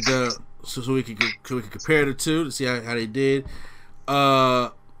 And so we can compare the two to see how they did.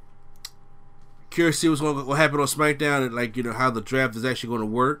 Curious to see what's going to happen on SmackDown and how the draft is actually going to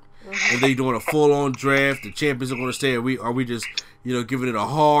work. If they doing a full on draft, the champions are going to stay. Are we just giving it a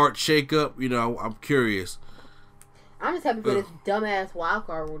hard shake up? I'm curious. I'm just happy for this dumbass wild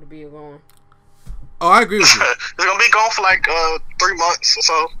card rule to be going. Oh, I agree with you. It's gonna be gone for like 3 months or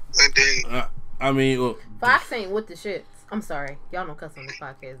so, and then Fox ain't with the shits. I'm sorry, y'all don't cuss on this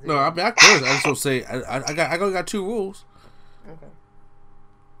podcast. No, I mean I curse. I just don't say I only got 2 rules. Okay.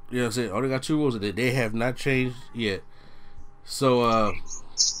 You know what I'm saying? I only got 2 rules that they have not changed yet. So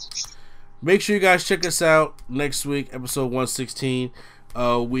make sure you guys check us out next week, episode 116.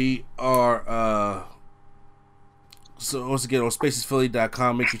 We are so once again on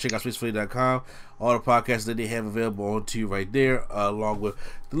spacesphilly.com. Make sure you check out spacesphilly.com. All the podcasts that they have available on to you right there, along with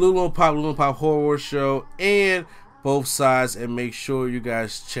the Lulu and Pop Horror Show and Both Sides. And make sure you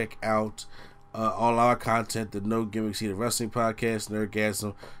guys check out all our content, the No Gimmicks Needed Wrestling Podcast,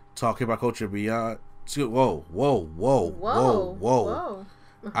 Nerdgasm, Talk About Culture Beyond. Whoa.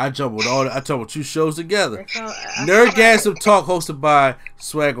 I jumbled I jumbled 2 shows together. Nerdgasm Talk, hosted by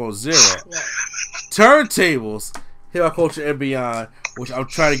Swag on Zero. Yeah. Turntables, Hip Hop Culture and Beyond, which I'm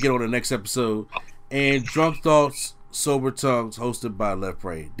trying to get on the next episode. And Drunk Thoughts, Sober Tongues, hosted by Left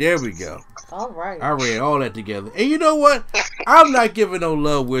Brain. There we go. All right. I read all that together. And you know what? I'm not giving no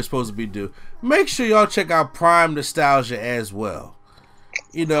love we're supposed to be due. Make sure y'all check out Prime Nostalgia as well.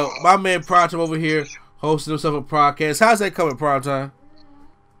 My man Prime Time over here hosting himself a podcast. How's that coming, Prime Time?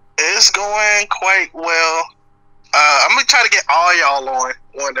 It's going quite well. I'm gonna try to get all y'all on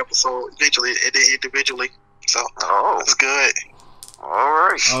one episode eventually, and then individually. So it's good. All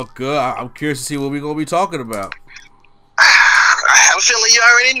right. Oh, good. I'm curious to see what we're gonna be talking about. I have a feeling you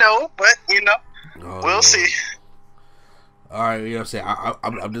already know, but we'll see. All right, what I'm saying?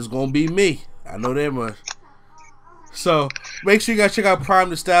 I'm just gonna be me. I know that much. So make sure you guys check out Prime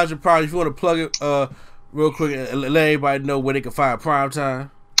Nostalgia. Prime, if you want to plug it real quick and let everybody know where they can find Prime Time.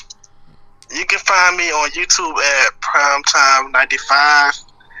 You can find me on YouTube at Primetime95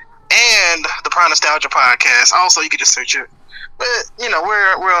 and the Prime Nostalgia Podcast. Also, you can just search it. But,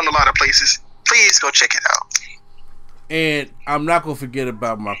 we're on a lot of places. Please go check it out. And I'm not going to forget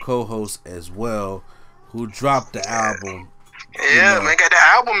about my co-host as well, who dropped the album. Yeah, man, got the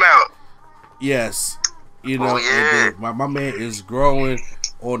album out. Yes. My man is growing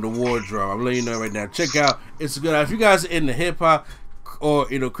on the wardrobe. I'm letting you know right now. Check out. It's good. If you guys are into hip-hop, or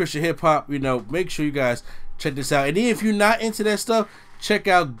Christian hip hop, make sure you guys check this out. And then if you're not into that stuff, check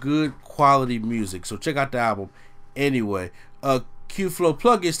out good quality music. So check out the album. Anyway, Q-Flow,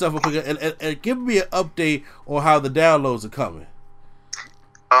 plug your stuff real quick and give me an update on how the downloads are coming.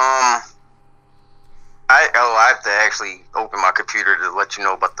 I have to actually open my computer to let you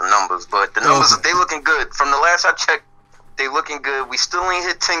know about the numbers, but the numbers they looking good. From the last I checked, they looking good. We still ain't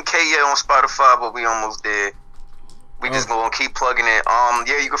hit 10K yet on Spotify, but we almost did. We just gonna keep plugging it.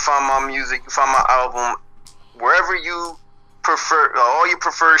 You can find my music, you can find my album wherever you prefer, all your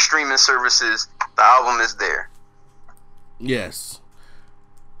preferred streaming services. The album is there. Yes.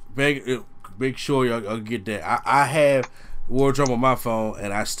 Make sure y'all get that. I have Wardrobe on my phone,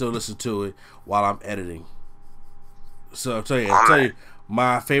 and I still listen to it while I'm editing. So I'll tell you,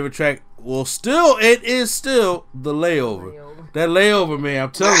 my favorite track it is still The Layover. That Layover, man,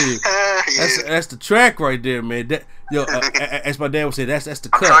 I'm telling you, that's the track right there, man. As my dad would say, that's the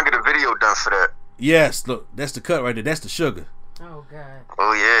cut. I'm trying to get a video done for that. Yes, look, that's the cut right there. That's the sugar. Oh God.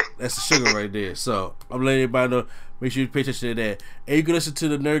 Oh yeah. That's the sugar right there. So I'm letting everybody know. Make sure you pay attention to that, and you can listen to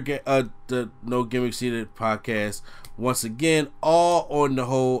the No Gimmicks Needed podcast once again, all on the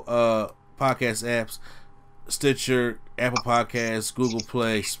whole podcast apps: Stitcher, Apple Podcasts, Google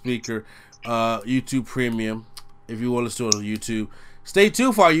Play, Speaker, YouTube Premium. If you want to listen to it on YouTube, stay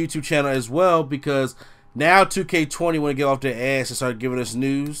tuned for our YouTube channel as well, because now 2K20 want to get off their ass and start giving us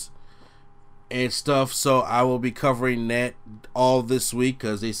news and stuff. So I will be covering that all this week,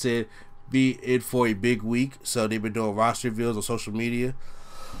 because they said be in for a big week. So they've been doing roster reveals on social media.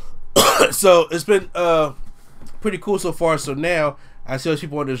 So it's been pretty cool so far. So now I see those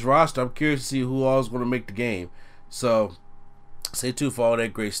people on this roster. I'm curious to see who all is going to make the game. So stay tuned for all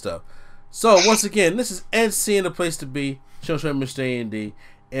that great stuff. So once again, this is NC and the place to be. Show Mr. A&D,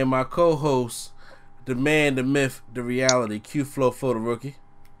 and my co-host, the man, the myth, the reality, Q Flow for the rookie.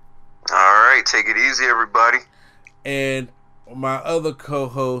 All right, take it easy, everybody. And my other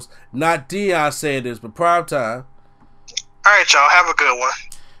co-host, not Deion Sanders, but Prime Time. All right, y'all. Have a good one.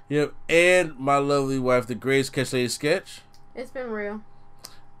 Yep, and my lovely wife, the greatest Catch Lady Sketch. It's been real.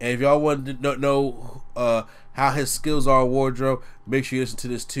 And if y'all want to know how his skills are in wardrobe, make sure you listen to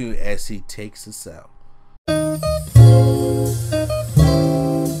this tune as he takes us out.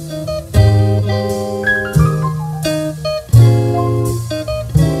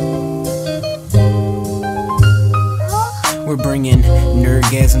 We're bringing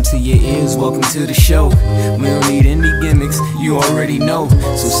nerdgasm to your ears. Welcome to the show. We don't need any gimmicks, you already know.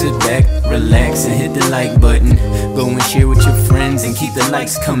 So sit back, relax, and hit the like button. Go and share with your friends and keep the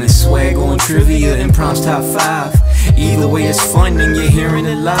likes coming. Swag on trivia and prompts top 5. Either way, it's fun and you're hearing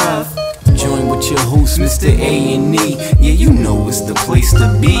it live. Join with your host, Mr. A&E. Yeah, you know it's the place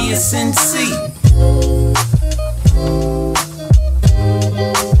to be. It's NC.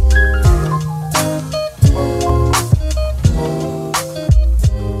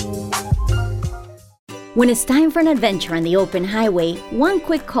 When it's time for an adventure on the open highway, one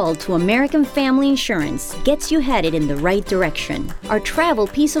quick call to American Family Insurance gets you headed in the right direction. Our travel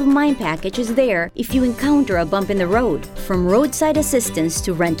peace of mind package is there if you encounter a bump in the road. From roadside assistance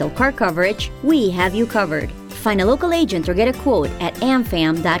to rental car coverage, we have you covered. Find a local agent or get a quote at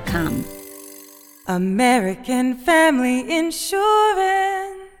amfam.com. American Family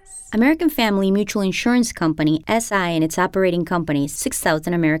Insurance. American Family Mutual Insurance Company, SI, and its operating companies,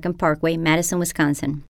 6000 American Parkway, Madison, Wisconsin.